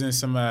isn't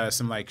some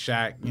like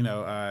Shaq,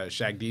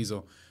 Shaq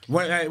Diesel.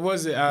 What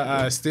was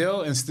it?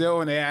 Still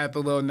when they had the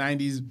little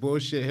 90s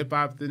bullshit hip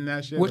hop in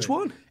that shit. Which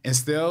one? And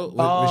Still with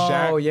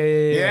Shaq. Oh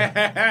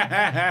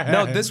yeah.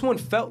 No, this one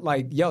felt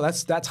like,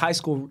 that's high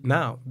school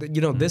now.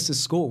 This is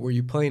school where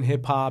you're playing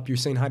hip hop, you're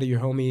saying hi to your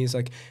homies.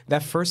 Like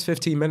that first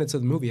 15 minutes of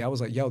the movie, I was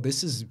like,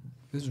 this is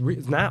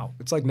now.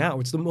 It's like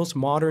now. It's the most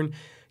modern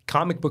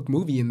comic book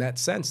movie in that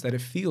sense that it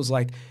feels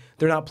like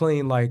they're not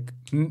playing like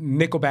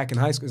Nickelback in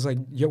high school. It's like,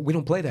 we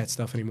don't play that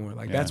stuff anymore.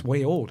 Like that's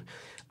way old.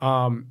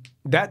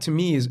 That to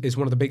me is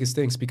one of the biggest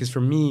things, because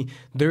for me,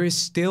 there is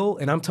still,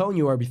 and I'm telling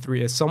you,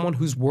 RB3, as someone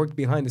who's worked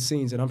behind the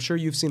scenes, and I'm sure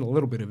you've seen a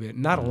little bit of it,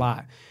 not a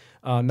lot.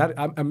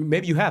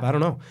 Maybe you have, I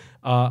don't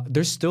know.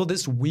 There's still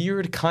this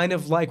weird kind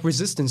of like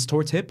resistance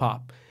towards hip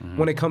hop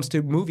when it comes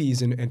to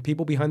movies and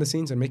people behind the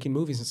scenes and making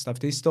movies and stuff.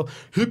 They still,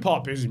 hip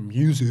hop is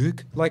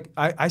music. Like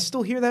I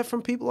still hear that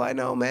from people I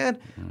know, man.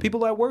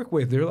 People I work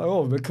with, they're like,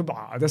 oh, but come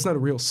on, that's not a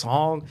real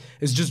song.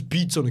 It's just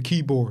beats on a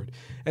keyboard.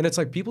 And it's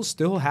like people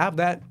still have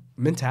that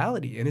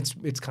mentality, and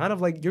it's kind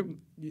of like you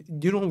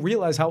don't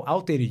realize how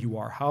outdated you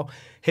are, how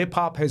hip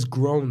hop has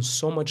grown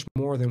so much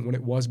more than when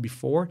it was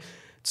before.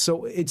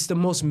 So it's the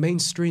most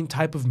mainstream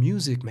type of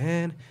music,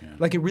 man. Yeah.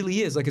 Like it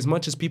really is. Like as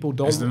much as people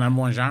don't, it's the number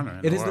one genre.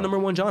 It is the number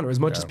one genre. As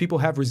much as people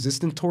have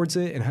resistance towards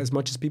it, and as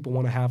much as people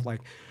want to have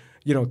like,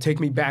 you know, take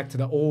me back to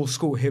the old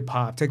school hip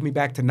hop, take me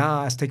back to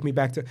Nas, take me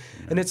back to,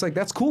 and it's like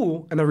that's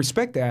cool, and I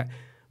respect that.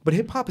 But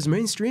hip hop is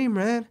mainstream,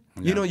 man.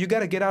 Yeah. You know, you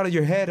got to get out of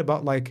your head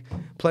about like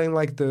playing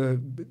like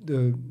the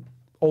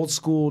old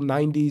school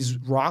 '90s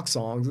rock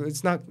songs.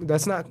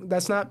 That's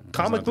not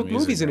comic book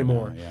movies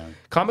anymore. Yeah.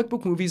 Comic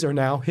book movies are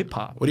now hip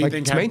hop. What do you like,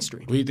 think? It's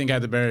mainstream. What do you think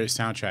had the better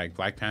soundtrack,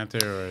 Black Panther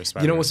or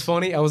Spider-Man? You know what's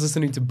funny? I was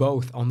listening to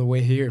both on the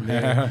way here,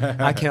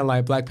 man. I can't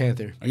lie, Black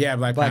Panther. Yeah,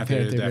 Black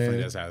Panther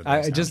definitely does have the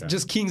best soundtrack.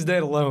 Just King's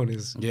Dead alone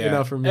is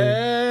enough for me.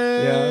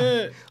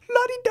 Yeah.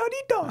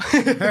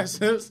 La-di-da-di-da.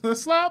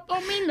 Slap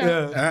on me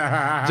now.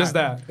 Yeah. Just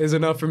that is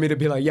enough for me to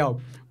be like,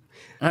 yo,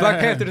 Black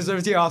Panther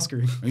deserves the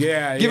Oscar.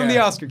 Yeah, Give him the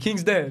Oscar.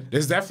 King's Dead.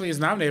 This definitely is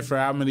nominated for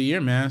Album of the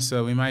Year, man.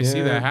 So we might see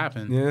that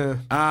happen.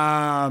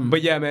 Yeah.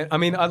 But yeah, man. I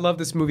mean, I love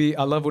this movie.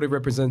 I love what it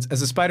represents.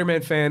 As a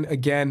Spider-Man fan,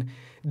 again,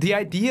 the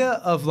idea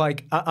of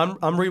like I'm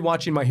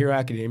rewatching My Hero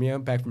Academia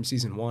back from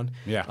season 1.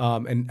 Yeah.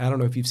 And I don't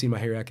know if you've seen My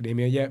Hero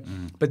Academia yet,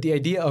 but the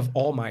idea of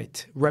All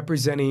Might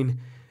representing.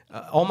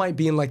 All Might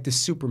being like the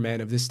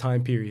Superman of this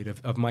time period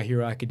of My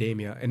Hero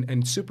Academia,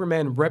 and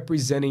Superman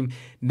representing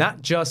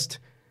not just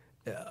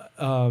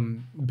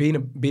being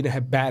a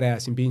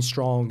badass and being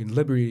strong and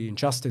liberty and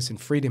justice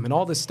and freedom and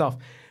all this stuff,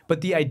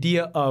 but the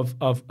idea of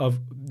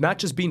not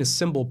just being a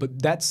symbol,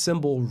 but that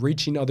symbol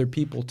reaching other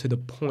people to the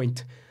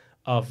point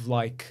of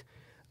like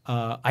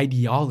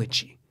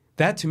ideology.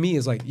 That to me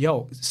is like,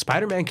 yo,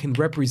 Spider-Man can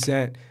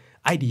represent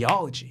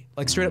ideology,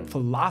 like straight up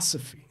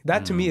philosophy.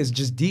 That to me is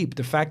just deep.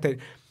 The fact that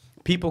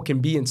people can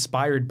be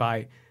inspired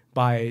by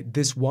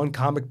this one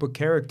comic book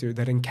character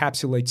that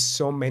encapsulates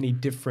so many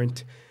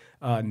different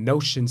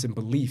notions and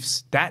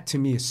beliefs. That to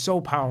me is so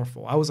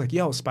powerful. I was like,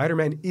 yo,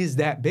 Spider-Man is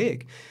that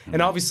big.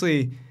 And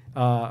obviously,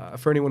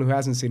 for anyone who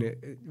hasn't seen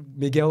it,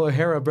 Miguel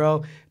O'Hara,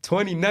 bro,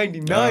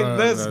 2099,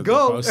 let's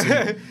go.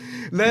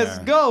 Let's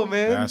go,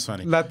 man. That's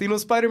funny. Latino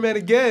Spider-Man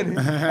again.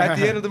 At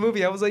the end of the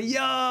movie, I was like,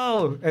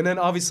 yo. And then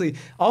obviously,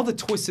 all the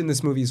twists in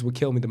this movie is what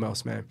killed me the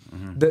most, man.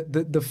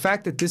 The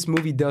fact that this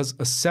movie does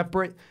a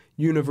separate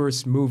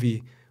universe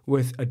movie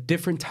with a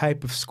different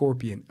type of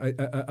scorpion,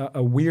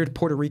 a weird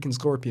Puerto Rican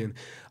scorpion,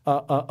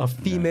 a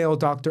female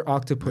Dr.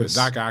 Octopus.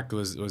 Doc Ock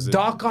was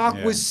Doc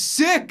Ock was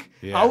sick.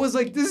 Yeah. I was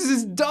like, this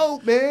is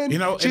dope, man. You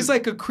know, she's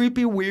like a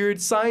creepy, weird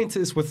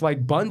scientist with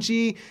like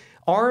bungee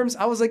arms.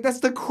 I was like, that's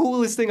the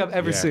coolest thing I've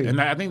ever seen.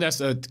 And I think that's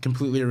a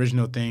completely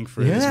original thing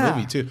for this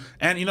movie too.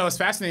 And you know, it's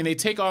fascinating. They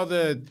take all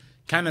the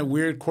kind of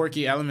weird,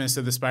 quirky elements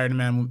of the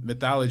Spider-Man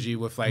mythology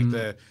with like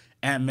the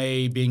Aunt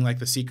May being like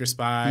the secret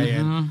spy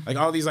and like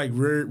all these like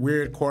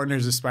weird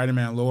corners of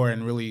Spider-Man lore,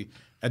 and really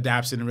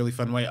adapts it in a really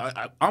fun way,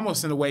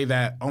 almost in a way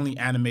that only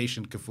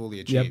animation could fully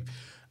achieve.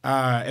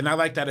 And I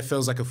like that it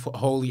feels like a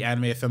wholly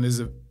animated film. There's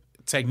a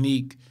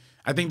technique.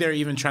 I think they're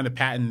even trying to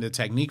patent the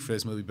technique for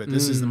this movie, but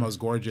this is the most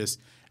gorgeous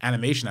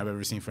animation I've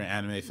ever seen for an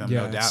anime film,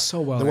 no doubt.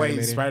 So well the way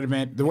animated.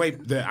 Spider-Man, the way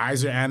the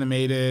eyes are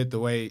animated, the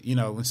way, you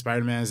know, when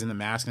Spider-Man's in the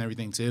mask and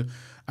everything too.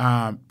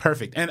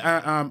 Perfect. And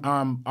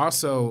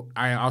also,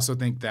 I also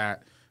think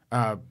that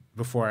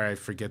before I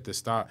forget this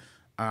thought,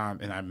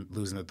 and I'm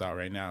losing the thought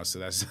right now, so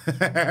that's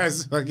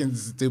that's fucking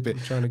stupid.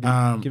 I'm trying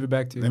to give it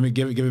back to you. Let me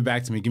give it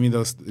back to me. Give me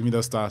those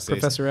thoughts.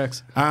 Professor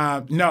X.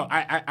 No,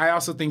 I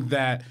also think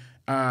that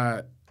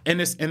in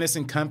this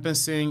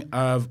encompassing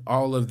of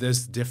all of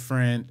this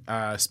different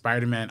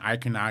Spider-Man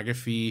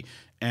iconography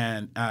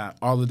and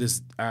all of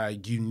this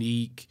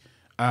unique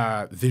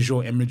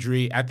visual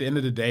imagery, at the end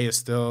of the day, it's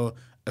still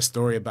a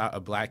story about a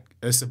black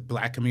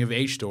coming of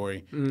age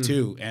story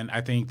too, and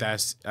I think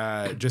that's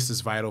just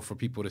as vital for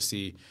people to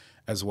see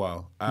as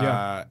well.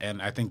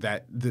 And I think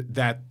that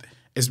that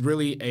is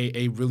really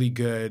a really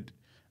good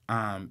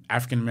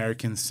African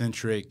American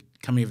centric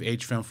coming of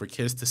age film for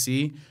kids to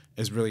see.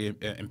 Is really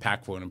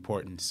impactful and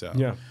important.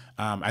 So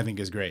I think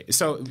it's great.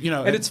 So, you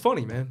know, and it's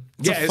funny, man.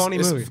 It's a funny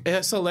movie.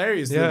 It's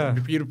hilarious.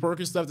 The Peter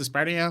Porker stuff, the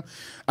Spider-Ham.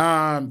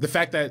 The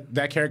fact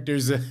that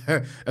character's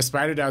a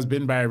spider that was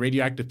bitten by a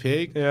radioactive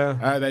pig.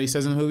 That he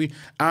says in the movie.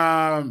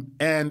 And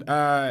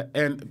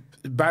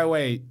by the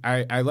way,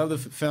 I love the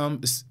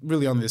film. It's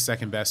really only the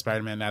second best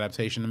Spider-Man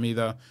adaptation to me,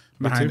 though,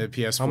 behind the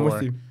PS4. I'm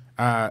with you.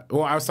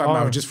 Well, I was talking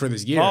about just for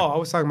this year. Oh, I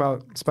was talking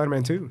about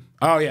Spider-Man 2.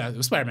 Oh, yeah.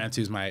 Spider-Man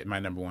 2 is my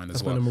number one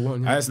as well. That's my number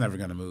one, yeah. That's never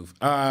going to move.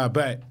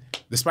 But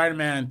the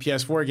Spider-Man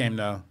PS4 game,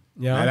 though,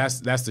 that's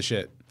the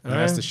shit.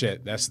 That's the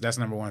shit. That's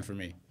number one for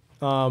me.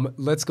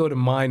 Let's go to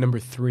my number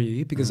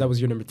 3, because that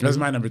was your number 3. That was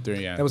my number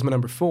 3, yeah. That was my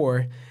number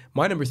 4.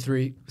 My number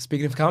 3,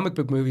 speaking of comic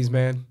book movies,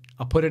 man,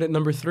 I'll put it at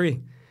number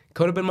 3.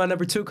 Could have been my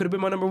number 2, could have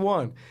been my number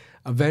 1.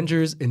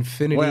 Avengers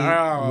Infinity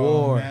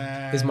War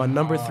is my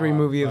number 3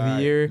 movie of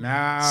the year.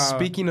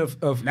 Speaking of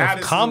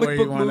comic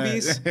book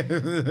movies,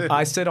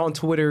 I said on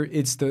Twitter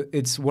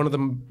it's one of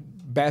the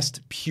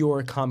best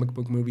pure comic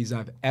book movies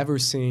I've ever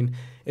seen.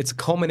 It's a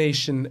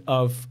culmination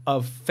of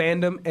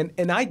fandom,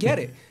 and I get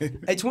it.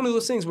 It's one of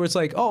those things where it's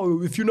like,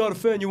 oh, if you're not a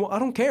fan, I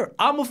don't care.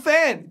 I'm a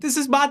fan. This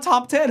is my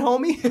top 10,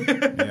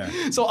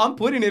 homie. So I'm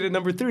putting it at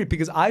number 3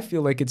 because I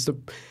feel like it's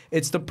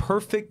the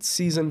perfect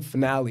season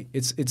finale.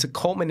 It's a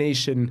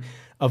culmination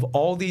of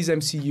all these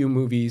MCU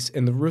movies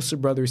and the Russo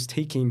brothers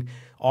taking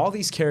all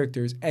these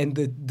characters and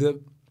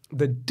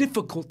the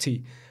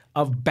difficulty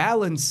of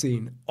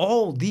balancing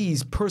all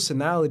these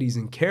personalities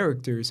and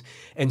characters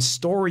and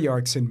story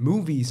arcs and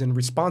movies and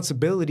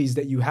responsibilities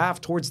that you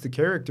have towards the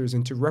characters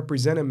and to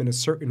represent them in a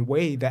certain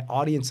way that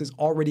audiences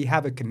already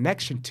have a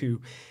connection to.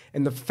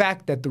 And the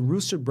fact that the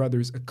Russo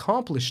brothers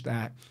accomplished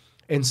that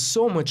and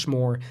so much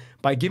more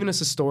by giving us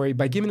a story,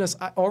 by giving us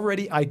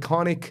already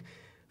iconic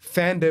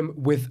fandom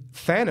with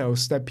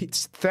Thanos, that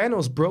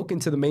Thanos broke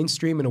into the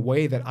mainstream in a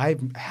way that I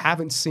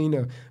haven't seen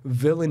a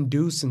villain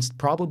do since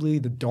probably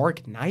The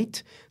Dark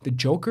Knight. The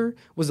Joker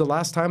was the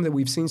last time that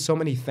we've seen so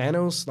many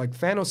Thanos. Like,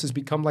 Thanos has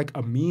become like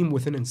a meme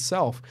within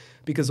himself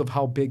because of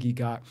how big he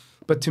got.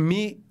 But to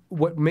me,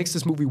 what makes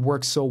this movie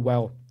work so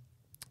well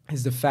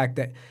is the fact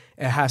that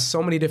it has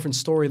so many different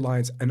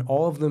storylines and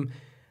all of them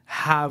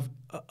have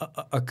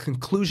a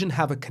conclusion,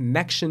 have a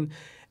connection,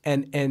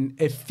 and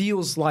it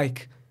feels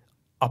like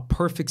a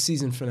perfect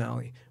season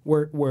finale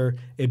where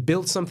it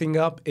builds something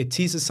up, it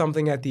teases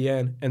something at the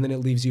end, and then it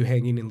leaves you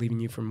hanging and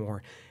leaving you for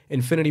more.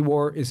 Infinity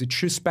War is a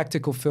true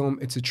spectacle film.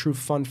 It's a true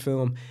fun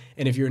film.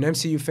 And if you're an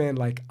MCU fan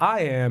like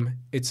I am,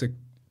 it's a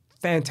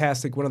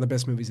fantastic, one of the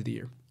best movies of the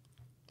year.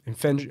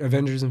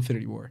 Avengers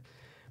Infinity War.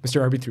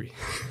 Mr. RB3.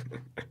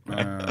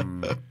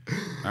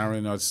 I don't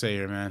really know what to say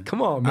here, man.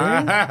 Come on,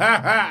 man.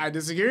 I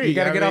disagree. You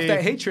got to get off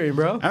that hate train,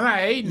 bro. I'm not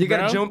hating, You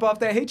got to jump off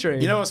that hate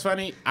train. You know what's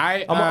funny?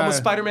 I'm going to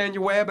Spider-Man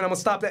your web, and I'm going to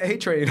stop that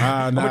hate train.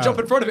 I'm going to jump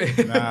in front of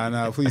it.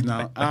 No, please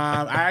no.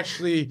 I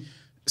actually...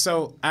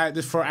 So I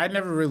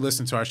never really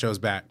listened to our shows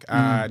back.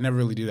 I never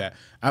really do that.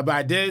 But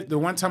I did. The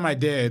one time I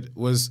did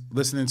was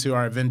listening to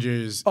our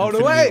Avengers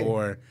Infinity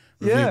War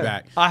review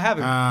back. I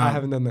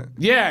haven't done that.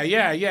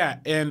 Yeah.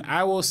 And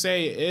I will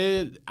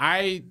say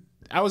I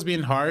was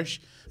being harsh,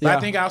 but I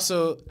think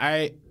also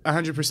I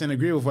 100%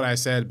 agree with what I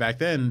said back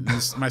then.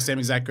 It's my same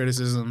exact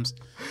criticisms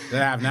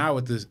that I have now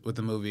with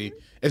the movie.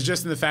 It's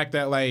just in the fact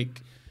that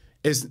like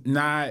it's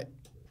not.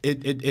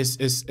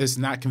 It's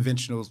not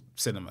conventional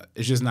cinema.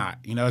 It's just not.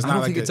 You know, it's not. I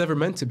don't think it's ever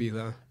meant to be,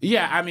 though.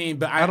 Yeah, I mean,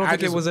 but I don't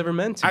think it was ever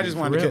meant to. I just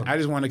want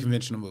a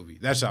conventional movie.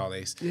 That's all,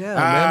 Ace. Yeah,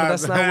 man, but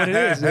that's not what it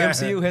is. The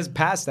MCU has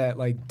passed that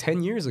like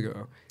 10 years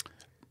ago.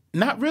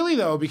 Not really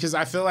though, because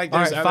I feel like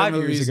there's other 5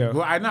 movies. Years ago.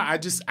 Well, I know.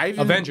 I even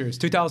Avengers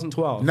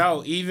 2012.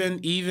 No,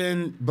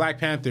 even Black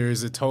Panther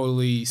is a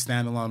totally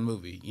standalone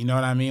movie. You know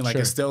what I mean? Like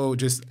it's still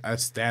just a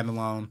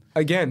standalone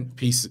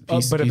piece.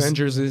 But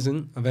Avengers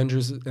isn't.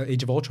 Avengers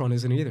Age of Ultron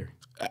isn't either.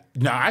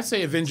 No, I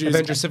say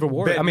Avengers Civil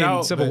War.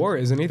 Civil War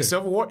isn't either.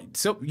 Civil War.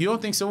 So you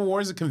don't think Civil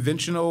War is a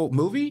conventional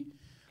movie?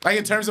 Like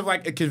in terms of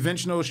like a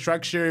conventional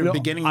structure,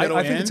 beginning, middle,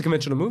 I think it's a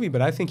conventional movie,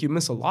 but I think you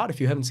miss a lot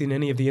if you haven't seen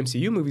any of the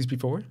MCU movies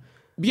before.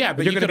 Yeah,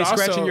 but you're going to be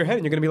scratching your head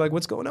and you're going to be like,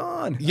 what's going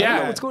on? Yeah. I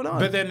don't know what's going on.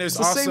 But then there's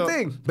it's also... the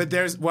same thing. But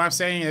there's what I'm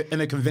saying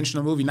in a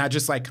conventional movie, not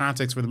just like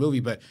context for the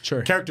movie, but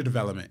character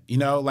development. You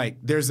know, like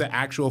there's an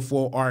actual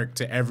full arc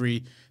to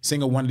every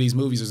single one of these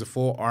movies. There's a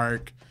full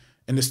arc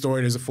in the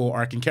story. There's a full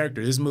arc in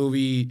character. This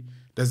movie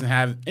doesn't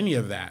have any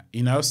of that,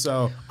 you know.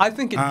 So I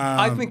think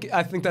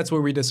that's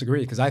where we disagree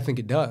because I think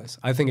it does.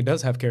 I think it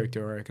does have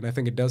character arc, and I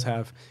think it does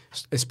have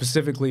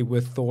specifically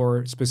with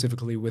Thor,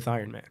 specifically with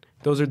Iron Man.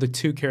 Those are the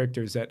two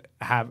characters that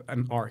have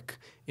an arc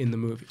in the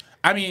movie.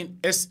 I mean,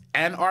 it's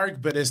an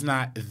arc, but it's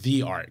not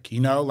the arc. You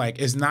know, like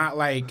it's not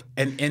like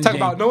an ending. Talk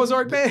about Noah's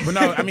Ark, man. But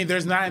no, I mean,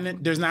 there's not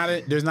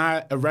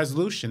a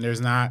resolution. There's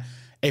not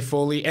a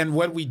fully. And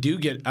what we do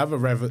get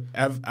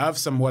of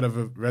somewhat of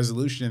a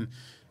resolution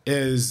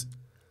is.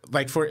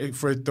 Like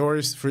for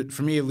Thor's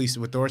for me at least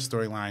with Thor's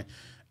storyline,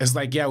 it's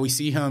like we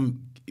see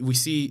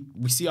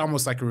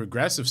almost like a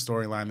regressive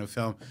storyline of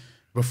film.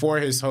 Before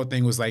his whole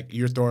thing was like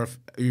you're Thor,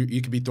 you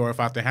could be Thor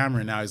without the hammer,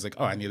 and now he's like,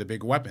 oh, I need a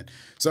bigger weapon.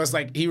 So it's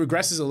like he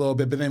regresses a little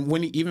bit, but then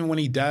when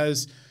he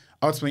does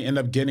ultimately end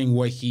up getting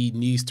what he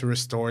needs to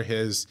restore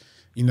his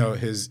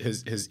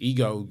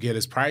ego, get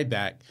his pride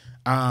back,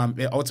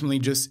 it ultimately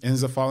just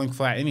ends up falling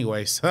flat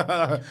anyways.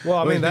 Well,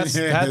 I mean, that's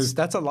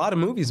a lot of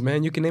movies,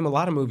 man. You can name a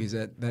lot of movies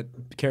that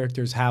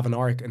characters have an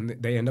arc and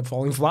they end up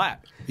falling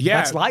flat. Yeah.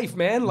 That's life,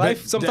 man.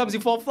 Life, sometimes you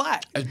fall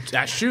flat.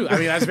 That's true. I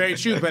mean, that's very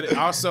true. But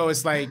also,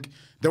 it's like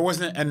there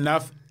wasn't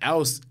enough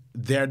else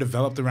there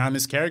developed around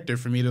this character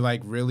for me to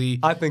like really.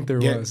 I think there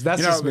was.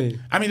 That's just me.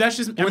 I mean, that's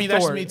just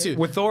me too.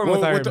 With Thor and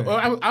with Iron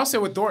Man. I'll say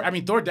with Thor. I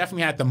mean, Thor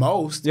definitely had the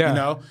most. Yeah. You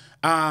know.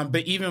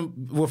 But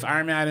even with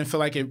Iron Man, I didn't feel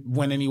like it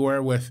went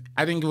anywhere.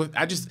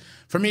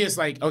 For me, it's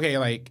like okay,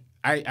 like.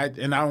 I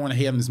don't want to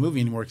hate on this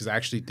movie anymore because I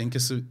actually think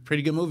it's a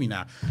pretty good movie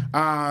now.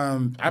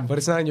 But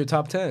it's not in your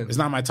top 10. It's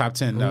not my top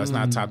 10. No, it's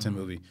not a top 10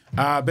 movie.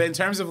 But in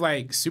terms of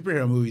like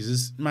superhero movies,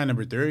 it's my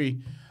number 3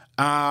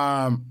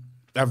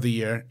 of the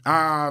year.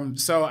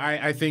 So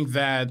I think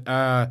that,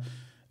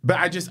 but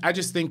I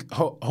just think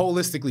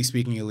holistically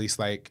speaking, at least,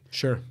 like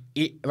sure,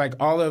 like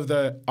all of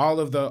the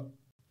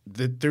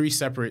 3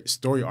 separate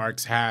story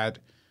arcs had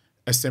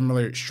a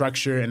similar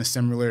structure and a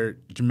similar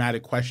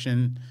dramatic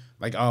question.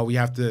 Like, oh, we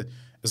have to.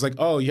 It's like,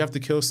 oh, you have to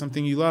kill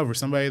something you love or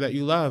somebody that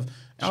you love.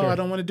 Sure. Oh, I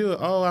don't want to do it.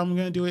 Oh, I'm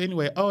going to do it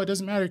anyway. Oh, it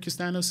doesn't matter because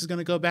Thanos is going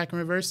to go back and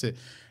reverse it.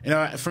 You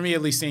know, for me,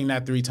 at least seeing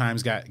that 3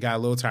 times got a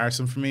little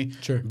tiresome for me.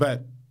 Sure.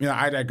 But, you know,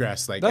 I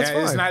digress. Like, that's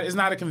fine. It's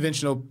not a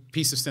conventional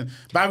piece of sin.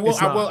 But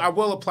I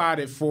will applaud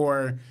it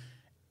for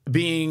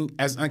being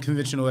as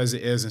unconventional as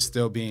it is and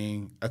still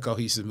being a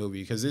cohesive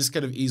movie because this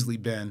could have easily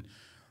been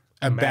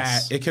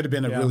it could have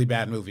been a really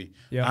bad movie.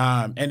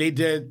 Yeah. And they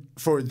did,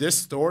 for this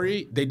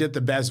story, they did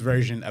the best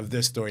version of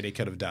this story they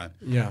could have done.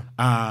 Yeah.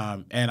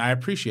 And I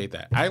appreciate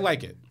that. I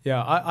like it.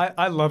 Yeah,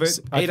 I love it.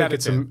 8 out of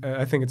 10.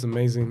 I think it's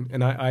amazing.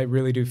 And I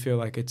really do feel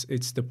like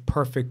it's the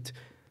perfect,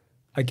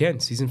 again,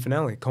 season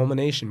finale,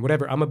 culmination,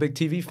 whatever. I'm a big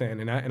TV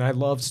fan, and I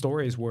love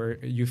stories where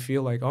you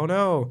feel like, oh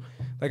no,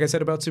 like I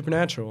said about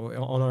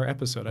Supernatural on our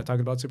episode, I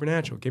talked about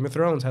Supernatural. Game of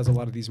Thrones has a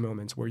lot of these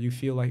moments where you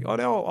feel like, oh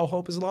no, all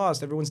hope is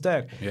lost, everyone's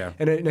dead. Yeah.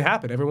 And it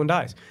happened, everyone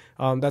dies.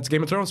 That's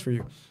Game of Thrones for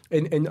you.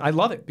 And I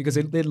love it because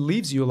it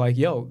leaves you like,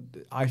 yo,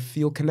 I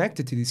feel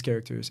connected to these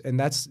characters. And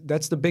that's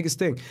the biggest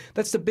thing.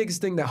 That's the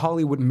biggest thing that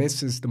Hollywood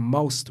misses the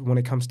most when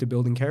it comes to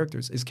building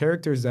characters, is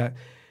characters that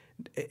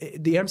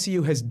the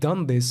MCU has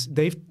done this.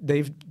 They've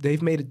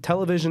made a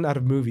television out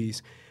of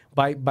movies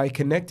by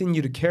connecting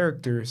you to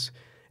characters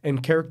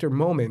and character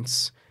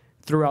moments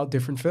throughout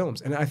different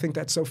films. And I think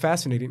that's so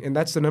fascinating. And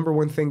that's the number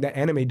one thing that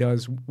anime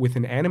does with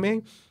an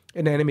anime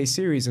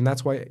series. And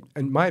that's why,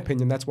 in my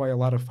opinion, that's why a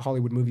lot of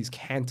Hollywood movies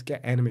can't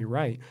get anime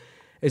right,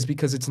 is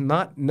because it's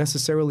not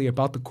necessarily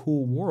about the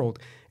cool world.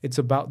 It's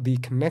about the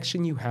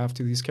connection you have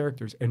to these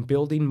characters and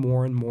building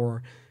more and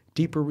more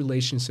deeper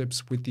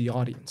relationships with the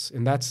audience.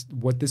 And that's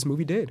what this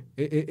movie did.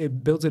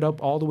 It builds it up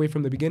all the way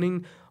from the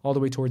beginning, all the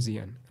way towards the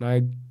end. And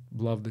I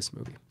love this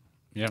movie.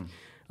 Yeah.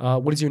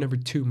 What is your number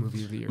 2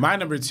 movie of the year? My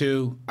number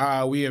 2,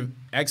 we have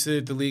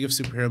exited the League of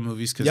Superhero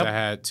movies because I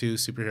had 2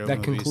 superhero movies.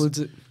 That concludes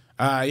it?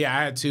 Yeah,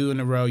 I had 2 in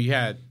a row. You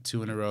had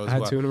 2 in a row as well. I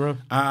had 2 in a row.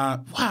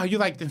 Wow, you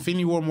liked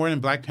Infinity War more than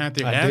Black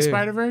Panther and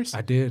Spider-Verse?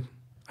 I did.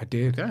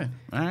 Okay.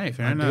 All right,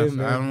 fair enough.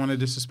 I don't want to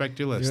disrespect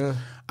your list.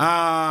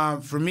 Yeah.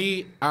 For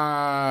me,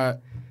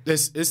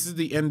 this is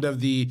the end of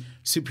the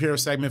superhero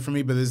segment for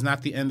me, but it's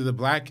not the end of the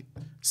Black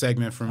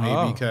segment for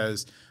me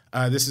because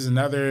this is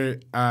another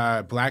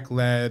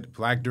Black-led,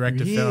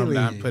 Black-directed film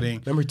that I'm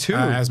putting number 2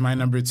 as my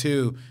number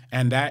 2,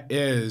 and that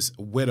is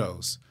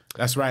Widows.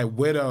 That's right,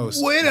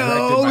 Widows.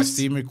 Directed by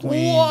Steve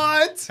McQueen.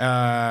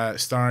 What?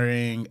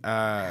 Starring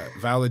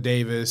Viola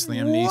Davis,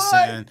 Liam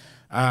Neeson.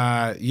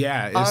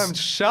 I'm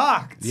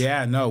shocked.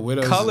 Yeah, no,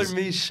 Widows. Color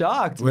me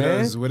shocked,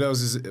 man.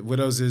 Widows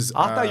is.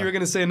 I thought you were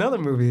gonna say another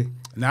movie.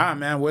 Nah,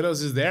 man,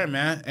 Widows is there,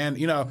 man, and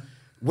you know,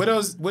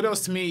 Widows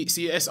to me,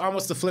 see, it's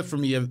almost the flip for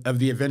me of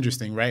the Avengers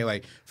thing, right?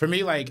 Like for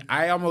me,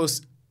 I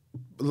almost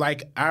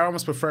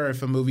prefer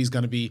if a movie's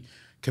gonna be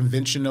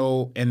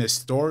conventional in its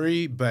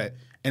story, but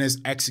in its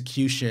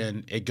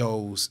execution, it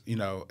goes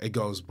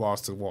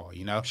balls to the wall,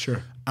 you know?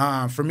 Sure.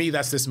 For me,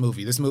 that's this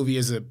movie. This movie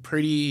is a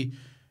pretty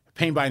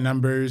paint by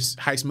numbers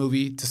heist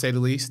movie, to say the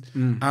least.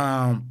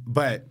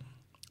 But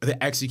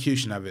the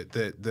execution of it,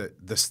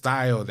 the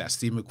style that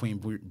Steve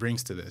McQueen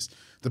brings to this,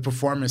 the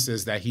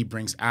performances that he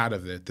brings out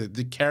of it,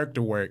 the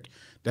character work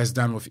that's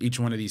done with each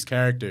one of these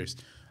characters,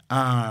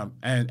 and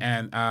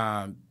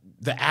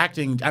the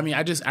acting. I mean,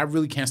 I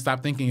really can't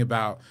stop thinking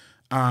about.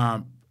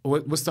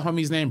 What's the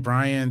homie's name?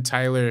 Brian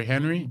Tyree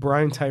Henry.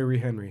 Brian Tyree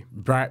Henry.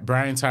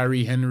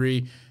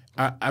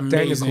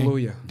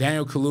 Amazing.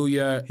 Daniel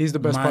Kaluuya. He's the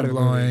best part of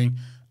the movie.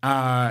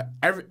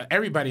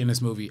 Everybody in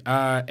this movie,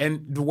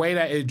 and the way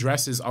that it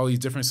addresses all these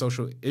different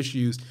social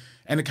issues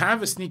in a kind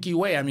of a sneaky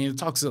way. I mean, it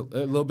talks a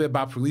little bit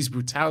about police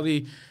brutality.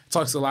 It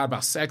talks a lot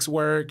about sex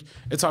work.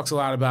 It talks a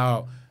lot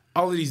about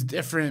all of these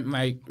different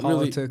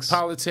politics,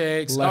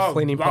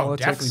 left-leaning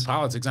politics, definitely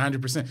politics,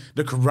 100%.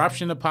 The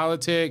corruption of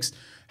politics.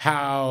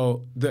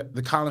 How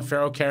the Colin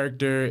Farrell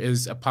character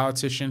is a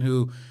politician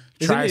who.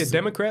 Isn't he a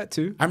Democrat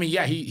too? I mean,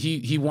 yeah,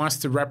 he wants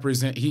to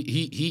represent.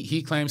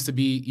 He claims to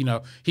be, you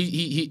know,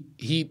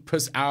 he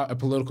puts out a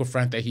political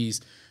front that he's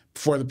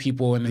for the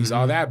people and he's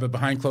all that, but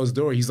behind closed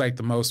door, he's like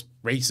the most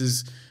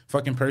racist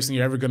fucking person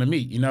you're ever gonna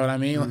meet. You know what I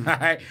mean?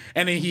 Like,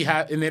 and then he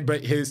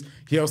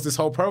hosts this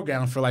whole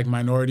program for like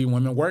minority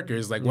women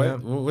workers. Like,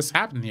 what's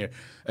happening here?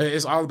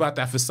 It's all about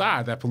that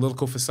facade, that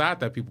political facade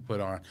that people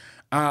put on.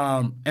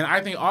 And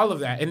I think all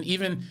of that, and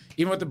even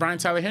with the Brian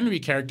Tyler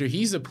Henry character,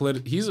 he's a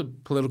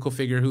political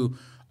figure who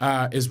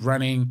is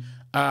running,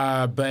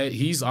 but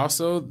he's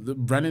also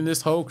running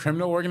this whole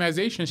criminal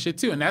organization shit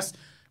too, and that's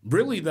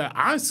really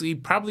honestly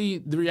probably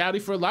the reality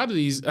for a lot of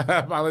these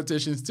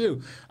politicians too,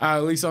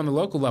 at least on the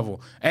local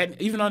level and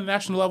even on the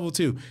national level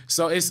too.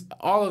 So it's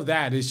all of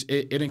that.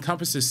 It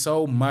encompasses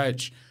so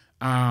much.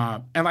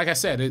 And like I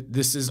said,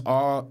 this is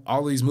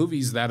all these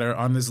movies that are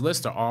on this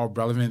list are all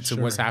relevant to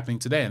what's happening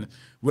today. And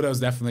Widows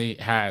definitely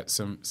had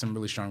some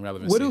really strong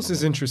relevance. Widows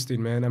is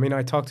interesting, man. I mean,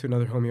 I talked to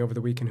another homie over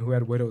the weekend who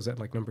had Widows at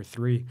like number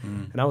 3.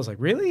 And I was like,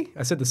 really?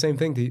 I said the same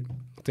thing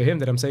to him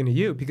that I'm saying to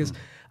you because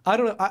I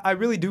don't know. I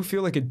really do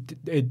feel like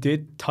it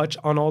did touch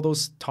on all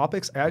those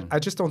topics. I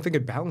just don't think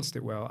it balanced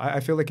it well. I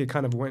feel like it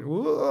kind of went,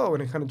 whoa,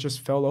 and it kind of just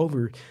fell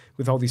over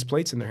with all these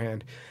plates in their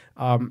hand.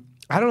 I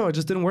don't know. It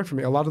just didn't work for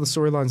me. A lot of the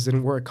storylines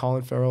didn't work.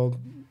 Colin Farrell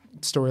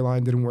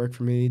storyline didn't work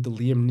for me. The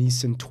Liam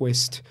Neeson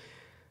twist,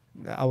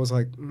 I was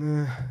like,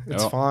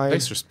 it's fine.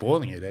 Thanks for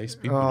spoiling it, Ace.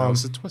 People know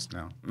it's a twist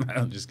now.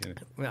 I'm just kidding.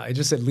 Well, I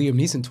just said Liam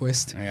Neeson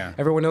twist. Yeah.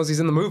 Everyone knows he's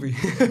in the movie.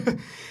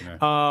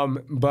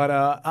 But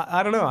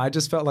I don't know. I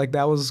just felt like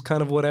that was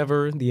kind of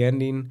whatever. The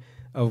ending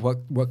of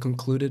what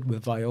concluded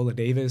with Viola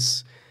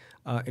Davis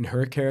and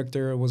her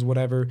character was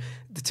whatever.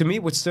 To me,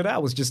 what stood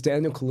out was just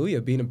Daniel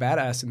Kaluuya being a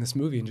badass in this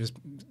movie and just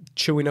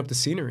chewing up the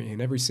scenery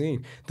in every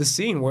scene. The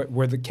scene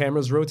where the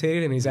camera's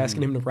rotated and he's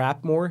asking him to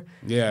rap more,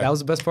 that was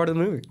the best part of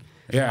the movie.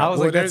 Yeah, I was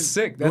like, that's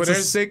sick.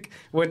 That's sick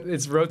when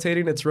it's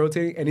rotating,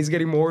 and he's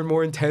getting more and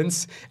more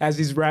intense as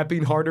he's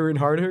rapping harder and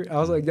harder. I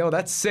was like, yo,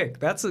 that's sick.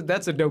 That's a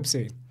dope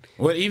scene.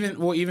 Well,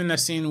 even the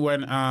scene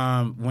when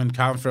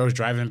Colin Farrell's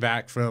driving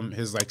back from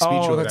his like speech.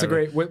 Oh, that's a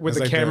great with the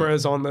like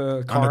cameras on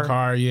the car. On the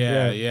car,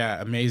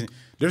 yeah, amazing.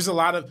 There's a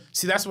lot of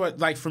that's what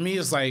like for me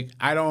it's like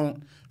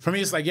For me,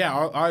 it's like,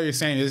 all you're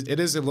saying is it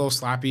is a little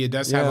sloppy. It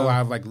does have a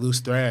lot of like loose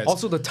threads.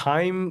 Also, the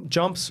time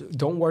jumps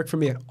don't work for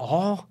me at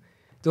all.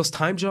 Those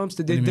time jumps,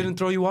 they didn't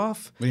throw you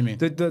off. What do you mean?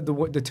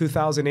 The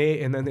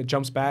 2008, and then it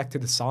jumps back to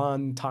the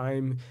San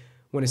time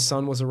when his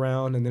son was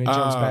around, and then it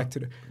jumps back to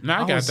the... No,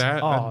 I got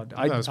that.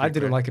 I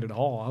didn't like it at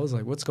all. I was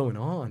like, what's going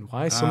on?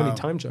 Why so many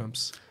time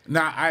jumps? For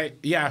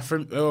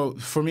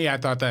me, I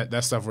thought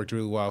that stuff worked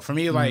really well. For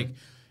me, like,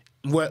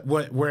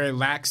 where it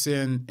lacks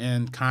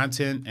in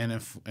content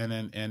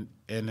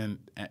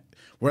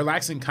where it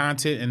lacks in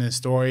content and in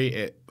story,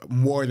 it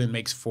more than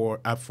makes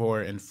up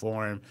for in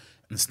form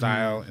and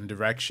style and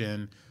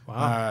direction.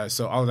 Wow.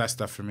 So all of that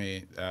stuff for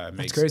me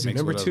makes crazy. Makes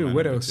number 2,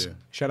 Widows.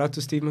 Shout out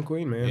to Steve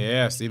McQueen, man.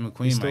 Yeah, Steve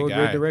McQueen, He's still my a guy.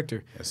 great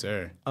director. Yes,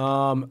 sir.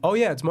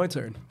 It's my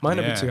turn. My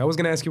number 2. I was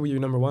going to ask you what your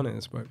number 1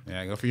 is, but...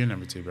 Yeah, go for your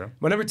number 2, bro.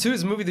 My number 2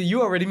 is a movie that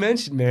you already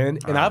mentioned, man,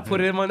 and I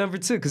put it in my number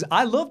 2 because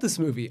I love this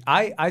movie.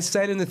 I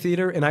sat in the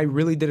theater, and I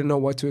really didn't know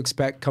what to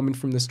expect coming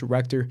from this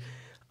director.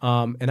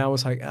 And I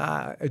was like,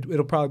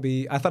 it'll probably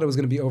be... I thought it was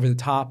going to be over the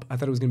top. I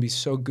thought it was going to be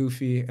so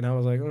goofy, and I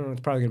was like,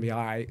 it's probably going to be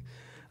all right.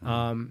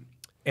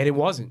 And it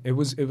wasn't. It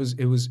was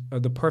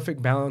the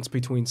perfect balance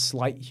between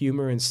slight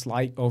humor and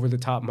slight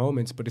over-the-top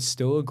moments, but it's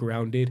still a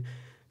grounded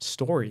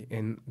story,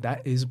 and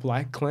that is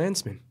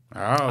BlacKkKlansman.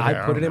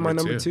 I put it in my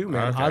number 2,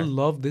 man. Okay. I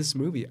love this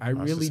movie. I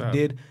really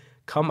did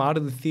come out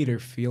of the theater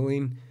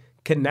feeling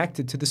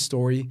connected to the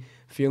story,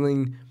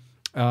 feeling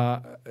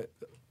a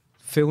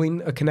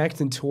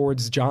connection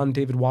towards John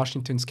David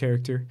Washington's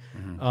character,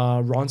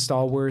 Ron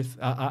Stallworth.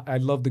 I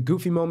love the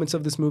goofy moments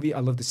of this movie. I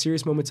love the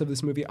serious moments of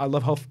this movie. I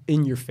love how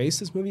in your face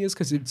this movie is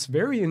because it's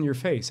very in your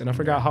face, and I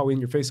forgot how in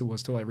your face it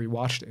was till I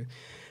rewatched it.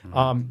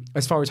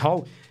 As far as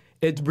how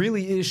it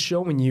really is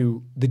showing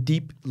you the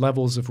deep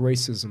levels of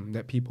racism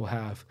that people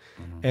have,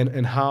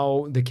 and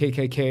how the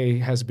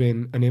KKK has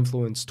been an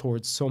influence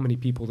towards so many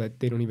people that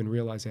they don't even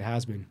realize it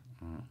has been.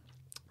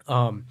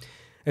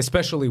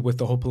 Especially with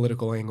the whole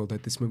political angle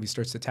that this movie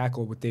starts to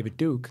tackle with David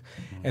Duke,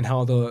 and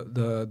how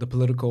the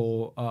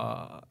political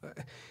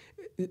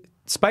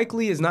Spike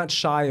Lee is not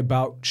shy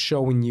about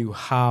showing you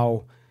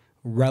how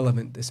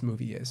relevant this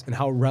movie is and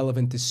how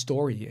relevant this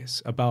story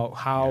is, about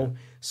how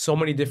so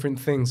many different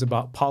things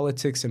about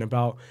politics and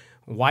about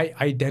white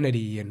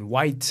identity and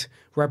white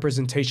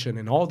representation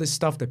and all this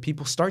stuff that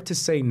people start to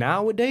say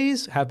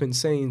nowadays have been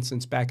saying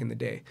since back in the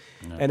day.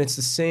 And it's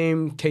the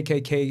same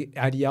KKK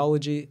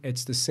ideology.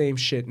 It's the same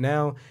shit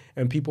now.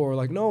 And people are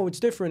like, no, it's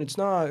different. It's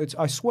not.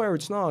 I swear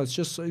it's not. It's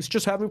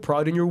just having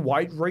pride in your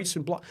white race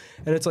and blah.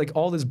 And it's like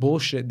all this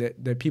bullshit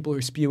that people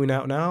are spewing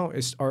out now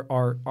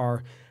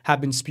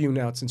have been spewing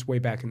out since way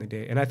back in the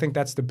day. And I think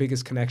that's the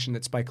biggest connection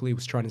that Spike Lee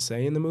was trying to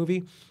say in the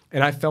movie.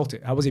 And I felt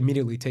it. I was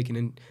immediately taken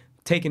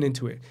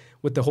into it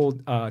with the whole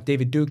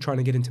David Duke trying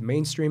to get into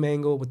mainstream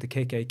angle with the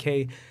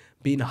KKK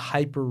being a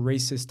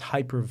hyper-racist,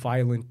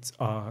 hyper-violent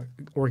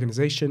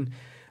organization.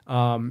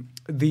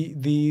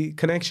 The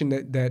connection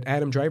that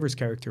Adam Driver's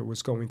character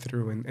was going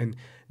through, and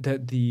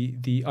that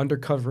the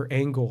undercover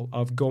angle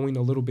of going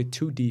a little bit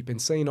too deep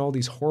and saying all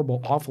these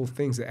horrible, awful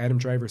things that Adam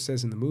Driver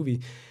says in the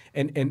movie,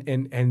 and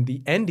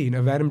the ending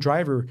of Adam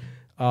Driver.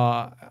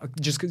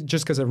 Just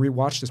because I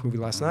rewatched this movie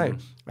last night,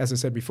 as I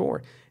said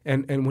before,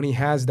 and when he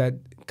has that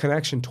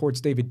connection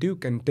towards David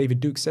Duke, and David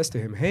Duke says to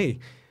him, "Hey,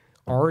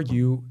 are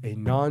you a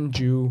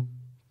non-Jew,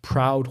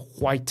 proud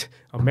white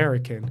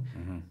American?"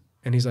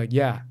 And he's like,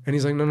 "Yeah." And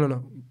he's like,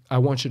 "No, I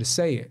want you to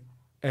say it."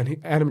 And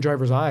Adam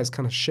Driver's eyes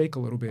kind of shake a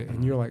little bit,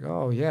 and you're like,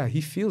 "Oh yeah,"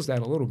 he feels that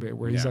a little bit,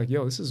 where he's like,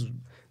 "Yo, this is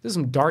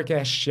some dark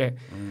ass shit."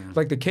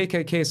 Like the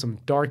KKK is some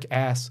dark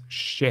ass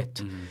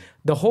shit.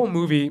 The whole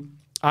movie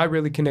I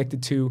really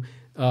connected to.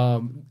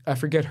 I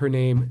forget her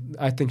name.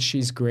 I think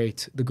she's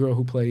great. The girl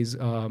who plays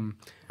Ron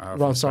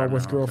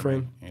Sarwarth's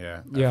girlfriend.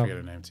 I forget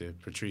her name too.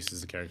 Patrice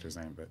is the character's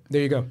name, but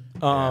there you go.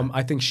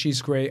 I think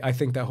she's great. I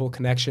think that whole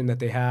connection that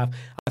they have.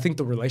 I think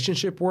the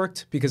relationship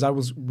worked because I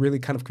was really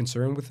kind of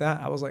concerned with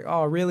that. I was like,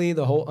 oh, really?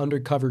 The whole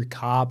undercover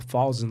cop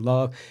falls in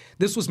love.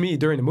 This was me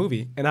during the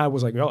movie, and I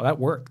was like, oh, that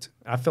worked.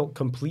 I felt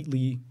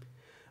completely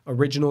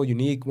original,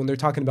 unique. When they're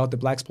talking about the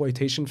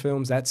blaxploitation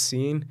films, that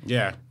scene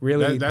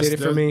really did it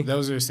for me.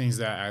 Those are scenes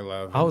that I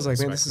love. I was like,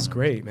 man, this is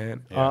great,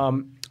 man. Yeah.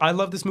 I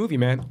love this movie,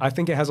 man. I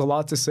think it has a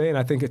lot to say, and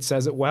I think it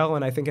says it well,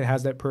 and I think it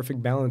has that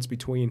perfect balance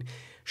between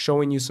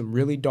showing you some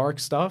really dark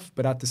stuff,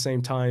 but at the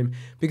same time,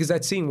 because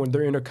that scene when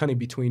they're intercutting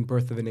between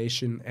Birth of a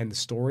Nation and the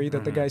story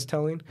that the guy's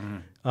telling,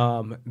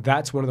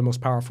 that's one of the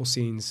most powerful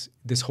scenes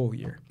this whole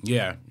year.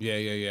 Yeah.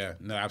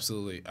 No,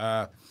 absolutely.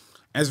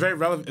 And it's very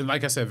relevant,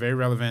 like I said, very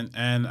relevant,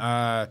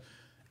 and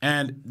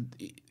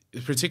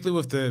particularly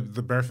with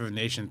the Birth of a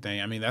Nation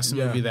thing. I mean, that's a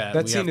movie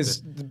that scene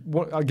is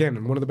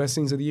again one of the best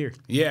scenes of the year.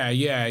 Yeah.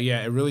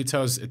 It really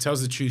tells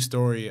the true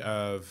story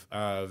of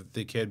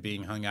the kid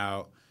being hung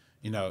out,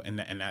 in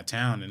that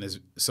town, and is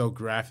so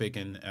graphic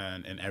and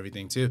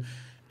everything too.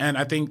 And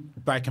I think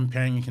by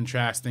comparing and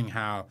contrasting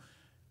how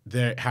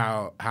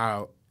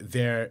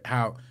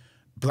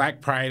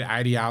Black pride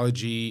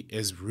ideology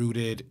is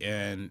rooted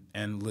in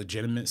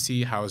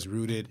legitimacy, how it's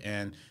rooted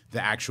in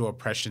the actual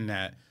oppression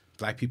that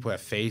Black people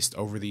have faced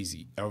over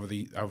the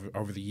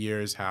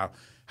years, how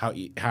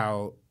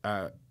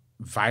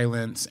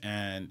violence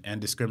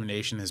and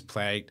discrimination has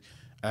plagued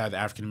the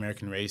African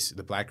American race,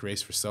 the Black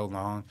race, for so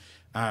long.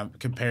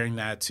 Comparing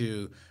that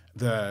to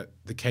the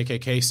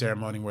KKK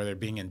ceremony where they're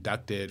being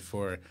inducted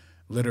for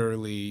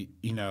literally,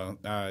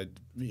 and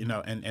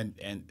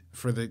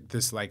for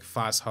this like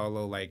Foss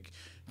Hollow like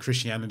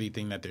Christianity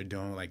thing that they're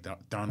doing, like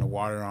throwing the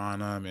water on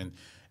them, and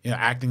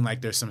acting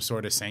like there's some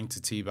sort of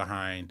sanctity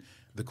behind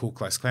the Ku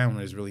Klux Klan when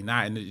there's really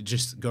not. And it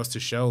just goes to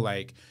show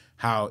like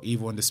how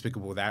evil and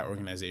despicable that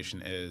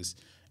organization is,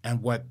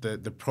 and what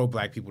the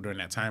pro-Black people during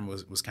that time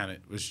was trying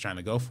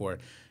to go for.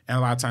 And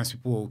a lot of times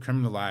people will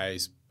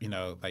criminalize,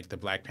 like the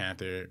Black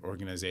Panther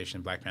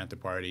organization, Black Panther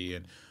Party,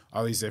 and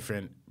all these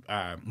different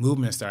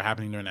movements that are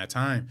happening during that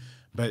time.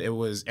 But it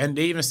was, and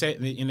they even say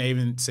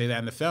that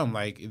in the film,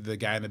 like the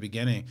guy in the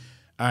beginning,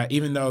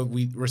 even though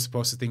we were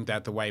supposed to think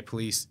that the white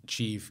police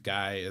chief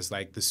guy is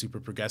like the super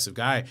progressive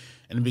guy,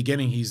 in the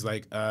beginning he's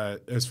like,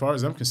 as far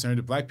as I'm concerned,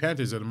 the Black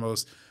Panthers are the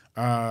most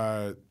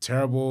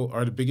terrible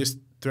or the biggest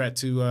threat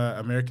to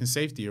American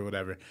safety or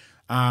whatever,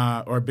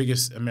 or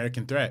biggest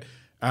American threat,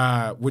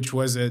 which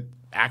was an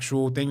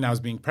actual thing that was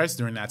being pressed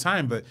during that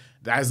time. But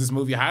as this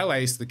movie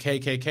highlights, the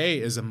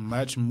KKK is a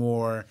much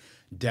more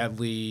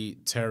deadly,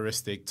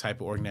 terroristic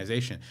type of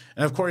organization.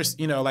 And of course,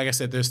 like I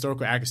said, the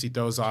historical accuracy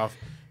throws off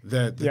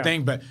the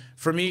thing. But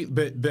for me,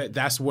 but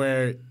that's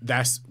where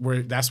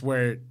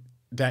the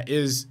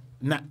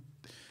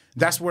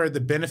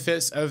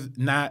benefits of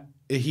not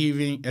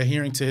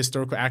adhering to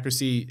historical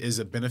accuracy is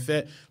a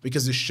benefit,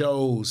 because it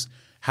shows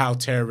how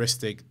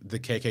terroristic the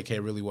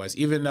KKK really was.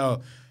 Even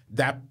though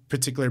that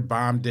particular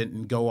bomb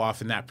didn't go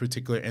off in that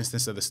particular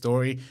instance of the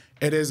story,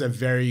 it is a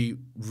very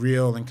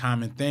real and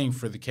common thing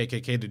for the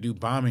KKK to do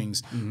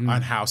bombings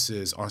on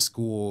houses, on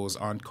schools,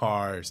 on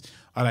cars,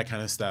 all that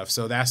kind of stuff.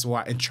 So that's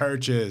why, in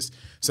churches.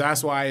 So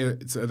that's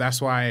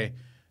why,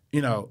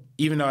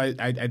 even though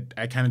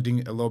I kind of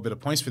ding a little bit of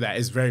points for that,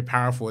 it's very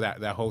powerful,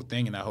 that whole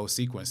thing and that whole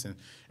sequence. And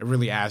it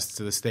really adds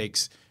to the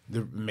stakes,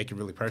 to make it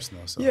really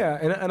personal. So. Yeah,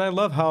 and I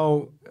love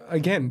how,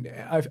 again,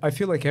 I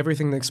feel like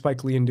everything that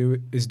Spike Lee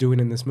is doing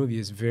in this movie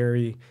is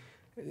very,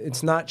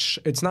 it's not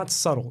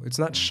subtle, it's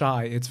not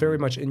shy, it's very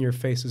much in your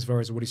face as far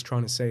as what he's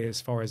trying to say, as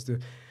far as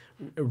the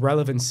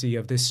relevancy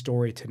of this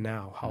story to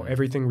now, how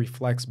everything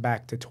reflects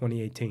back to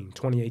 2018.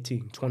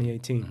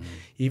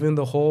 Even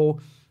the whole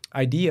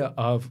idea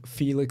of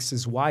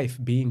Felix's wife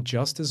being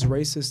just as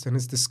racist and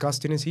as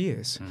disgusting as he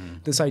is.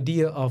 This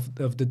idea of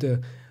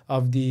the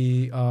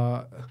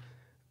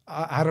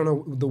I don't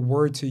know the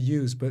word to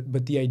use,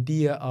 but the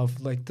idea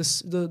of like this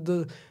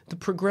the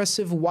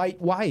progressive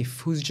white wife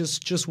who's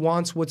just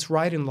wants what's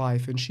right in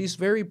life, and she's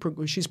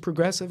she's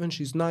progressive and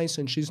she's nice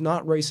and she's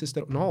not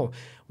racist. No,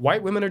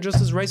 white women are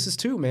just as racist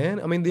too, man.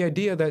 I mean, the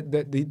idea that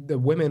the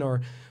women are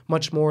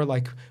much more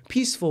like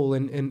peaceful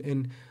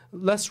and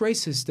less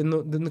racist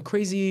than the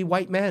crazy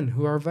white men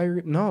who are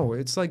very no.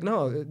 It's like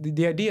no.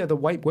 The idea that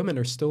white women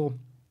are still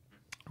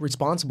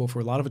responsible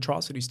for a lot of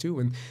atrocities too,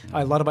 and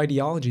a lot of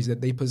ideologies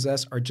that they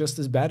possess are just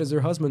as bad as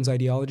their husband's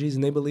ideologies,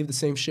 and they believe the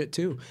same shit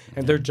too,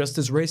 and they're just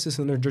as racist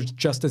and they're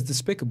just as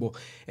despicable,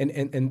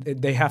 and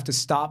they have to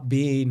stop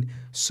being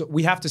so.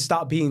 We have to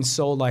stop being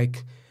so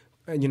like,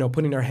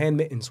 putting our hand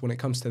mittens when it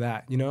comes to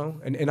that,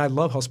 and I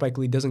love how Spike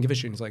Lee doesn't give a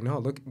shit. He's like, no,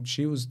 look,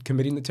 she was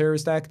committing the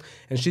terrorist act,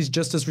 and she's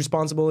just as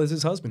responsible as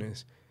his husband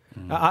is.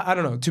 I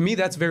don't know. To me,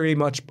 that's very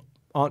much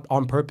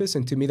on purpose,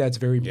 and to me, that's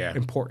very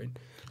important.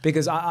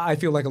 Because I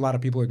feel like a lot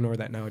of people ignore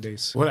that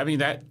nowadays. Well, a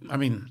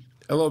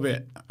little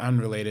bit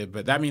unrelated,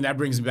 but that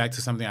brings me back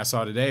to something I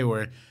saw today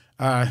where,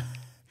 I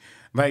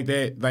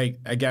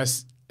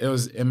guess it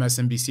was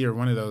MSNBC or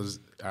one of those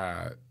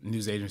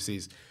news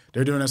agencies.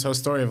 They're doing this whole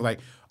story of like,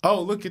 oh,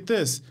 look at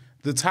this.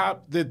 The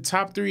top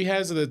three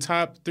heads of the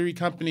top three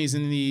companies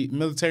in the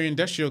military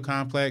industrial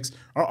complex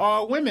are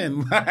all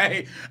women.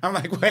 I'm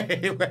like,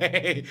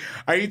 wait.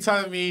 Are you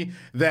telling me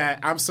that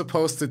I'm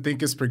supposed to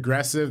think it's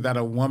progressive that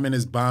a woman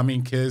is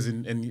bombing kids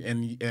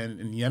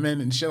in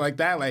Yemen and shit like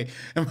that? Like,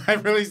 am I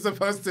really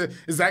supposed to?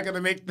 Is that going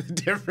to make the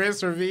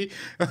difference for me?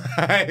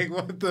 Like,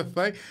 what the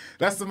fuck?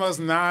 That's the most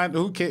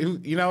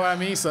you know what I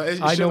mean? So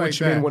I know what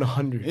you mean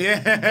 100.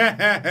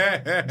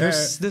 Yeah.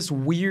 There's this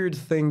weird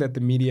thing that the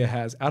media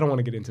has. I don't want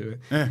to get into it.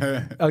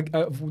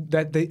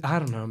 I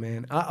don't know,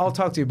 man. I'll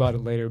talk to you about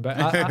it later, but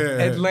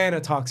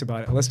Atlanta talks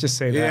about it. Let's just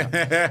say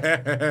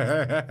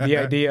that. The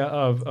idea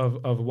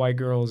of white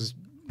girls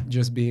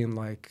just being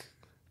like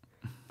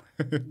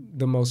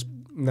the most.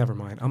 Never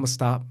mind. I'm gonna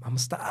stop.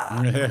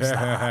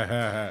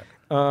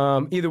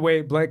 Either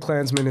way,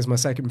 BlacKkKlansman is my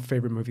second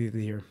favorite movie of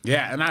the year.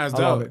 Yeah, and I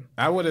love it.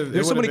 I would have.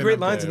 There's so many great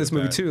lines in this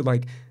movie too.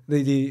 Like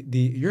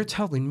you're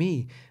telling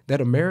me that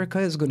America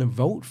is going to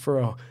vote for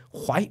a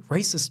white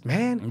racist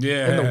man in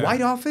the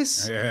White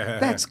Office? Yeah.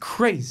 That's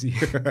crazy.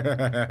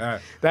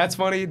 That's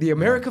funny. The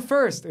America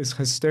First is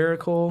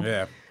hysterical.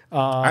 Yeah.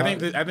 I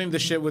think the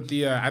shit with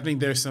the I think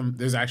there's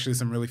actually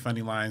some really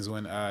funny lines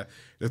when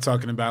they're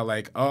talking about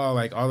like all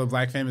the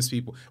black famous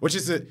people, which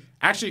is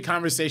actually a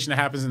conversation that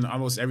happens in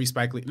almost every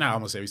not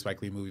almost every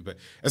Spike Lee movie, but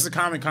it's a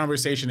common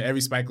conversation in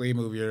every Spike Lee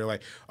movie. They're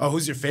like, oh,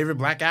 who's your favorite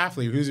black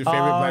athlete? Who's your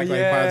favorite black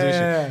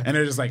politician? And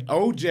they're just like,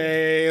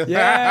 OJ.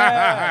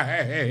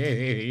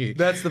 Yeah.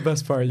 That's the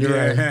best part. You're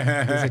right.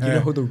 It's like, you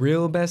know who the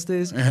real best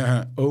is?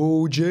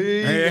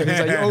 OJ. And he's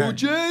like,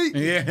 OJ.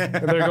 Yeah.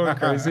 And they're going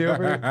crazy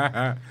over it.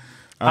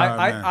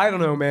 I don't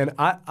know, man.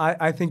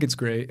 I think it's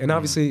great, and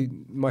obviously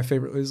my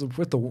favorite is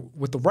with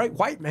the right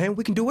white man,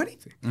 we can do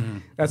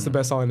anything. That's the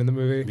best line in the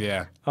movie.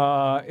 Yeah,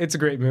 it's a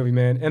great movie,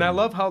 man, and I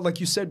love how, like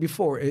you said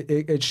before,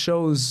 it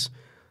shows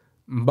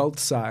both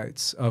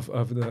sides of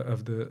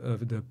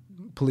the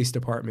police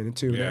department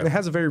too. Yeah. And it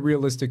has a very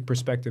realistic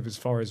perspective as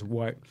far as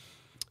what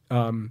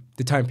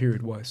the time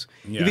period was.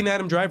 Yeah. Even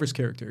Adam Driver's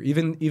character,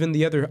 even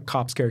the other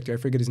cop's character, I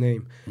forget his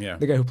name. Yeah.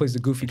 The guy who plays the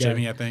goofy guy.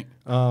 Jimmy, I think.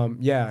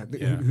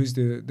 Who's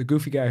the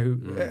goofy guy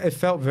who it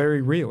felt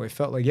very real. It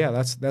felt like,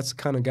 that's the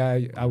kind of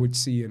guy I would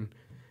see in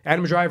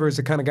Adam Driver is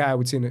the kind of guy I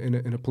would see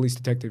in a police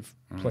detective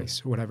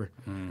place or whatever.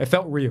 It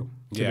felt real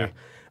to me.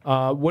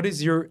 What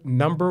is your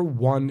number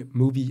one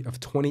movie of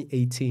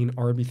 2018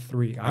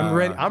 RB3?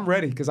 I'm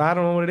ready because I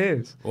don't know what it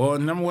is. Well,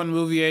 number one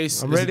movie,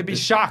 Ace. I'm ready to be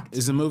shocked.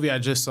 Is a movie I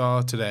just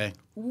saw today.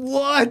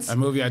 What? A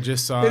movie I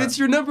just saw. And it's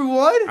your number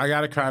one? I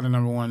gotta cry to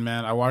number one,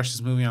 man. I watched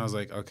this movie and I was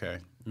like, okay,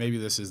 maybe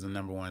this is the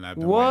number one I've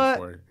been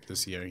waiting for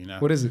this year.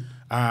 What is it?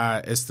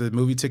 It's the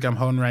movie ticket I'm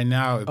holding right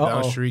now. If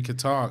Beale Street Could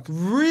Talk.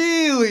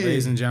 Really?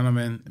 Ladies and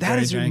gentlemen, that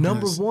is your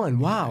number one.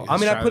 Wow. I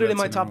mean, I put it in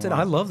my top 10.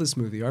 I love this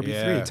movie, RB3.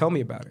 Yeah. Tell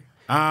me about it.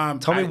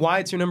 Tell me why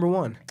it's your number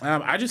one.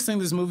 I just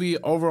think this movie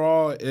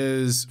overall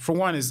is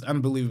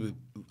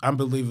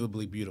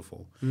unbelievably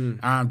beautiful.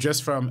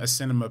 Just from a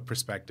cinema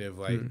perspective,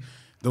 like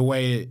the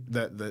way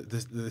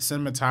the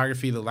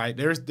cinematography, the light.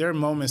 There are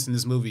moments in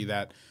this movie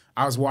that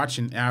I was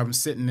watching and I'm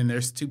sitting and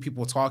there's two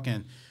people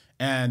talking,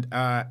 and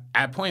at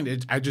a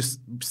point I just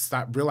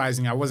stopped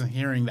realizing I wasn't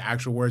hearing the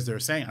actual words they were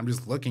saying. I'm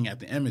just looking at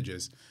the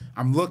images.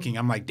 I'm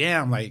like,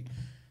 damn, like.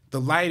 The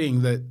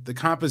lighting, the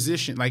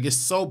composition, like it's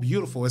so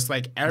beautiful. It's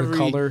like every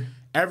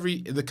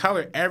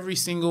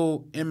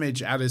single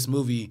image out of this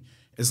movie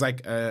is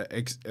like an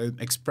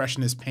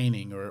expressionist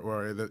painting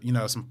or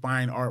some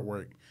fine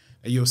artwork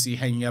that you'll see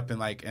hanging up in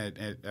like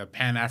a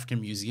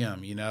Pan-African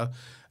museum.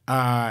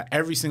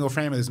 Every single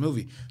frame of this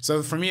movie.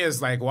 So for me,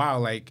 it's like wow,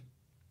 like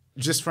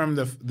just from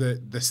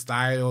the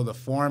style, the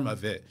form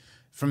of it,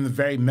 from the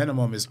very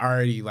minimum is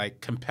already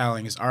like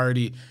compelling. It's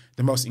already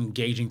the most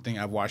engaging thing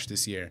I've watched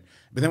this year.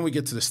 But then we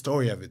get to the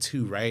story of it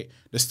too, right?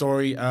 The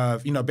story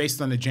of, based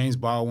on the James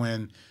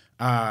Baldwin,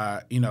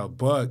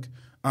 book,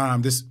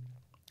 this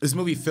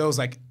movie feels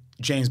like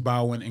James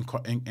Baldwin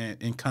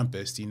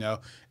encompassed,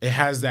 It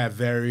has that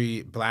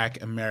very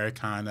Black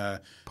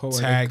Americana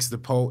text, the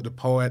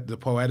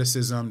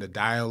poeticism, the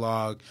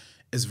dialogue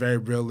is very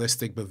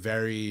realistic, but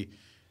very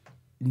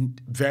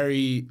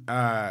very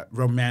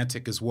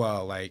romantic as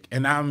well. Like,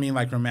 and I don't mean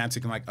like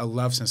romantic in like a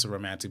love sense of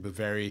romantic, but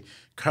very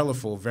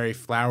colorful, very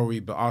flowery,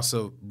 but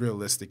also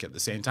realistic at the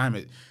same time.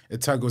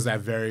 It tuggles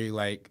that very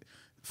like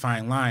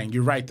fine line.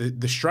 You're right.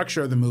 The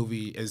structure of the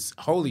movie is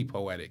wholly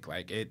poetic.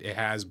 Like it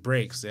has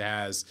breaks. It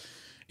has,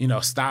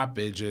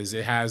 stoppages.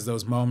 It has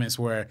those moments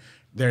where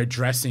they're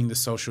addressing the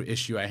social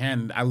issue at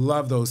hand. I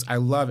love those. I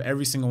love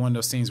every single one of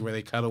those scenes where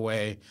they cut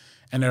away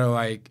and they're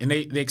like, and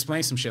they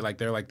explain some shit like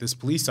they're like, this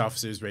police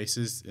officer is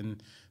racist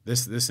and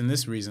this and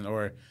this reason,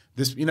 or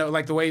this,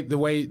 like the way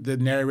the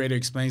narrator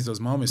explains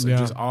those moments are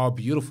just all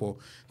beautiful.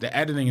 The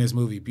editing in this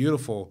movie,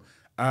 beautiful.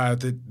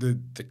 The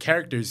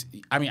characters,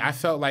 I mean, I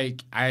felt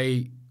like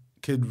I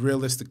could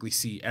realistically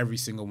see every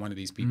single one of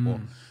these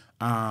people.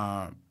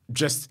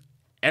 Just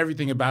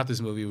everything about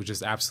this movie was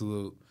just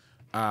absolute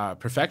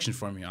perfection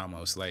for me,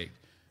 almost. Like,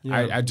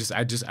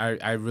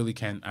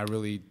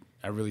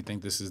 I really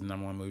think this is the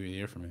 #1 movie of the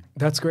year for me.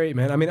 That's great,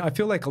 man. I mean, I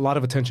feel like a lot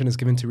of attention is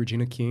given to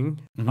Regina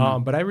King,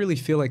 but I really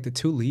feel like the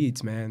two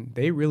leads, man,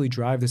 they really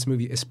drive this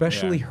movie,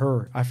 especially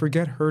her. I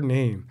forget her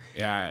name.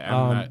 Yeah,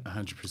 I'm not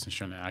 100%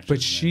 sure on the actress.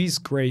 But she's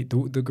great.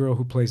 The girl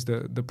who plays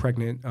the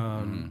pregnant.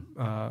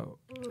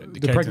 The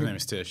character's name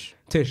is Tish.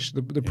 Tish,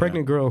 the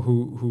pregnant girl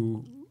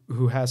who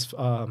has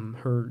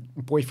her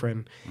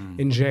boyfriend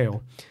in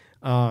jail,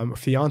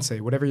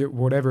 fiance,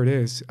 whatever it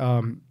is.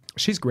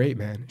 She's great,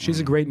 man.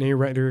 She's a great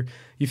narrator.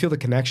 You feel the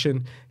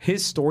connection.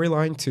 His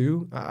storyline,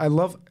 too, I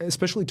love,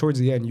 especially towards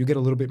the end, you get a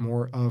little bit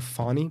more of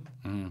Fonny,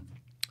 and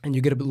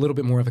you get a little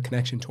bit more of a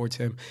connection towards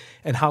him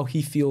and how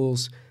he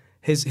feels,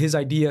 his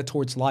idea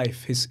towards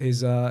life,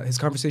 his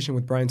conversation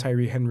with Brian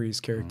Tyree Henry's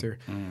character,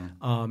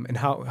 and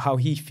how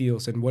he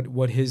feels and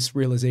what his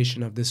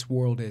realization of this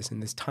world is in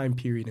this time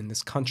period in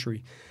this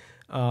country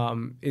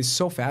is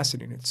so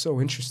fascinating. It's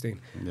so interesting.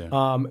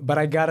 Yeah. But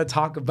I got to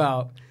talk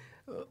about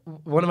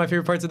one of my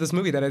favorite parts of this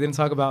movie that I didn't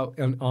talk about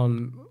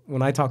on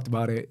when I talked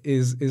about it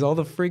is all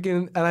the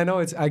freaking, and I know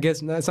it's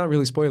not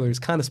really spoilers,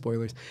 kind of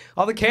spoilers.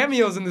 All the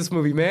cameos in this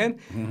movie, man.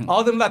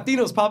 All them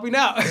Latinos popping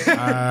out.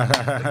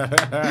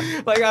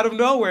 Like out of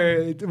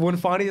nowhere. When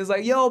Fonny is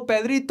like, yo,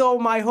 Pedrito,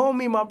 my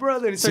homie, my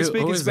brother, and he starts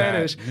speaking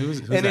Spanish.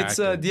 Who's it's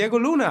Diego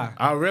Luna.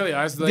 Oh, really?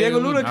 Diego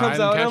Luna comes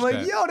out, and I'm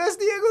like, yo, that's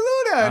Diego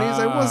Luna. And he's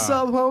like, what's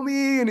up,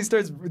 homie? And he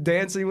starts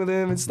dancing with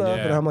him and stuff.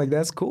 Yeah. And I'm like,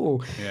 that's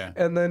cool. Yeah.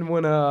 And then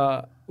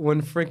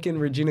when freaking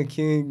Regina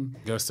King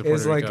goes to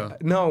Puerto Rico.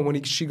 Like, no,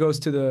 when she goes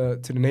to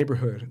the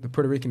neighborhood, the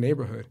Puerto Rican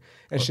neighborhood,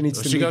 and she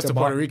needs to. She goes to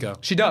Puerto Rico.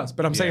 She does,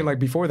 but I'm saying like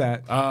before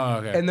that. Oh,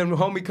 okay. And then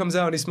homie comes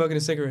out and he's smoking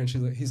a cigarette,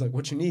 and he's like,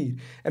 "What you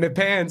need?" And it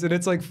pans, and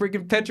it's like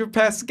freaking Pedro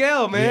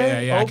Pascal,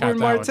 man. Yeah, Oberyn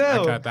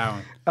Martell. I got that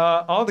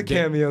one. All the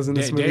cameos in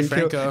this movie.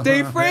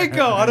 Dave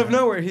Franco out of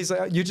nowhere. He's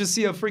like, you just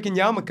see a freaking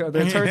yarmulke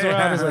that turns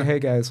around and is like, "Hey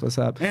guys, what's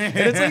up?" And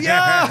it's like,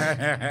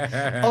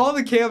 yeah. All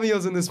the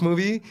cameos in this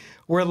movie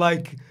were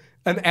like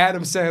an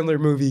Adam Sandler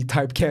movie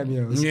type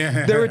cameos.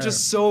 Yeah. They were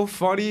just so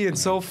funny and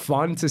so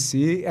fun to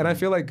see. And I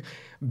feel like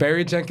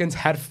Barry Jenkins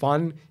had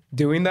fun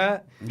doing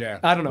that. Yeah.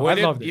 I don't know. I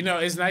loved it.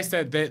 It's nice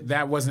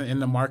that wasn't in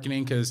the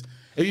marketing, because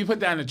if you put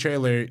that in the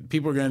trailer,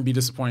 people are going to be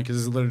disappointed,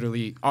 because it's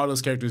literally all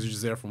those characters are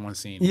just there for one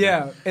scene.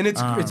 Yeah, and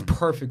it's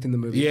perfect in the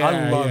movie. Yeah,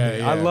 I loved it.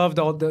 Yeah. I loved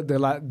all the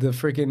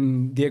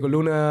freaking Diego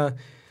Luna,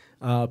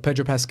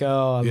 Pedro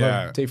Pascal, I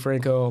love Dave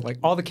Franco. Like,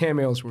 all the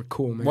cameos were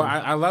cool, man. Well,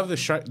 I love the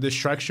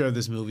structure of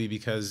this movie,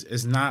 because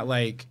it's not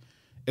like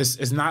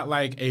it's not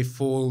like a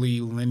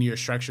fully linear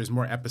structure. It's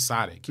more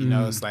episodic. You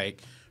know, it's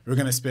like we're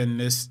gonna spend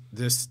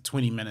this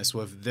 20 minutes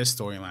with this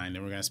storyline,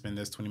 and we're gonna spend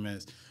this 20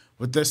 minutes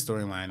with this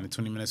storyline, and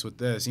 20 minutes with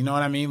this. You know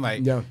what I mean?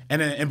 Like, and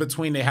then in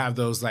between they have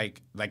those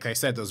like I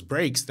said, those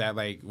breaks that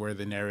like where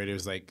the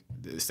narrator's like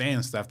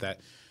saying stuff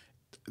that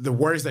the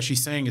words that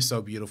she's saying is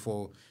so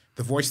beautiful.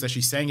 The voice that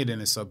she's saying it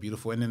in is so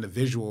beautiful, and then the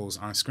visuals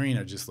on screen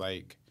are just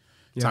like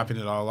topping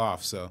it all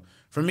off. So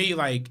for me,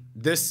 like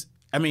this,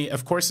 I mean,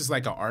 of course, it's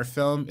like an art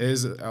film. It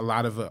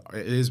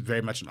is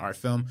very much an art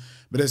film,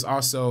 but it's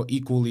also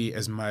equally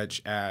as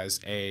much as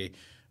a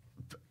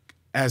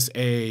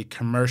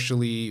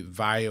commercially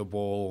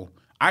viable.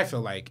 I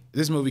feel like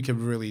this movie could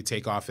really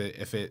take off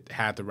if it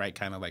had the right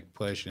kind of like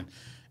push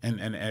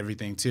and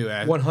everything too.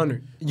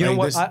 100. You know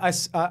what?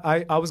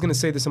 I was gonna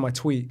say this in my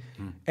tweet.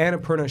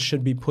 Annapurna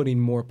should be putting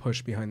more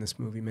push behind this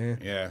movie, man.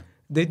 Yeah.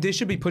 They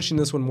should be pushing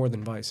this one more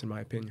than Vice, in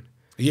my opinion.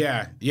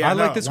 Yeah. I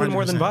like this 100%. One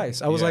more than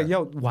Vice. I was like,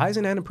 yo, why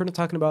isn't Annapurna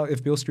talking about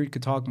if Beale Street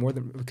could talk more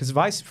than, because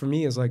Vice for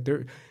me is like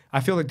I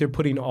feel like they're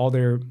putting all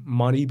their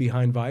money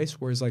behind Vice,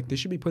 whereas like they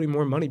should be putting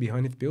more money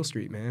behind If Beale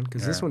Street, man,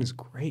 because this one is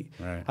great.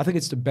 Right. I think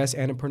it's the best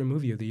Annapurna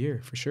movie of the year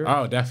for sure.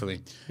 Oh,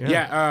 definitely.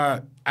 Yeah.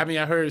 I mean,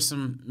 I heard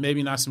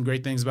maybe not some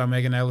great things about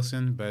Megan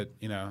Ellison, but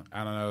I don't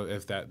know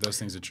if those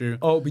things are true.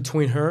 Oh,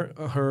 between her,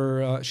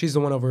 she's the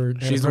one over.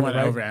 She's the one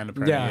over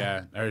Annapurna.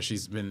 Yeah. I heard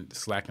she's been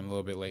slacking a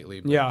little bit lately.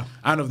 I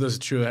don't know if those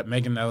are true.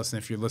 Megan Ellison,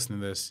 if you're listening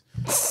to this,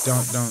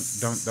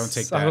 don't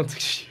take that. I don't think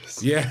she is.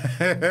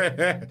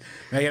 Yeah,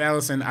 Megan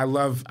Ellison. I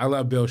love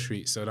Bill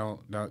Street. So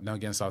don't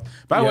get insulted.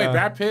 By the way,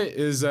 Brad Pitt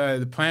is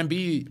the Plan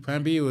B.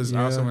 Plan B was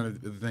also one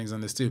of the things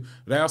on this too.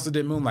 But I also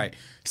did Moonlight.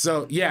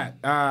 So yeah,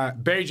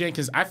 Barry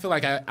Jenkins. I feel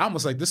like I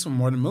almost like this one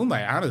more than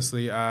Moonlight.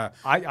 Honestly,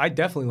 I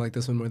definitely like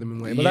this one more than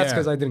Moonlight. But that's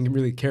because I didn't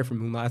really care for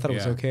Moonlight. I thought it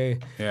was okay.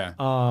 Yeah.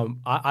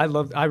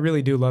 I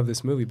really do love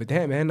this movie. But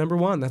damn, man, number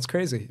one, that's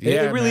crazy.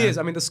 It really is.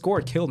 I mean, the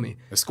score killed me.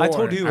 The score. I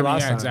told you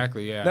last time.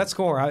 Exactly. Yeah. That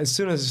score. As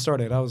soon as it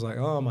started, I was like,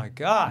 oh my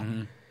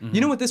god.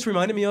 You know what this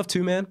reminded me of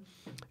too, man?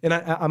 And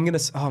I'm gonna.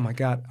 Oh my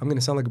god, I'm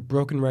gonna sound like a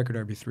broken record,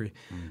 RB3.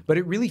 But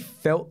it really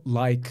felt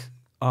like.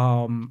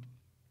 Oh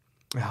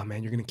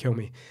man, you're gonna kill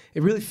me.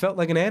 It really felt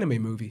like an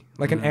anime movie,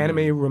 like an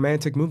anime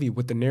romantic movie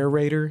with the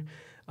narrator,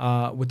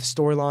 with the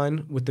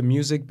storyline, with the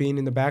music being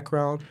in the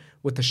background,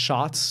 with the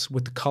shots,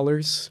 with the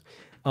colors.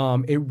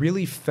 It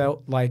really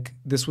felt like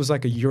this was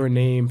like a Your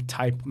Name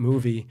type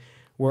movie,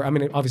 where I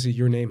mean, obviously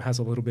Your Name has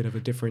a little bit of a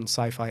different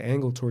sci-fi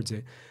angle towards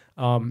it,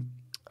 and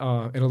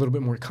a little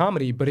bit more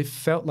comedy. But it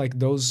felt like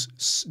those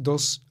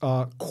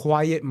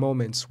quiet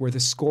moments where the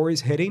score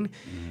is hitting,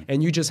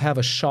 and you just have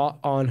a shot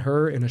on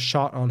her and a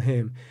shot on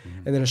him.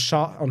 And then a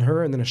shot on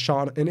her, and then a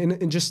shot, and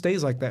it just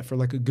stays like that for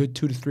like a good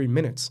 2 to 3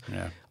 minutes.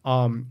 Yeah.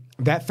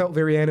 That felt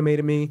very anime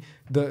to me.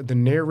 The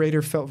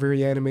narrator felt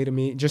very anime to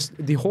me. Just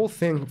the whole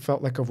thing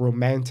felt like a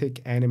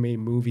romantic anime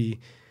movie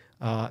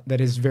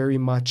that is very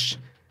much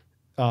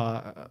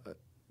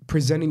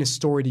presenting a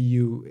story to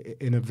you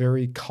in a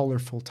very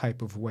colorful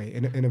type of way,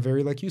 in a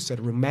very, like you said,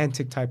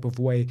 romantic type of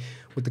way,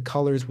 with the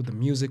colors, with the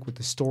music, with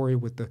the story,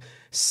 with the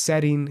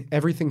setting.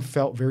 Everything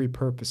felt very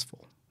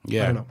purposeful.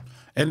 Yeah. I don't know.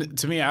 And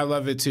to me, I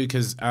love it too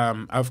because,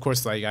 of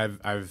course, like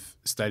I've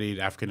studied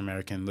African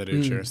American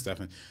literature and stuff,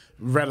 and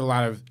read a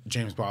lot of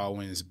James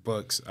Baldwin's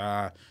books,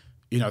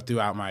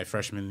 throughout my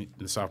freshman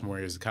and sophomore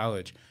years of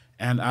college.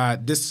 And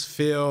this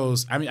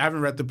feels, I mean, I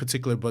haven't read the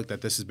particular book that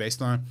this is based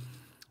on,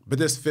 but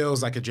this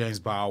feels like a James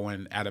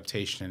Baldwin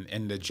adaptation,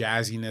 and the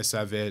jazziness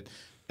of it,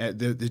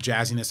 the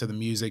jazziness of the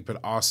music, but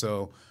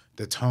also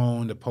the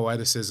tone, the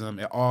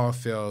poeticism. It all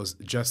feels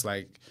just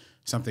like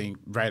something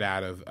right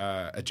out of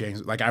a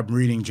James. Like I'm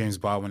reading James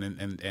Baldwin,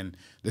 and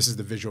this is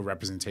the visual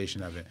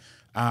representation of it.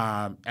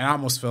 And I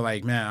almost feel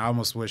like, man, I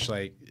almost wish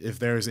like if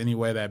there was any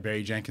way that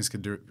Barry Jenkins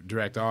could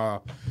direct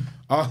all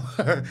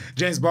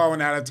James Baldwin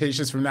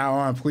adaptations from now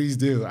on, please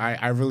do.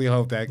 I really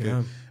hope that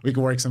we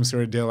could work some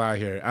sort of deal out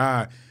here.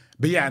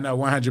 But yeah, no,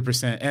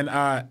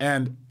 100%.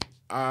 And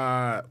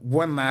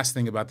one last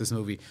thing about this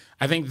movie,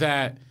 I think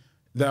that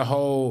the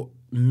whole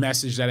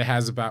message that it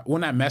has about, well,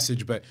 not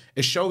message, but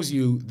it shows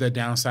you the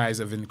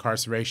downsides of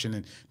incarceration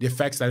and the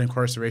effects that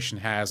incarceration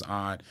has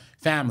on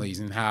families,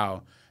 and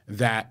how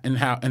the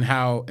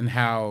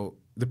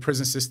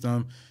prison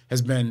system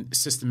has been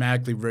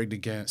systematically rigged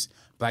against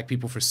Black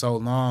people for so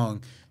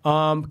long.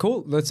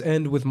 Cool. Let's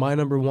end with my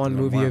number one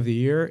movie of the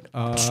year.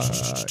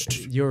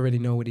 You already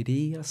know what it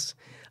is.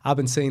 I've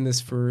been saying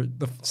this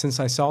since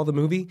I saw the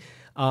movie.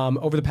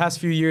 Over the past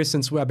few years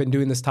since I've been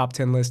doing this top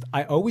 10 list,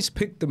 I always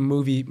pick the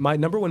movie. My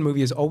number one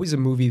movie is always a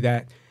movie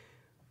that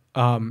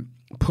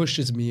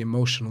pushes me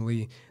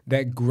emotionally,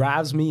 that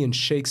grabs me and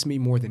shakes me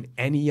more than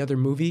any other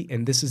movie.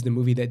 And this is the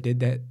movie that did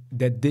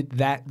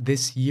that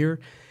this year,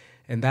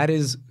 and that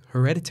is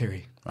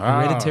Hereditary.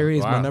 Hereditary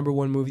is my number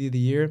one movie of the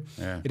year.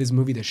 Yeah. It is a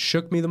movie that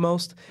shook me the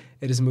most.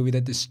 It is a movie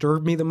that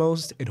disturbed me the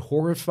most. It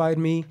horrified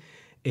me.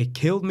 It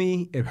killed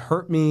me. It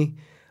hurt me.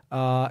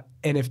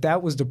 And if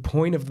that was the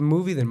point of the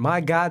movie, then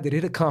my God, did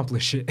it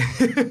accomplish it.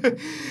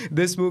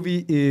 This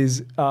movie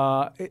is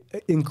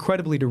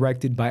incredibly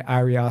directed by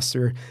Ari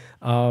Aster.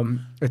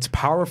 It's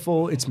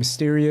powerful. It's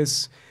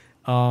mysterious.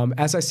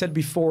 As I said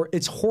before,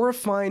 it's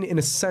horrifying in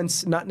a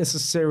sense, not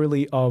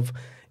necessarily of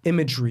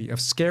imagery,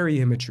 of scary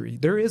imagery.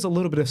 There is a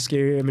little bit of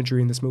scary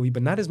imagery in this movie,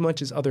 but not as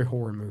much as other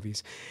horror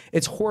movies.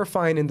 It's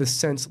horrifying in the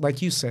sense,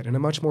 like you said, in a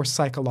much more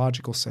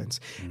psychological sense,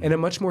 in a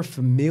much more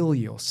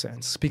familial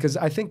sense, because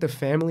I think the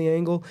family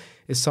angle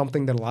is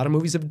something that a lot of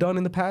movies have done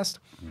in the past,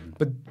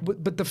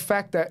 but the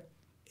fact that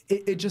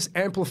it just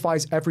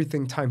amplifies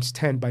everything times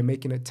 10 by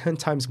making it 10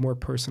 times more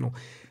personal,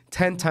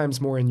 10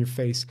 times more in your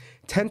face,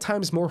 10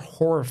 times more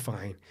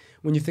horrifying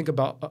when you think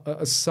about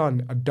a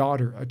son, a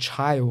daughter, a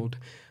child,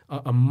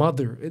 a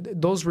mother,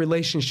 those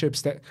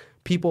relationships that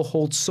people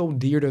hold so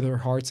dear to their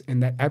hearts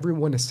and that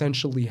everyone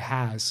essentially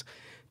has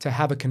to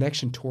have a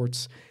connection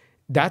towards.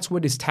 That's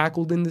what is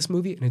tackled in this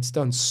movie, and it's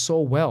done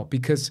so well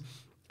because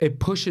it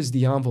pushes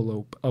the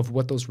envelope of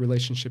what those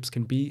relationships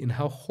can be and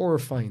how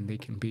horrifying they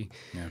can be.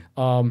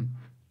 Yeah.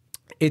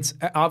 It's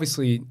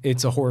obviously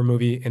it's a horror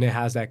movie and it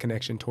has that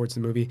connection towards the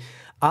movie.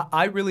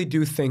 I really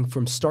do think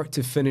from start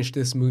to finish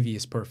this movie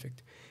is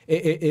perfect.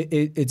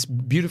 It's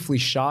beautifully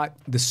shot.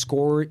 The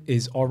score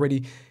is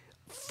already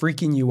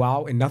freaking you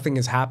out and nothing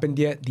has happened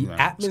yet. The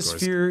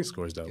atmosphere...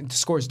 Score's dope. The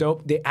score's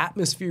dope. The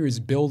atmosphere is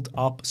built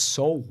up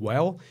so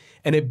well,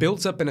 and it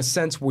builds up in a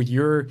sense where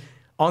you're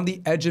on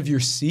the edge of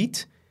your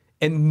seat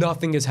and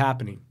nothing is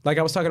happening. Like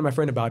I was talking to my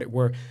friend about it,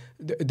 where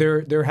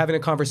they're having a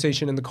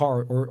conversation in the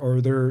car,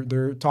 or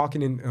they're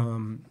talking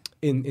in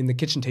in the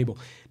kitchen table.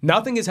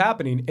 Nothing is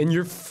happening, and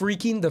you're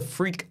freaking the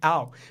freak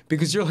out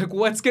because you're like,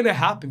 what's going to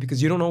happen?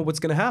 Because you don't know what's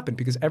going to happen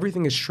because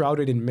everything is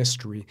shrouded in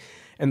mystery.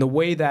 And the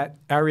way that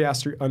Ari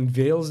Aster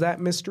unveils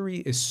that mystery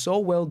is so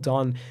well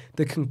done.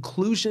 The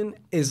conclusion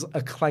is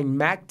the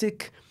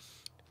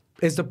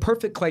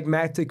perfect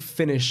climactic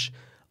finish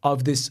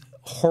of this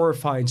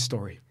horrifying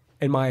story,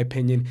 in my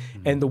opinion.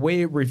 Mm-hmm. And the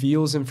way it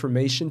reveals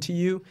information to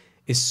you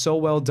is so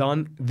well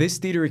done. This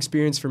theater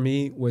experience for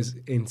me was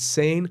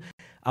insane.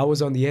 I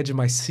was on the edge of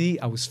my seat.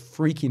 I was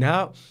freaking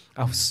out.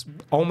 I was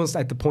almost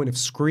at the point of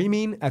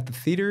screaming at the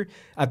theater,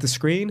 at the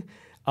screen,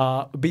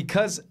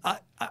 because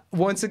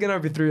once again,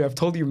 I've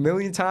told you a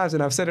million times,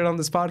 and I've said it on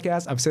this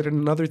podcast, I've said it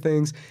in other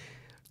things,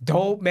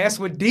 don't mess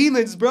with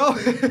demons, bro.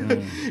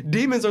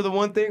 Demons are the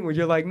one thing where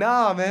you're like,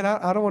 nah, man,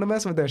 I don't want to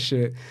mess with that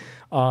shit.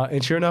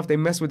 And sure enough, they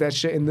mess with that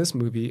shit in this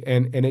movie,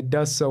 and it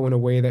does so in a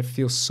way that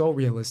feels so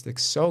realistic,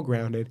 so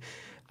grounded,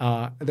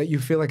 that you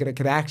feel like it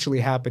could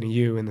actually happen to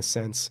you in the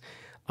sense.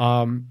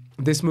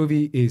 This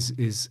movie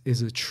is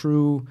a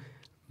true,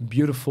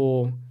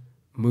 beautiful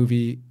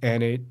movie,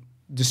 and it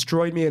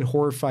destroyed me and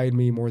horrified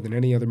me more than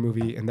any other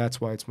movie, and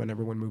that's why it's my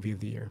 #1 movie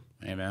of the year.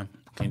 Hey, man.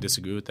 Can you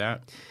disagree with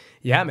that?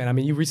 Yeah, man. I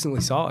mean, you recently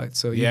saw it,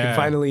 so you can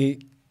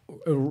finally,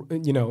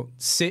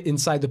 sit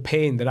inside the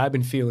pain that I've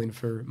been feeling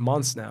for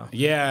months now.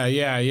 Yeah.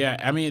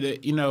 I mean,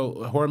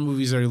 horror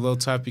movies are a little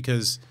tough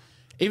because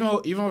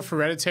even with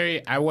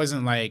Hereditary, I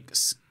wasn't like...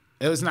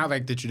 It was not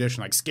like the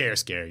traditional like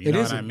scare. You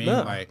know what I mean?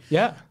 No. Like,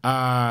 yeah.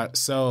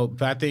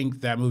 But I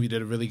think that movie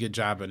did a really good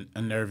job in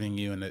unnerving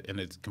you in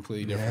a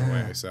completely different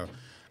way. So,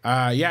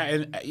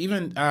 and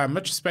even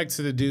much respect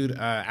to the dude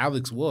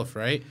Alex Wolff,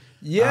 right?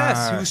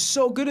 Yes, he was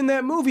so good in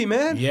that movie,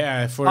 man.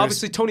 Yeah,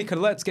 obviously Toni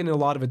Collette's getting a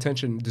lot of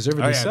attention,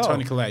 deservedly so.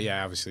 Toni Collette,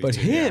 yeah, obviously. But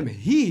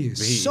he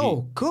is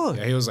so good.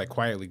 Yeah, he was like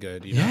quietly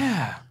good. You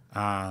know?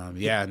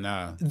 Yeah.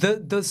 No.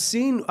 The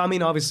scene. I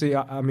mean, obviously,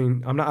 I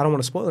don't want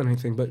to spoil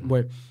anything, but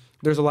where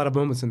there's a lot of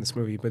moments in this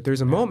movie, but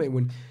there's a moment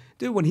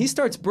when he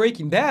starts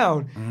breaking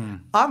down,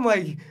 I'm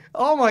like,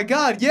 oh my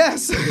God,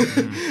 yes.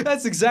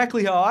 That's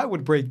exactly how I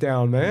would break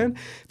down, man.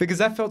 Because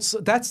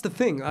that's the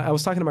thing. I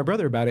was talking to my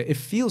brother about it. It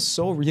feels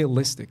so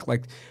realistic.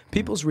 Like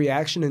people's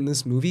reaction in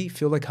this movie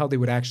feel like how they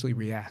would actually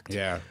react.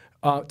 Yeah.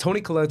 Toni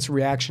Collette's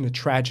reaction to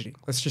tragedy,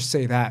 let's just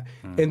say that,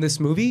 in this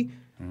movie,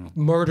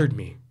 murdered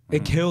me.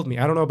 It killed me.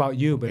 I don't know about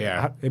you, but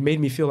it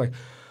made me feel like,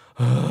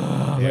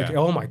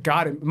 oh my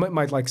God,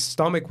 my like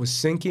stomach was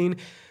sinking.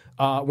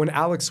 When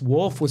Alex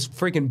Wolff was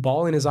freaking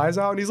bawling his eyes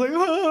out, and he's like,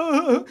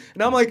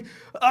 and I'm like,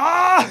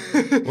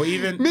 well,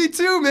 even me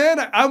too,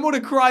 man. I'm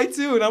gonna cry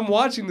too, and I'm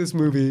watching this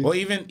movie. Well,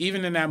 even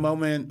in that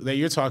moment that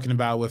you're talking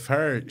about with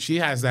her, she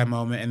has that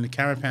moment, and the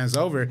camera pans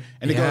over,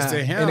 and it goes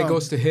to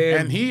him,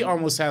 and he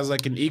almost has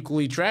like an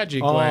equally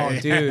tragic way. Oh,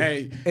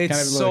 dude,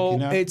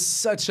 it's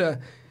such a,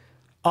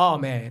 oh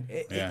man,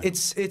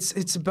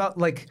 it's about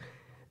like.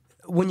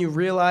 When you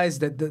realize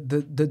that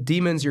the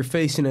demons you're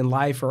facing in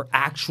life are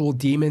actual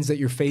demons that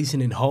you're facing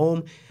in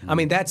home, I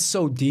mean, that's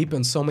so deep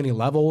on so many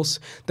levels.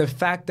 The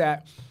fact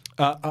that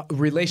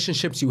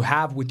relationships you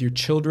have with your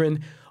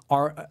children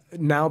are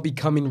now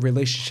becoming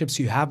relationships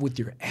you have with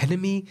your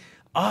enemy.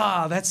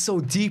 That's so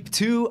deep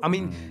too. I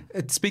mean,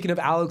 speaking of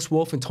Alex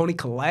Wolff and Toni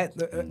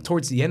Collette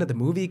towards the end of the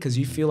movie, because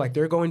you feel like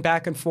they're going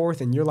back and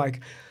forth and you're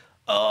like,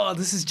 oh,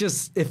 this is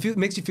just,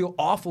 makes you feel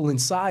awful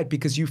inside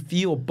because you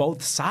feel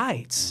both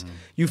sides.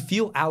 You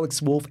feel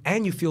Alex Wolff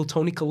and you feel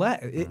Toni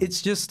Collette.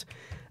 It's just,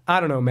 I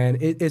don't know, man.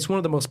 It's one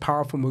of the most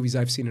powerful movies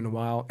I've seen in a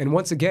while. And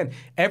once again,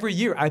 every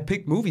year I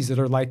pick movies that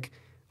are like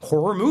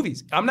horror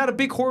movies. I'm not a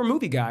big horror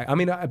movie guy. I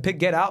mean, I picked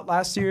Get Out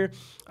last year.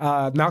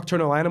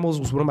 Nocturnal Animals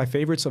was one of my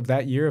favorites of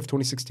that year of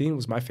 2016. It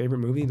was my favorite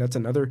movie. That's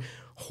another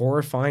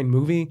horrifying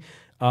movie.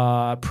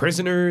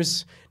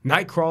 Prisoners,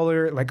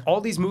 Nightcrawler, like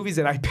all these movies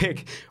that I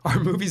pick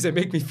are movies that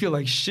make me feel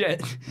like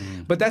shit.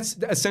 But that's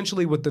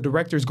essentially what the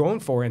director's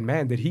going for, and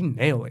man, did he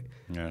nail it.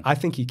 Yeah. I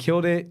think he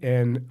killed it,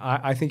 and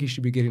I think he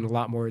should be getting a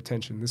lot more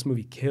attention. This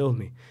movie killed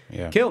me.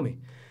 Killed me.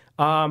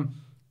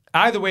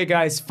 Either way,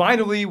 guys,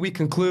 finally we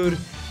conclude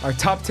our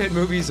top 10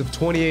 movies of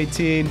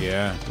 2018.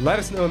 Yeah. Let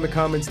us know in the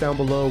comments down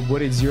below,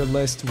 what is your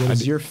list? What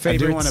is your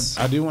favorites?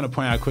 I do want to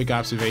point out a quick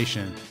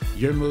observation.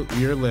 Your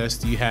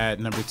list, you had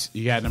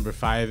number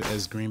 5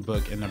 as Green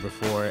Book and number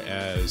 4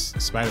 as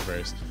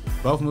Spider-Verse.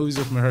 Both movies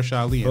are from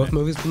Mahershala Ali. Both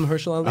movies from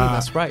Mahershala Ali.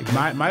 That's right.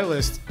 My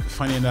list,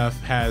 funny enough,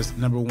 has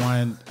number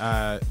 1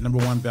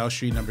 Bell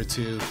Street, number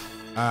 2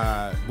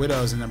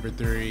 Widows, and number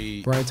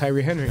 3 Brian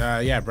Tyree Henry.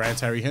 Brian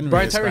Tyree Henry.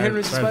 Brian Tyree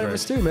Henry's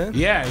Spider-Verse too, man.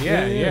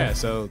 Yeah.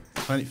 So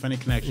funny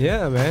connection.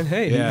 Yeah, man.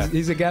 Hey,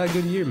 he's a guy of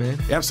good year, man.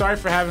 Yeah, I'm sorry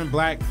for having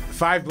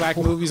 5 black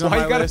movies on my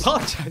list. Why you gotta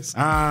apologize?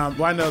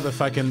 Well, I know the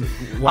fucking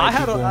white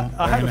people.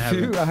 I had a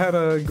few. I had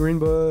a Green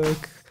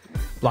Book,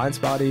 Blind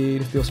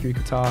Spotted, Beale Street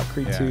Could Talk,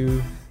 Creed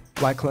 2.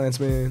 Black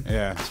Klansman,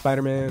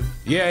 Spider-Man.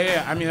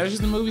 Yeah. I mean, those are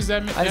just the movies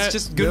that it's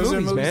just good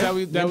movies, man.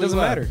 It doesn't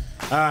matter.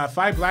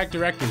 5 black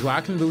directors. Well,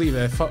 I can believe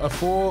it. A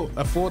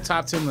full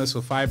top 10 list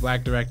with 5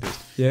 black directors.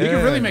 You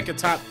can really make a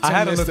top 10 I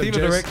had a list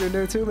Latino director in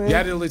there too, man. You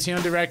had a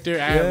Latino director.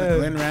 I had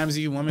Lynn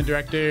Ramsey, woman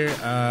director.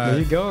 There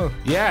you go.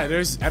 Yeah,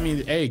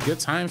 good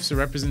times for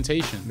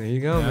representation. There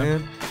you go,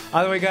 man.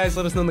 Either way, guys,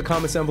 let us know in the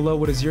comments down below.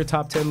 What is your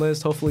top 10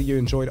 list? Hopefully you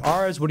enjoyed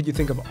ours. What did you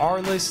think of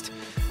our list?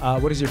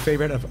 What is your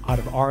favorite out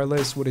of our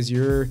list? What is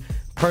your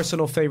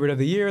personal favorite of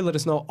the year? Let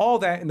us know all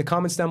that in the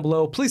comments down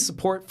below. Please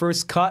support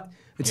First Cut.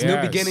 It's new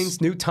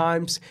beginnings, new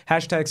times.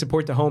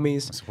 #support the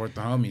homies. Support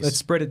the homies. Let's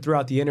spread it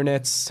throughout the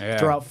internets,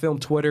 throughout Film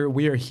Twitter.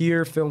 We are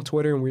here, Film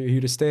Twitter, and we're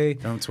here to stay.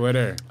 Film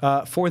Twitter.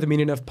 For the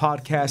Meaning of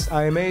Podcast,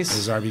 I am Ace. This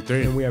is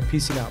RB3. And we are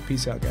peacing out.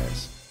 Peace out,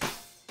 guys.